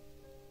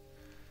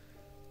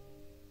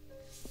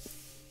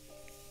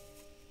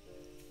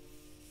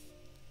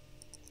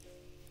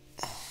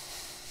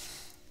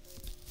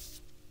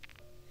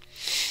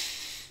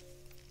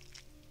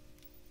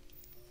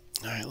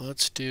 Alright,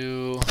 let's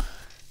do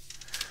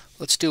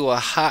a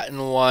hot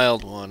and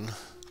wild one.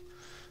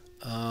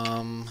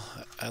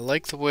 I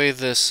like the way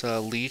this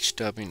leech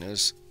dubbing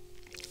is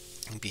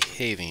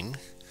behaving,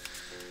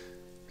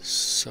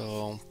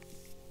 so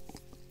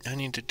I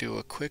need to do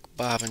a quick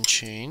bobbin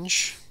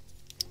change.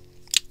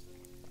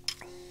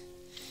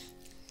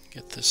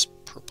 Get this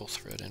purple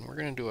thread in. We're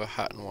going to do a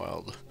hot and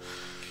wild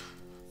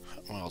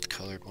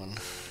colored one.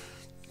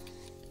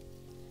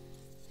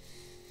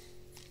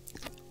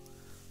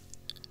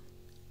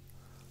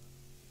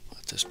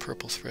 But this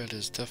purple thread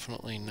is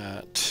definitely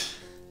not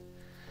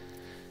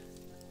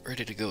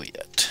ready to go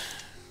yet.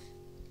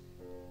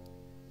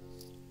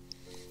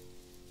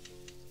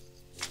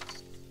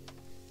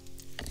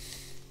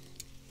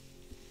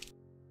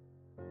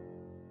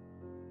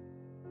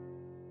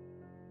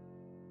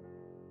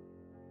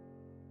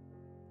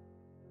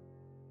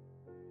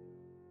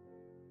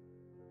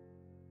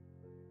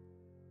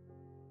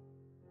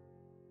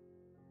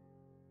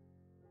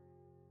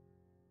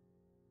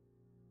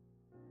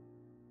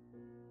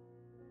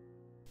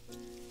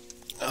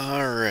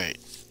 Alright,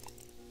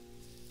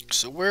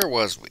 so where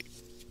was we?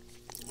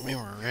 We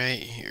were right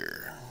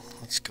here.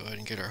 Let's go ahead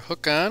and get our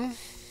hook on.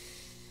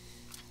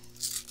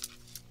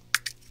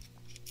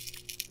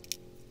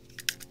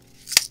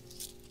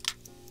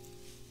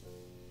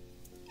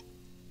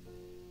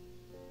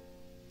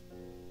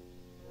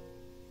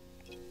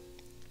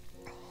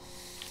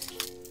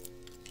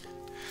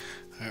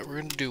 Alright, we're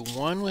going to do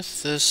one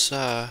with this,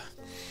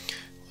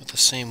 with the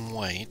same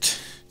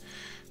white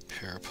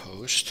pair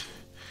post.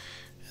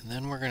 And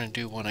then we're going to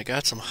do one. I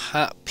got some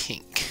hot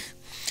pink.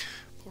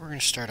 But we're going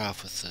to start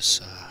off with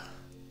this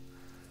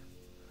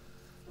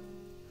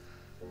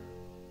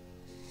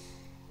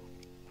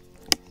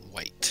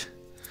white.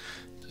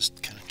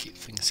 Just kind of keep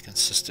things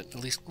consistent. At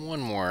least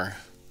one more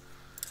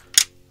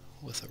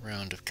with a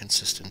round of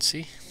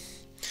consistency.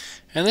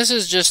 And this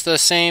is just the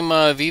same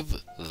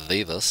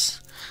Vivas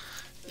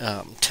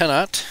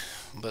 10-aught,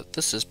 but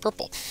this is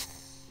purple.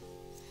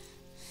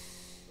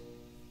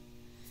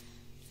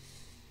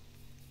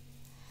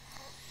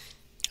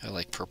 I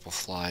like purple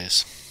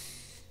flies.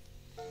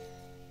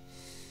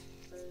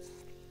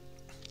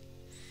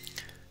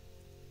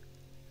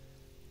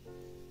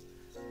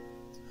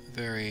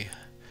 Very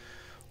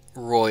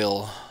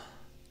royal.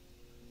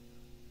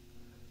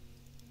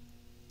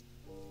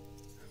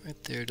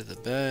 Right there to the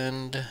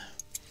bend.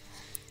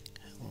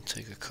 We'll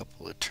take a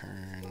couple of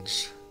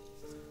turns.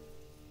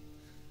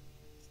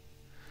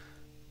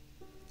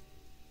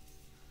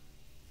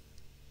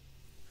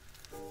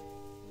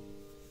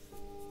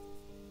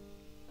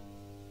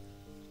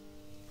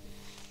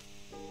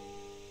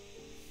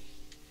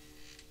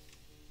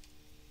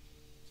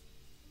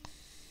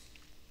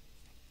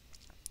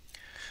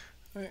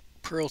 Alright,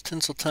 pearl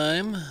tinsel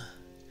time.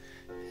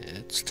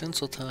 It's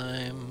tinsel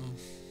time.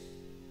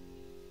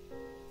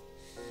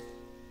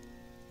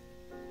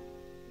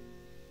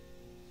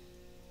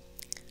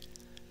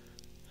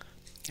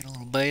 Get a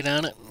little bite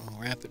on it and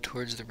wrap it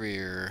towards the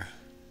rear.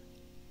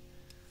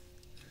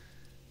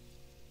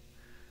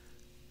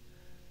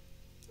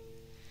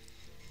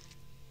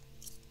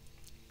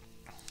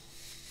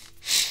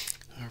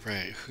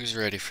 Alright, who's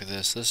ready for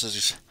this? This is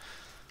just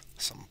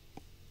some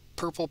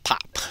purple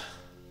pop.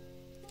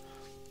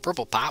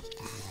 Purple pop.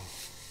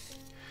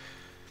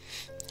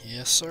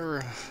 Yes,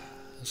 sir.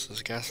 This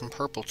has got some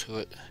purple to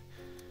it.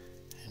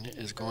 And it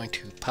is going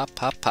to pop,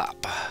 pop,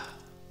 pop.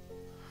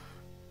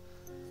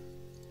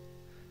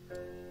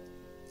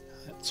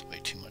 That's way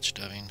too much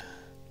dubbing.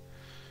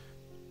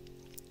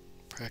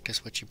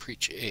 Practice what you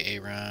preach, AA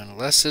Ron.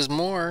 Less is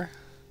more.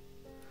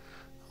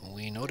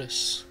 We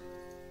notice.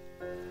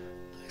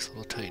 Nice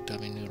little tight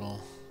dubbing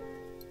noodle.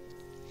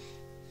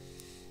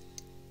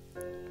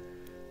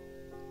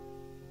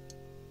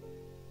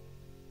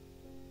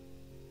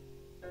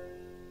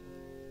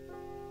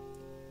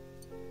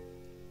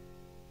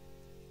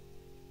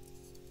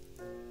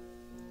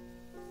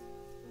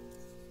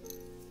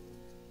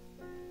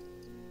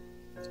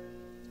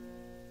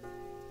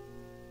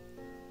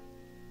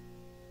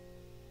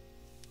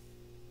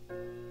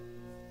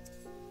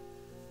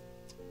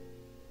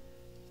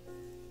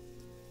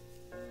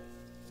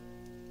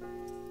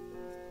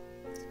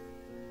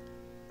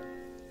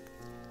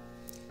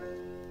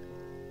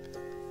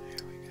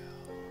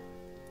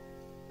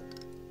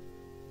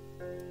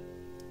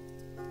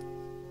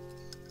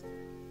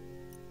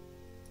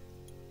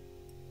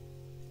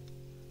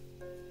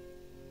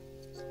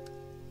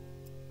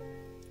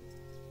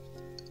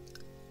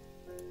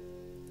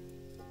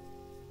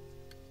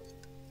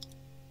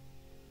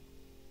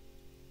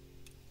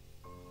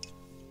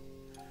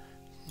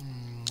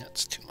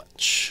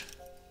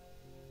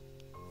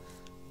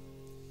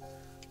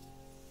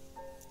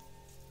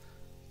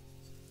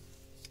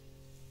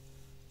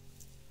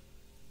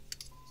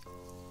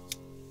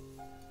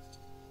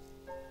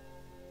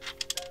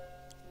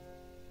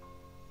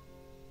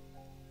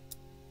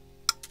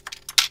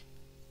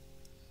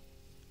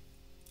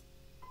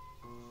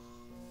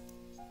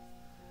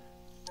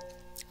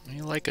 I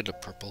like the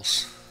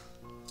purples.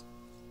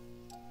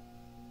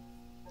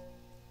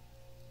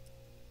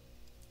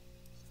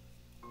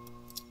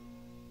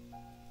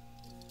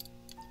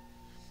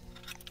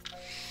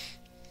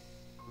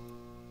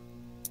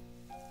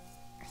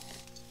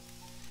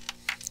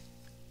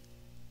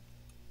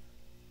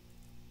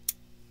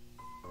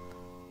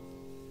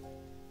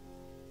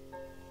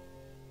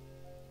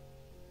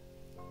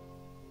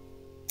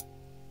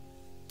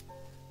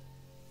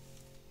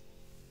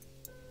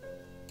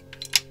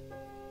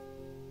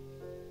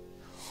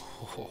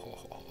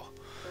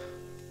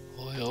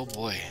 Boy, oh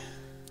boy.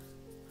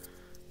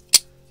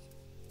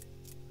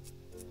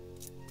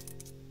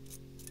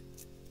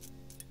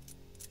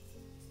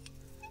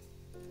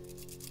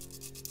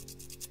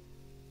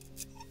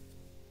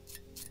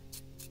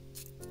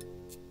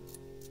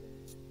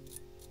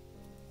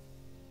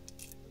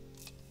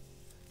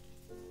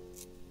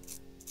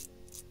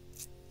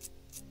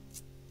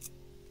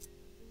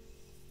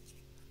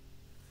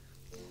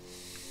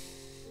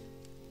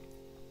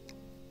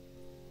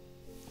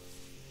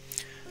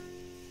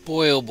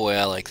 Boy, oh boy,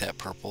 I like that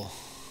purple.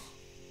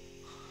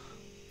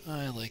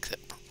 I like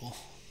that purple.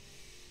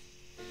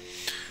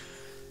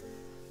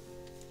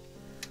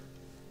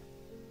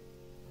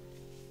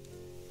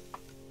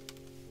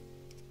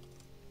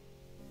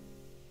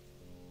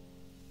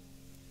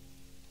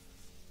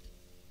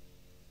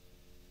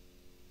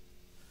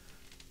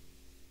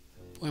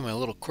 Boy, my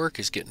little cork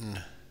is getting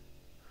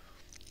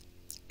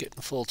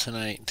full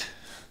tonight.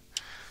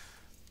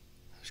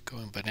 It's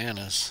going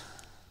bananas.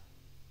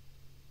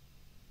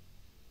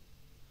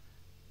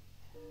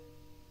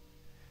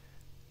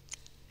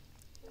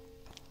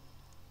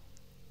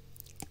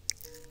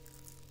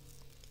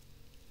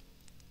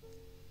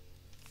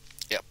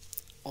 Yep,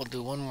 we'll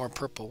do one more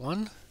purple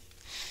one.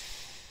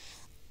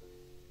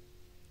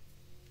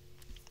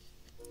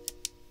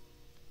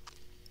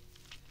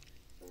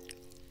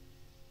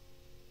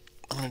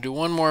 I'm going to do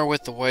one more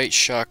with the white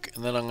shuck,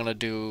 and then I'm going to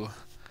do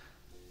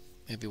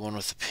maybe one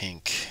with the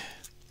pink.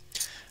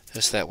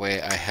 Just that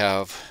way I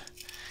have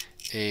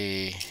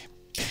a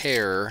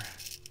pair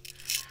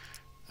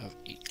of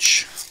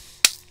each.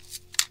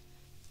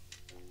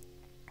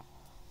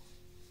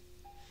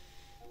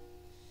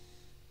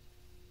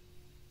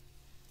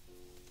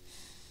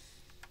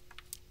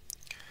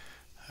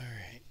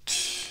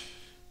 Alright.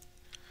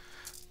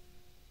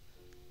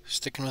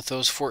 Sticking with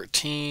those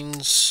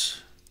 14s.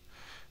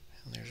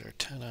 And there's our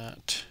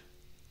 10-aught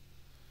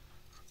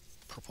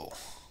purple.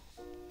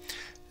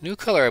 New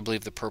color, I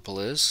believe the purple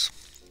is.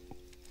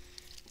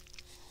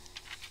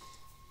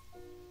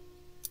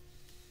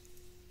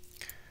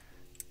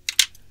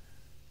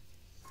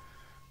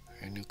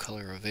 A new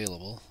color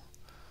available.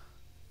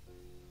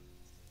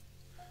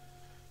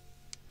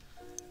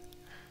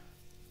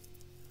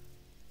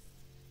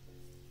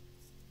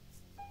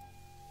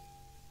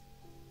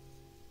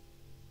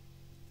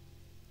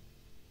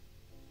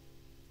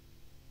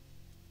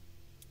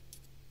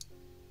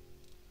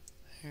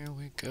 Here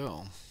we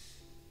go.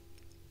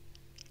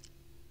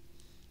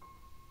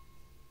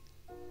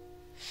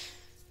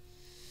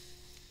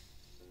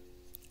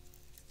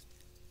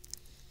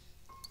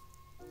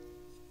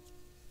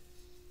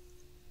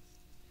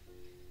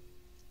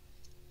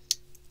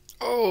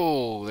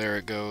 Oh, there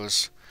it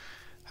goes.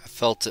 I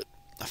felt it.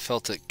 I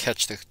felt it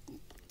catch the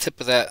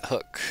tip of that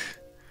hook.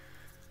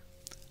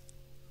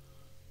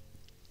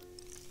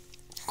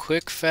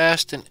 Quick,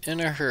 fast, and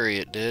in a hurry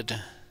it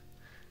did.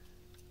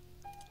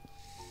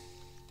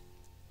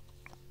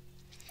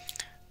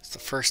 It's the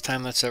first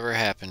time that's ever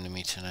happened to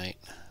me tonight.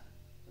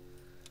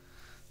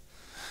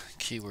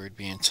 Keyword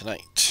being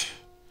tonight.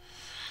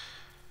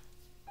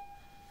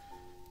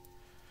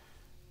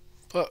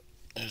 But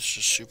it's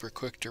just super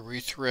quick to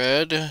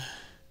rethread.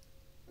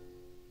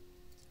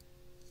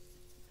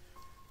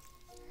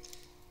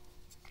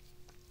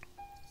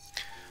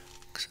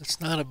 Because it's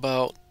not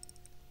about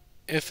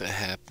if it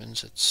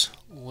happens, it's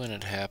when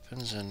it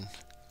happens, and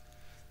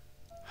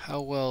how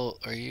well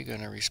are you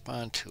going to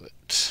respond to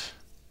it.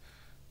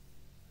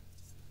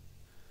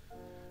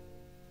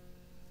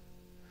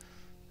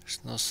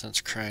 There's no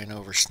sense crying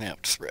over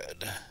snapped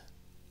thread.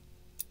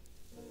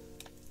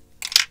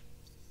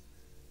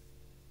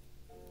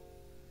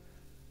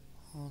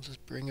 We'll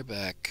just bring it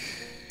back.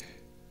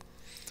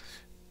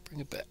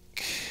 Bring it back.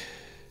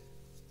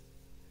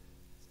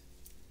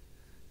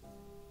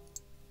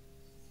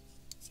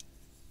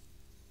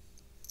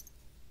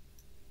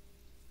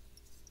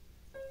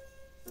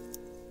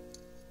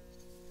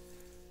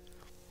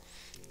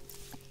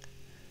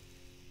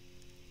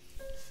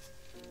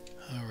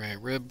 All right,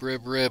 rib,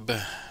 rib, rib.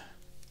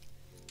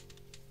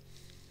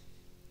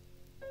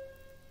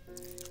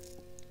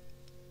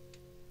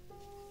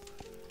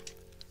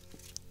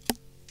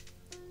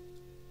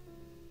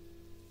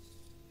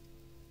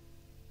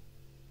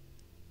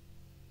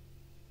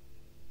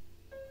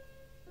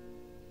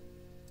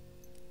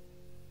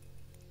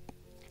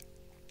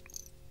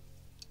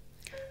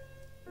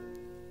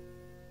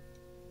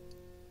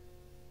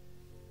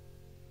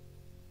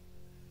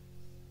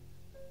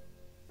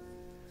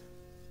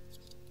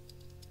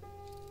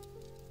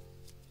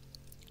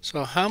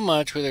 So how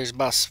much, well, there's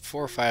about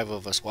 4 or 5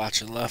 of us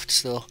watching left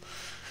still,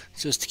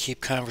 just to keep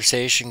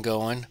conversation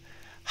going.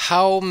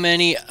 How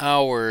many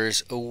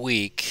hours a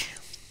week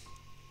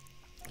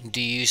do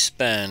you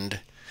spend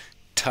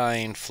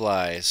tying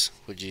flies,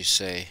 would you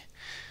say?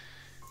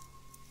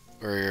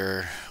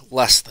 Or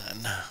less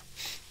than?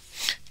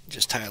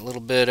 Just tie a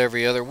little bit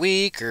every other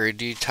week, or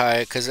do you tie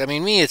it? Because, I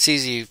mean, it's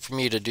easy for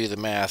me to do the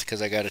math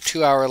because I got a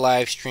 2-hour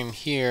live stream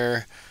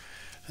here,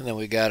 and then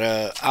we got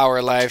a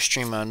hour live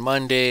stream on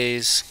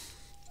Mondays,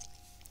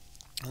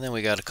 and then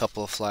we got a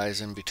couple of flies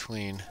in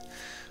between,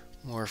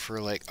 more for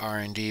like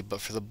R&D.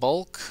 But for the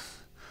bulk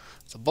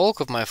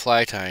of my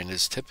fly tying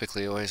is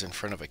typically always in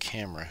front of a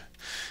camera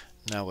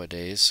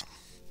nowadays.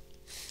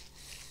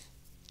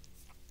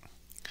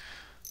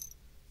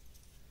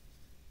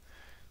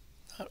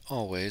 Not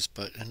always,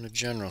 but in a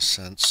general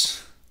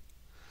sense,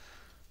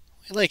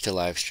 we like to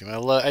live stream.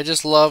 I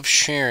just love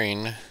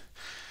sharing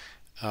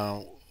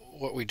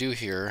what we do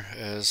here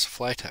as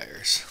fly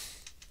tyers.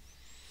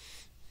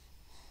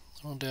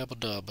 Little dabble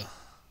dub.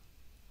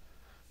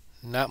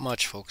 Not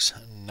much, folks.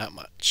 Not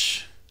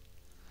much.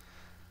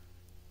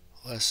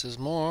 Less is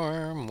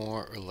more,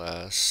 more or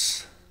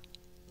less.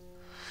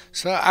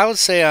 So I would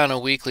say on a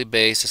weekly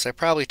basis, I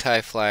probably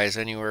tie flies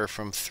anywhere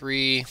from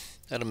 3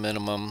 at a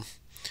minimum,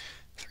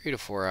 3 to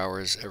 4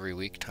 hours every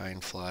week tying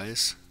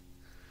flies.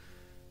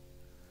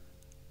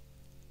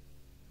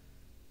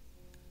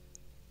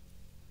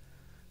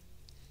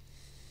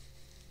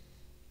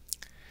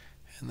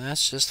 And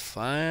that's just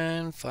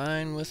fine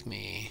with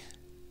me.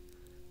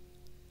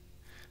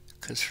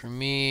 Because for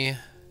me,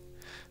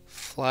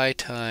 fly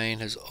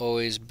tying has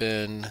always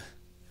been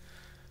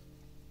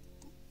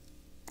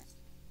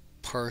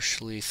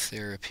partially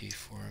therapy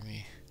for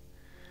me.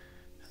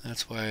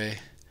 That's why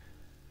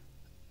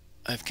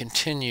I've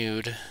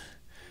continued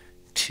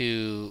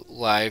to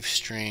live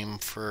stream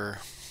for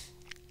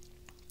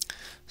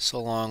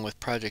so long with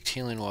Project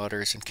Healing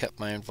Waters and kept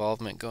my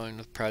involvement going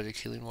with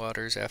Project Healing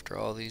Waters after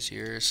all these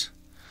years,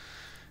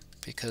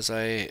 because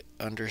I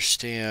don't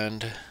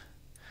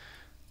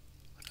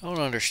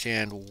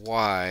understand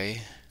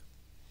why,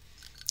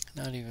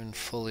 not even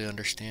fully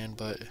understand,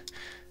 but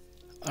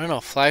I don't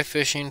know, fly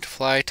fishing,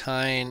 fly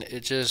tying,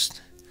 it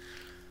just,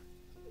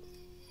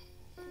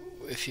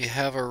 if you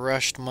have a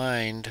rushed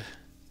mind,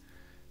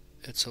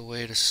 it's a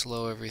way to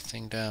slow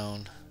everything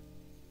down.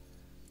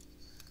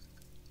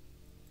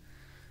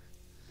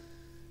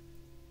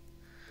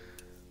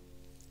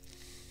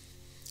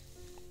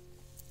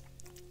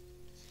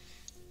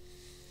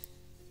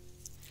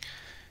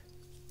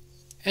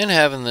 And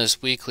having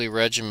this weekly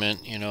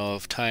regiment, you know,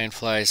 of tying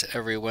flies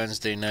every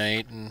Wednesday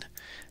night and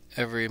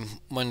every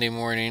Monday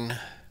morning,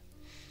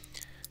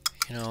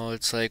 you know,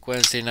 it's like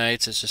Wednesday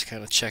nights, it's just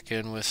kind of check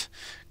in with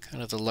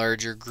kind of the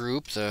larger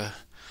group, the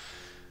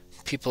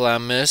people I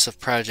miss of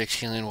Project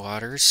Healing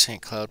Waters,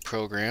 St. Cloud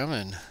program,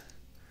 and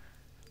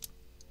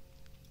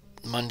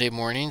Monday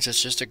mornings,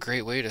 it's just a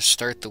great way to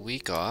start the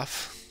week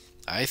off,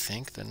 I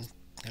think,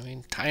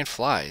 tying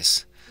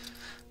flies.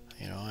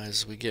 You know,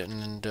 as we get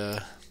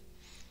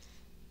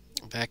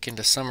back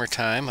into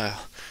summertime,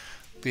 I'll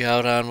be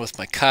out on with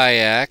my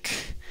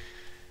kayak,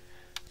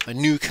 my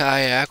new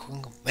kayak.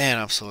 Man,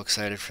 I'm so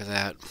excited for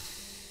that.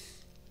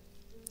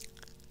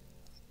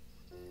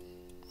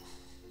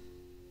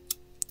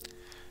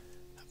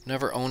 I've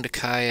never owned a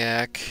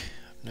kayak,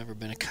 I've never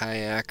been a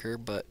kayaker,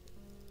 but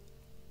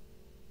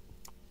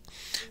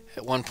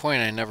at one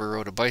point I never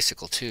rode a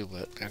bicycle too,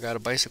 but I got a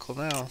bicycle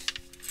now.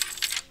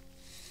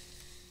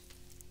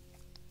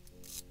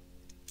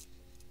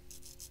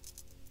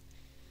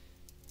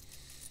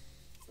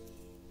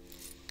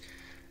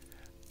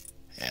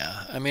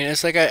 Yeah, I mean,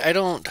 it's like I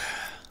don't...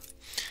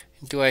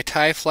 Do I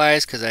tie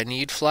flies because I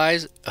need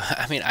flies?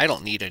 I mean, I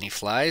don't need any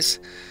flies.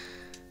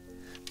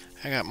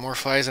 I got more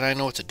flies than I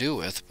know what to do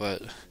with,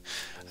 but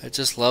I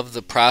just love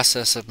the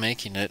process of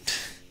making it.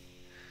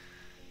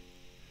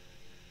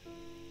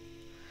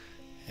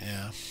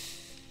 Yeah.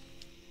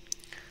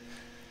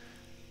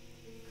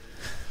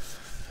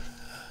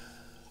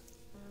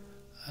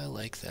 I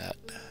like that.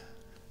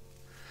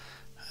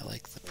 I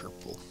like the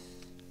purple.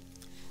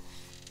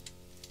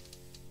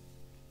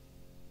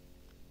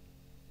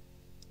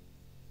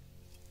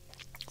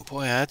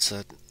 Boy, that's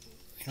a,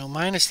 you know,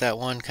 minus that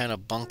one kind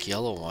of bunk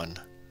yellow one.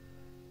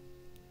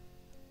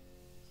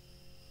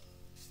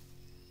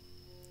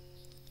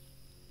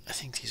 I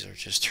think these are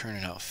just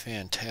turning out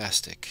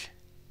fantastic.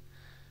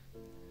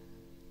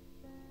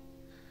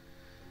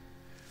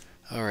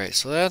 Alright,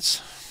 so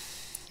that's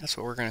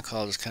what we're going to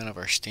call just kind of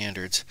our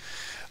standards.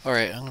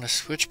 Alright, I'm going to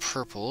switch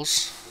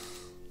purples.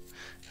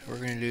 We're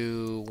going to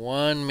do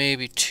 1,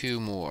 maybe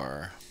 2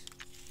 more.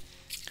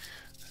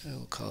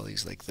 We'll call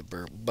these like the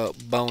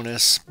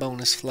bonus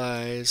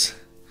flies.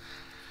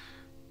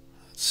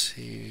 Let's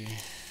see.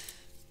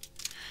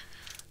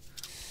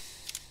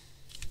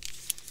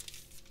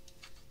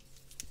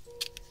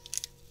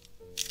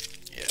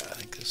 Yeah, I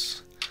think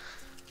this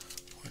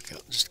will work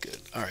out just good.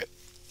 All right.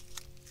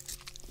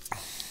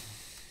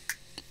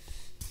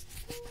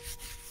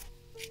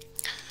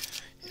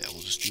 Yeah,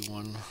 we'll just do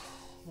one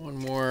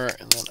more,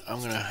 and then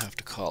I'm gonna have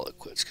to call it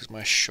quits because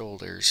my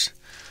shoulders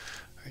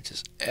are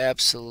just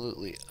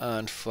absolutely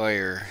on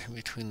fire in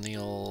between the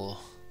old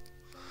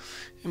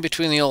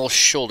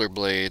shoulder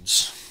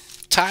blades.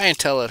 Tie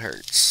until it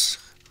hurts,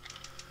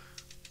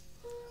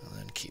 and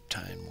then keep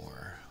tying more.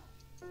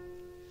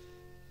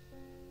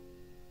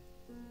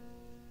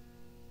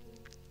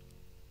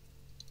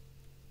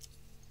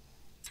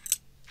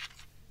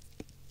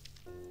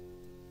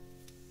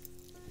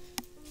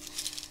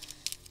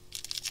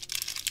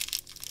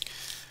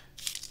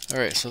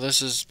 Alright, so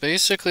this is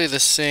basically the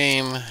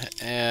same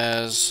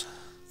as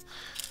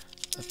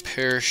a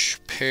pair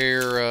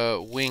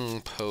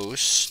wing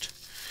post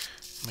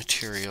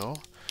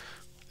material,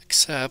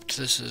 except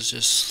this is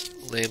just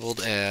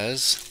labeled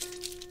as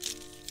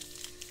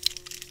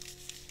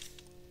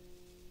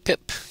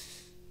PIP.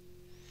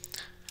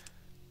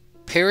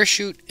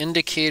 Parachute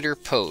Indicator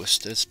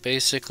Post. It's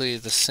basically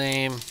the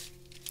same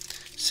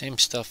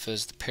stuff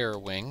as the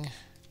parawing,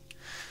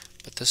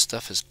 but this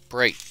stuff is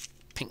bright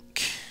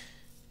pink.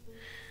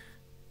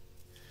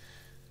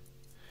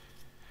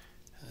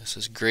 This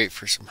is great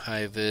for some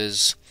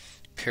high-vis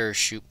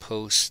parachute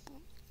posts.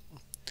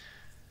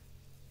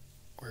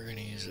 We're going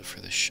to use it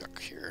for the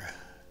shuck here.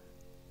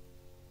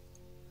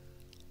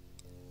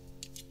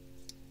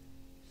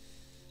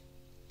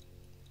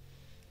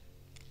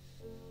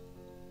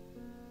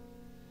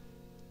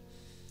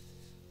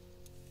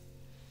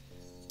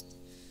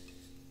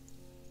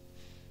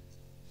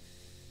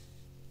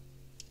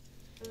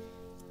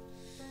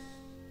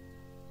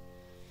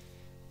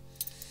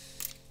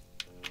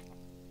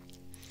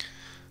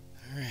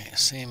 Alright,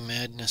 same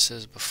madness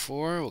as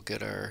before. We'll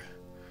get our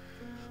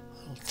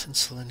little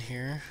tinsel in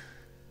here.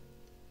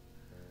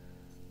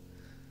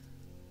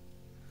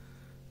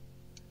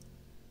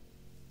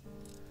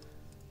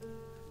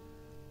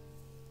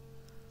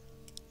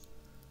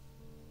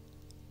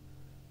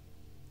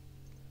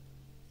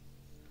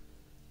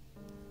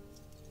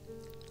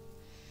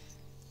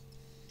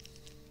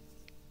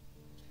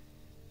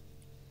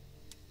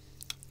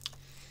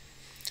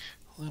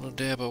 A little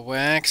dab of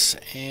wax,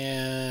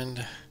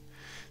 and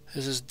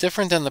this is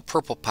different than the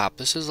purple pop.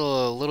 This is a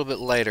little bit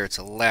lighter. It's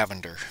a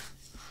lavender.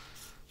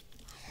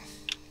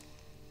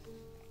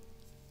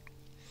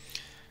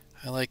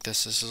 I like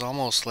this. This is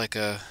almost like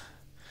it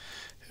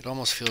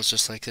almost feels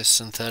just like this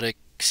synthetic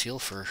seal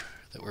fur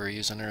that we were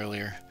using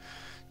earlier.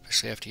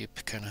 Especially after you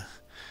kind of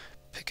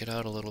pick it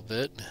out a little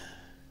bit.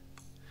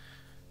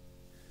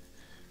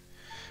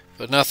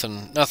 But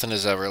nothing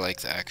is ever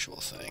like the actual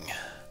thing.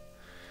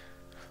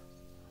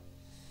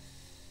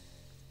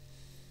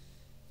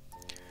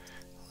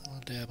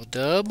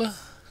 Dab-a-dub.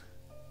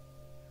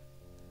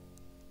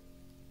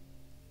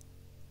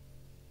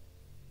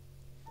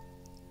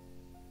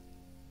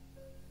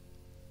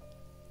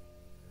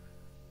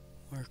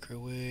 Work our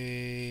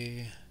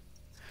way.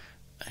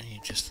 I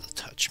need just a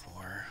touch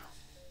more.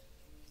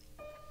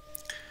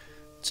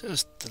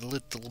 Just a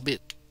little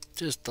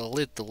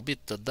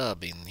bit of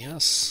dubbing,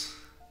 yes?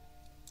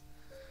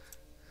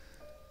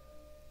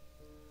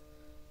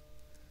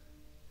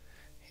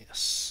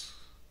 Yes.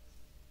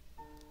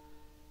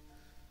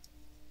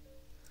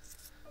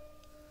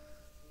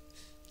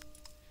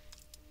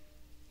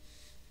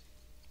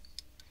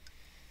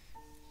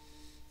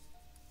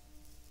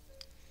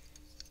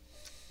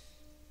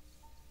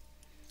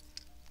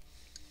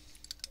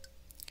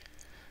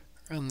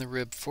 Run the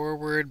rib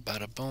forward,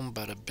 bada boom,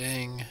 bada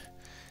bang.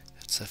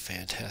 It's a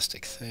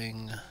fantastic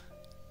thing.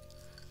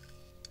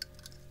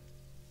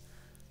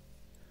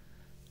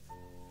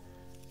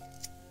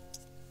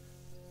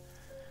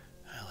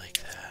 I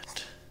like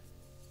that.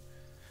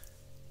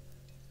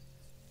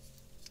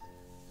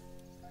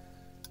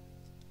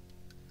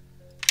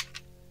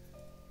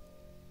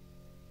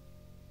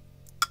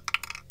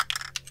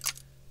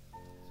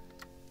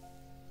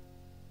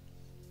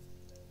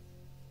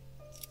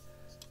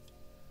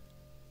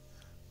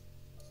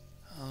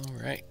 All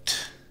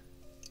right.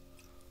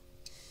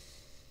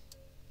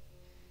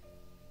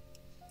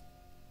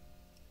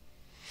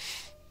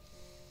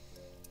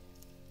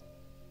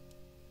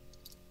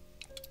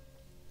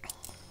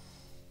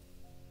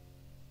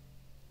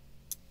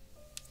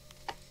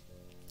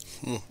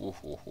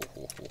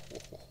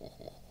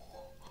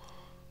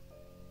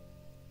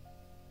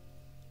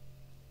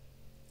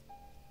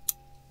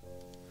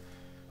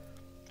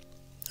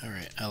 All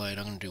right, Allied,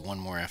 I'm going to do one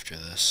more after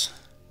this.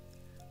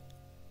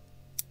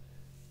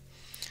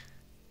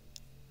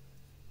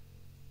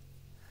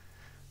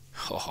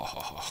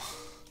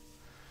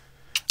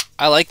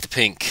 I like the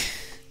pink.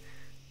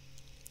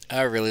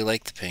 I really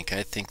like the pink.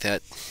 I think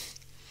that's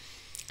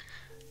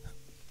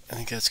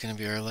going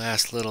to be our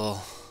last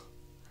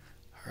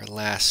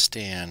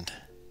stand.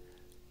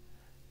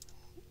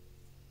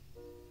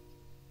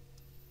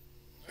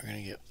 We're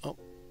going to get, oh,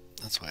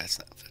 that's why it's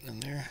not fitting in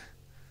there.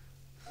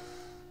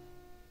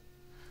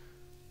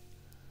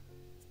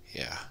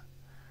 Yeah.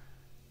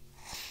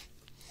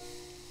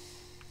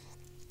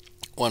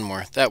 One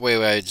more. That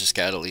way I just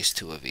got at least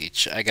two of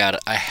each. I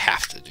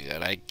have to do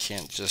that. I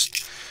can't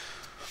just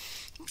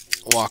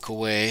walk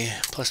away.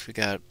 Plus we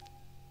got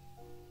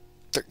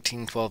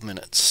 12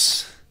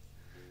 minutes.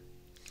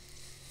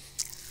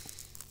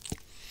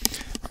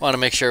 I want to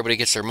make sure everybody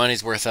gets their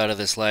money's worth out of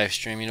this live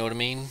stream, you know what I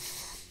mean?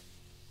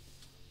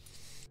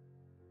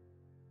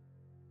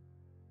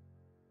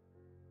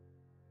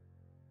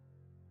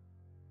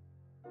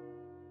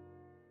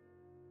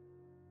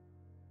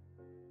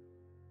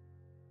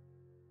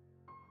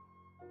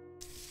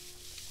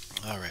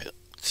 Alright.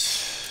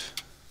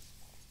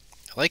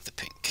 I like the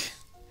pink.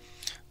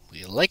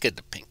 We like it,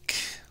 the pink.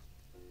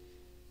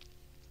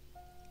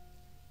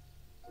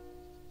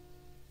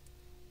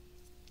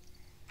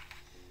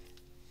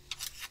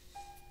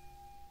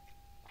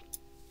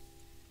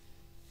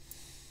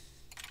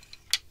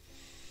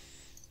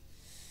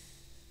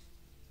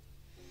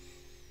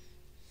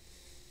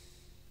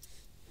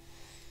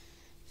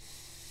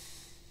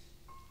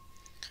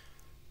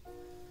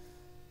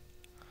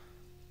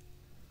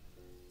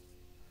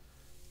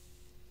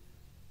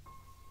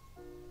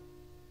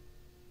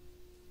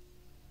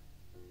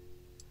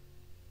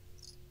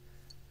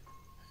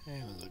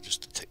 And we'll go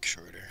just a tick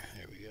shorter.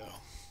 There we go.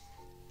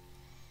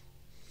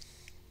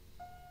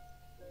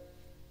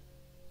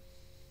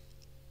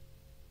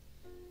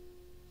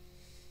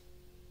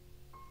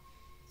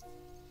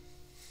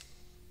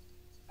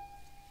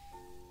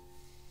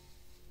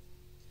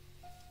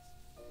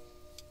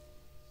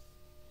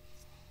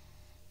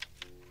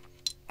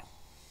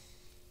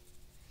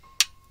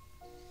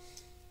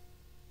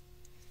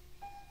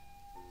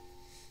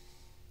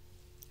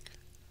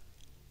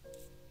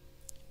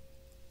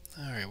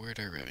 Alright, where'd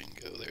our ribbon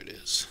go? There it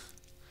is.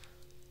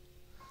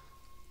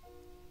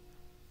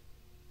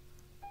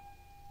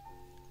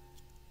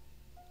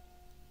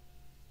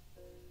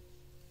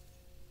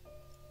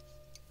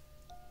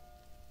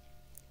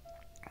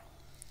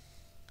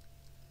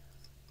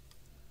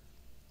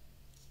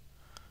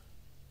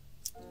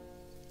 A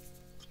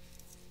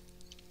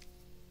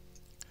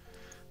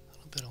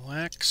little bit of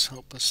wax,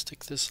 help us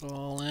stick this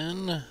all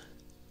in.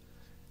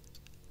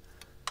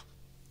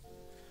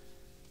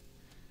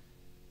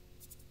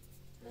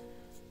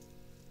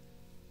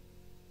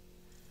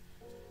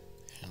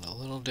 And a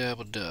little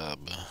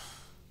dab-a-dub.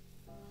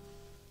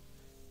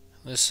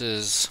 This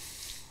is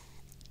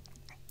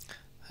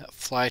that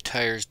Fly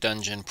Tyers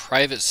Dungeon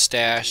Private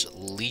Stash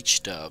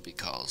Leech Dub, he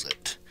calls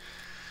it.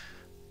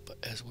 But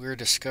as we're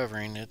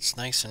discovering, it's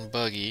nice and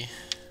buggy.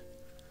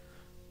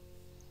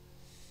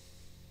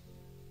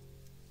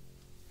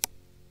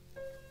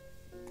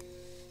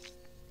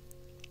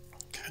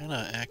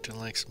 Kinda acting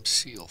like some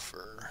seal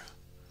fur.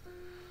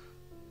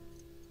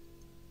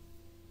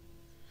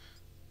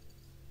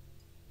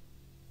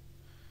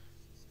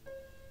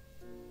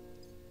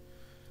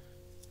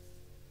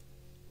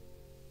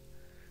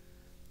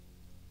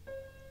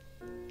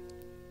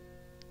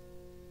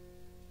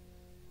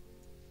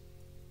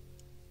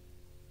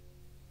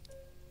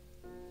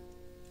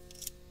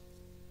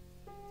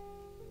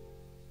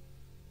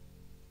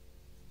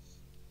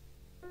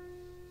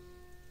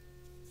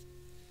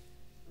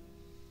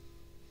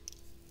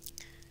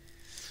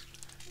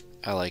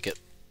 I like it.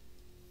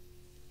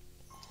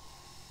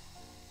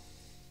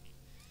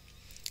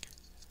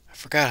 I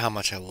forgot how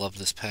much I love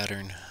this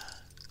pattern.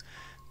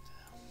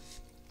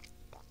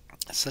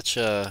 It's such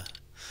a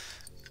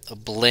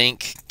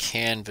blank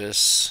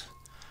canvas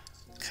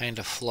kind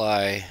of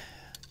fly.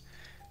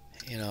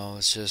 You know,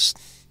 it's just,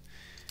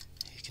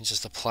 you can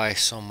just apply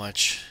so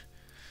much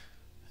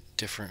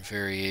different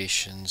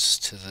variations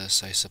to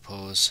this, I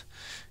suppose.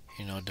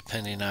 You know,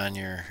 depending on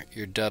your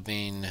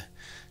dubbing,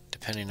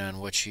 depending on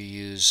what you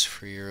use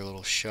for your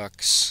little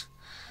shucks.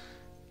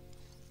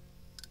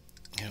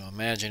 You know,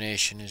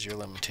 imagination is your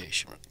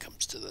limitation when it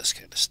comes to this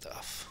kind of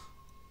stuff.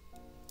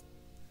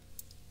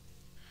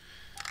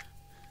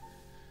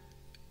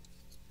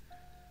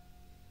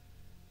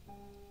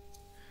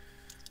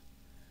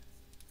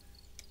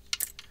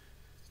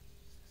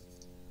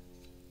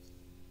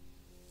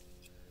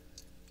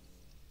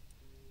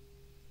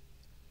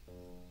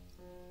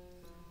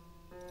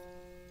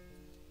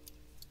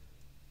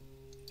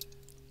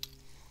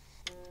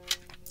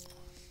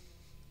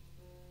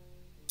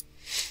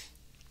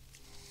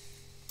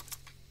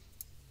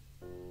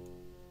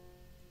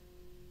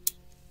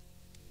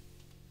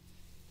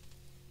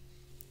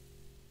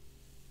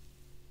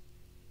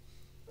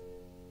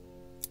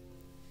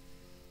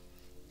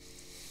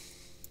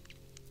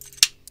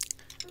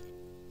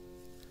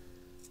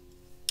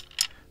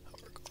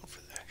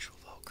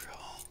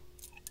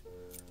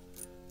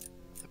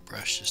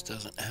 Brush just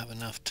doesn't have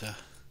enough to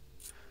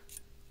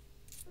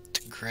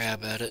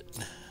grab at it.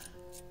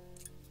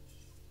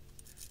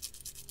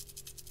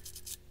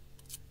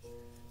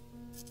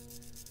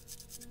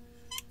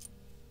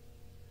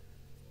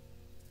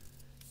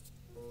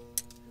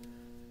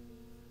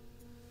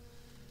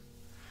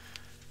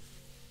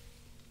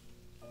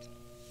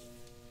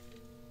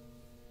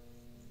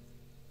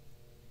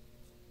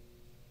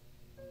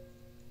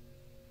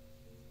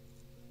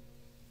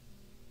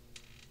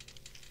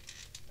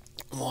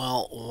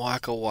 Well,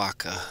 waka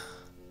waka.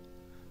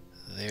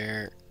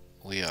 There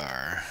we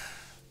are.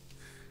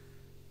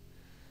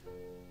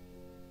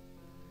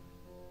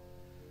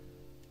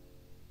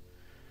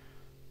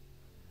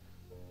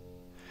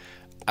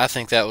 I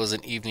think that was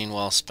an evening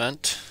well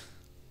spent.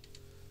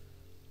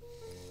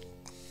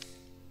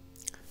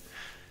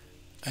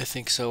 I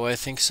think so, I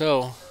think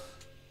so.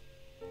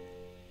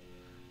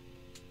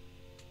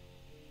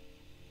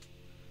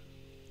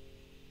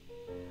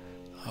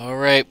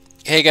 Alright.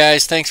 Hey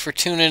guys, thanks for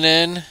tuning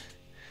in.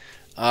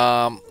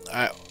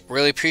 I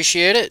really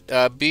appreciate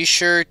it. Be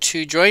sure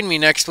to join me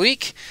next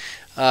week.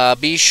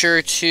 Be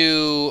sure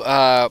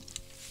to,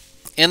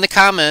 in the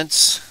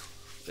comments,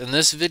 in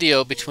this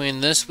video, between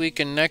this week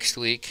and next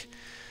week,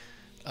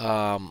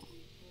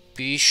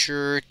 be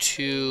sure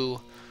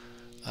to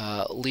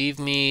leave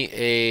me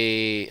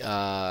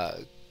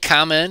a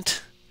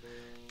comment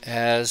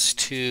as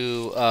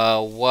to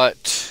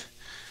what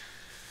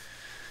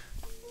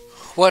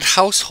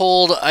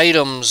household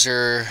items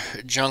or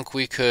junk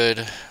we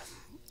could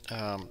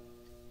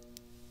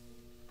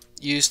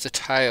use to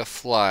tie a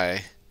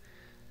fly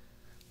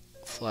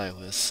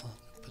with.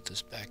 Put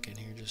this back in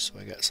here just so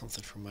I got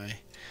something for my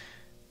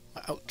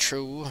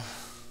outro.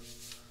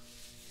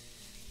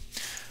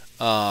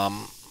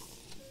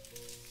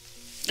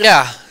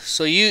 Yeah,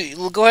 so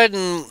you go ahead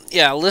and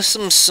list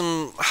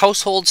some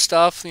household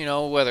stuff. You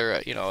know, whether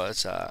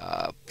it's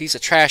a piece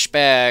of trash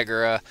bag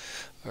or a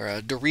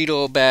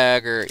Dorito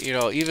bag, or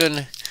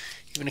even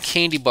a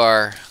candy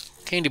bar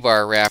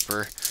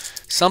wrapper,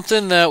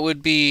 something that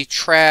would be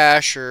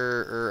trash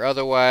or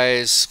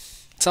otherwise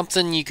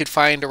something you could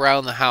find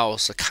around the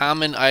house, a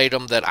common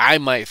item that I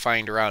might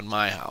find around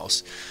my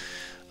house.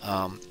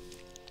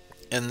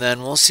 And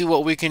then we'll see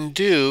what we can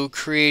do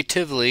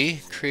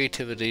creatively.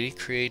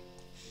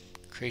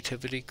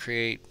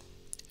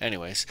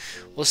 Anyways,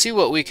 we'll see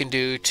what we can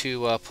do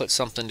to put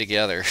something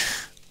together.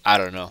 I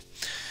don't know.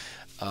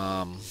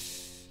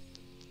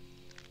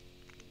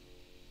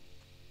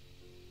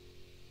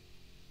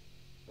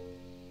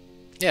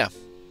 Yeah.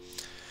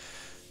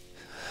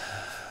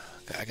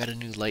 I got a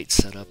new light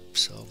set up,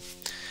 so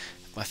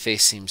my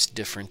face seems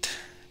different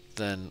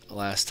than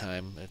last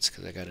time. It's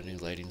because I got a new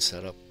lighting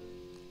setup,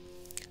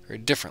 or a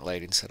different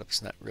lighting setup.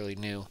 It's not really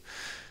new,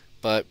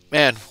 but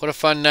man, what a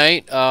fun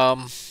night.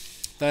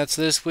 That's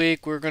this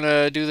week. We're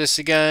gonna do this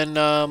again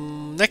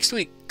next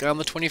week on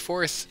the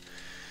 24th,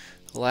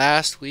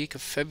 last week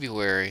of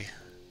February.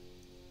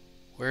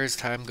 Where's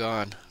time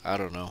gone? I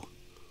don't know.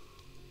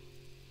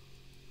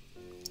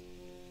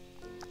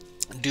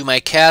 Do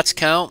my cats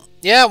count?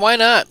 Yeah, why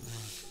not?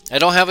 I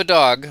don't have a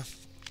dog,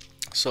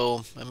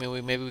 so I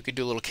mean, maybe we could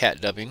do a little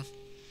cat dubbing,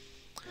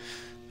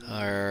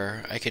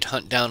 or I could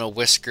hunt down a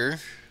whisker.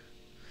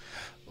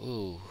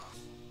 Ooh,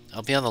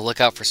 I'll be on the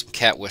lookout for some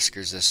cat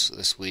whiskers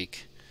this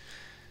week.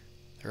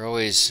 They're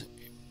always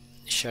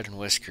shedding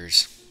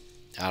whiskers.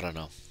 I don't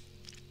know,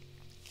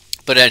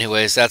 but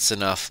anyways, that's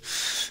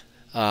enough.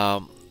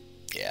 Yeah,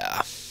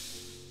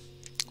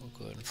 we'll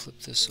go ahead and flip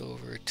this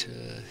over to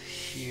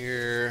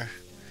here.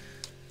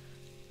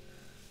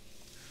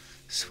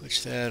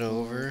 Switch that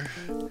over.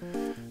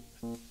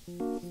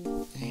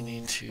 We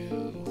need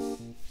to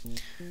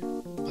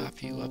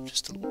pop you up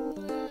just a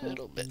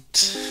little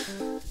bit.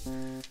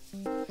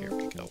 Here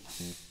we go.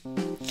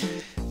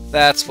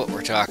 That's what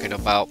we're talking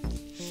about.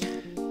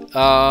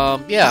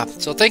 Yeah,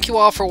 so thank you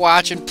all for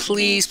watching.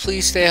 Please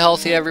stay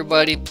healthy,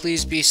 everybody.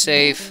 Please be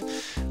safe.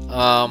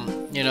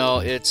 You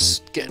know, it's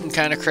getting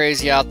kind of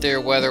crazy out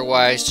there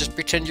weather-wise. Just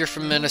pretend you're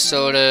from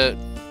Minnesota.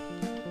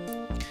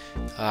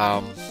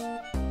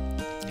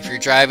 If you're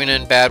driving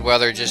in bad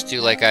weather, just do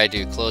like I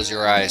do. Close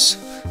your eyes.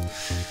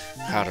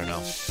 I don't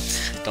know.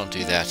 Don't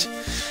do that.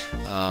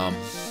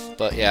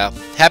 But yeah,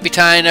 happy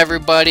tying,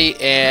 everybody.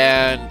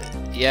 And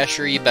yeah,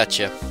 sure, you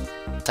betcha.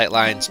 Tight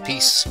lines.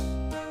 Peace.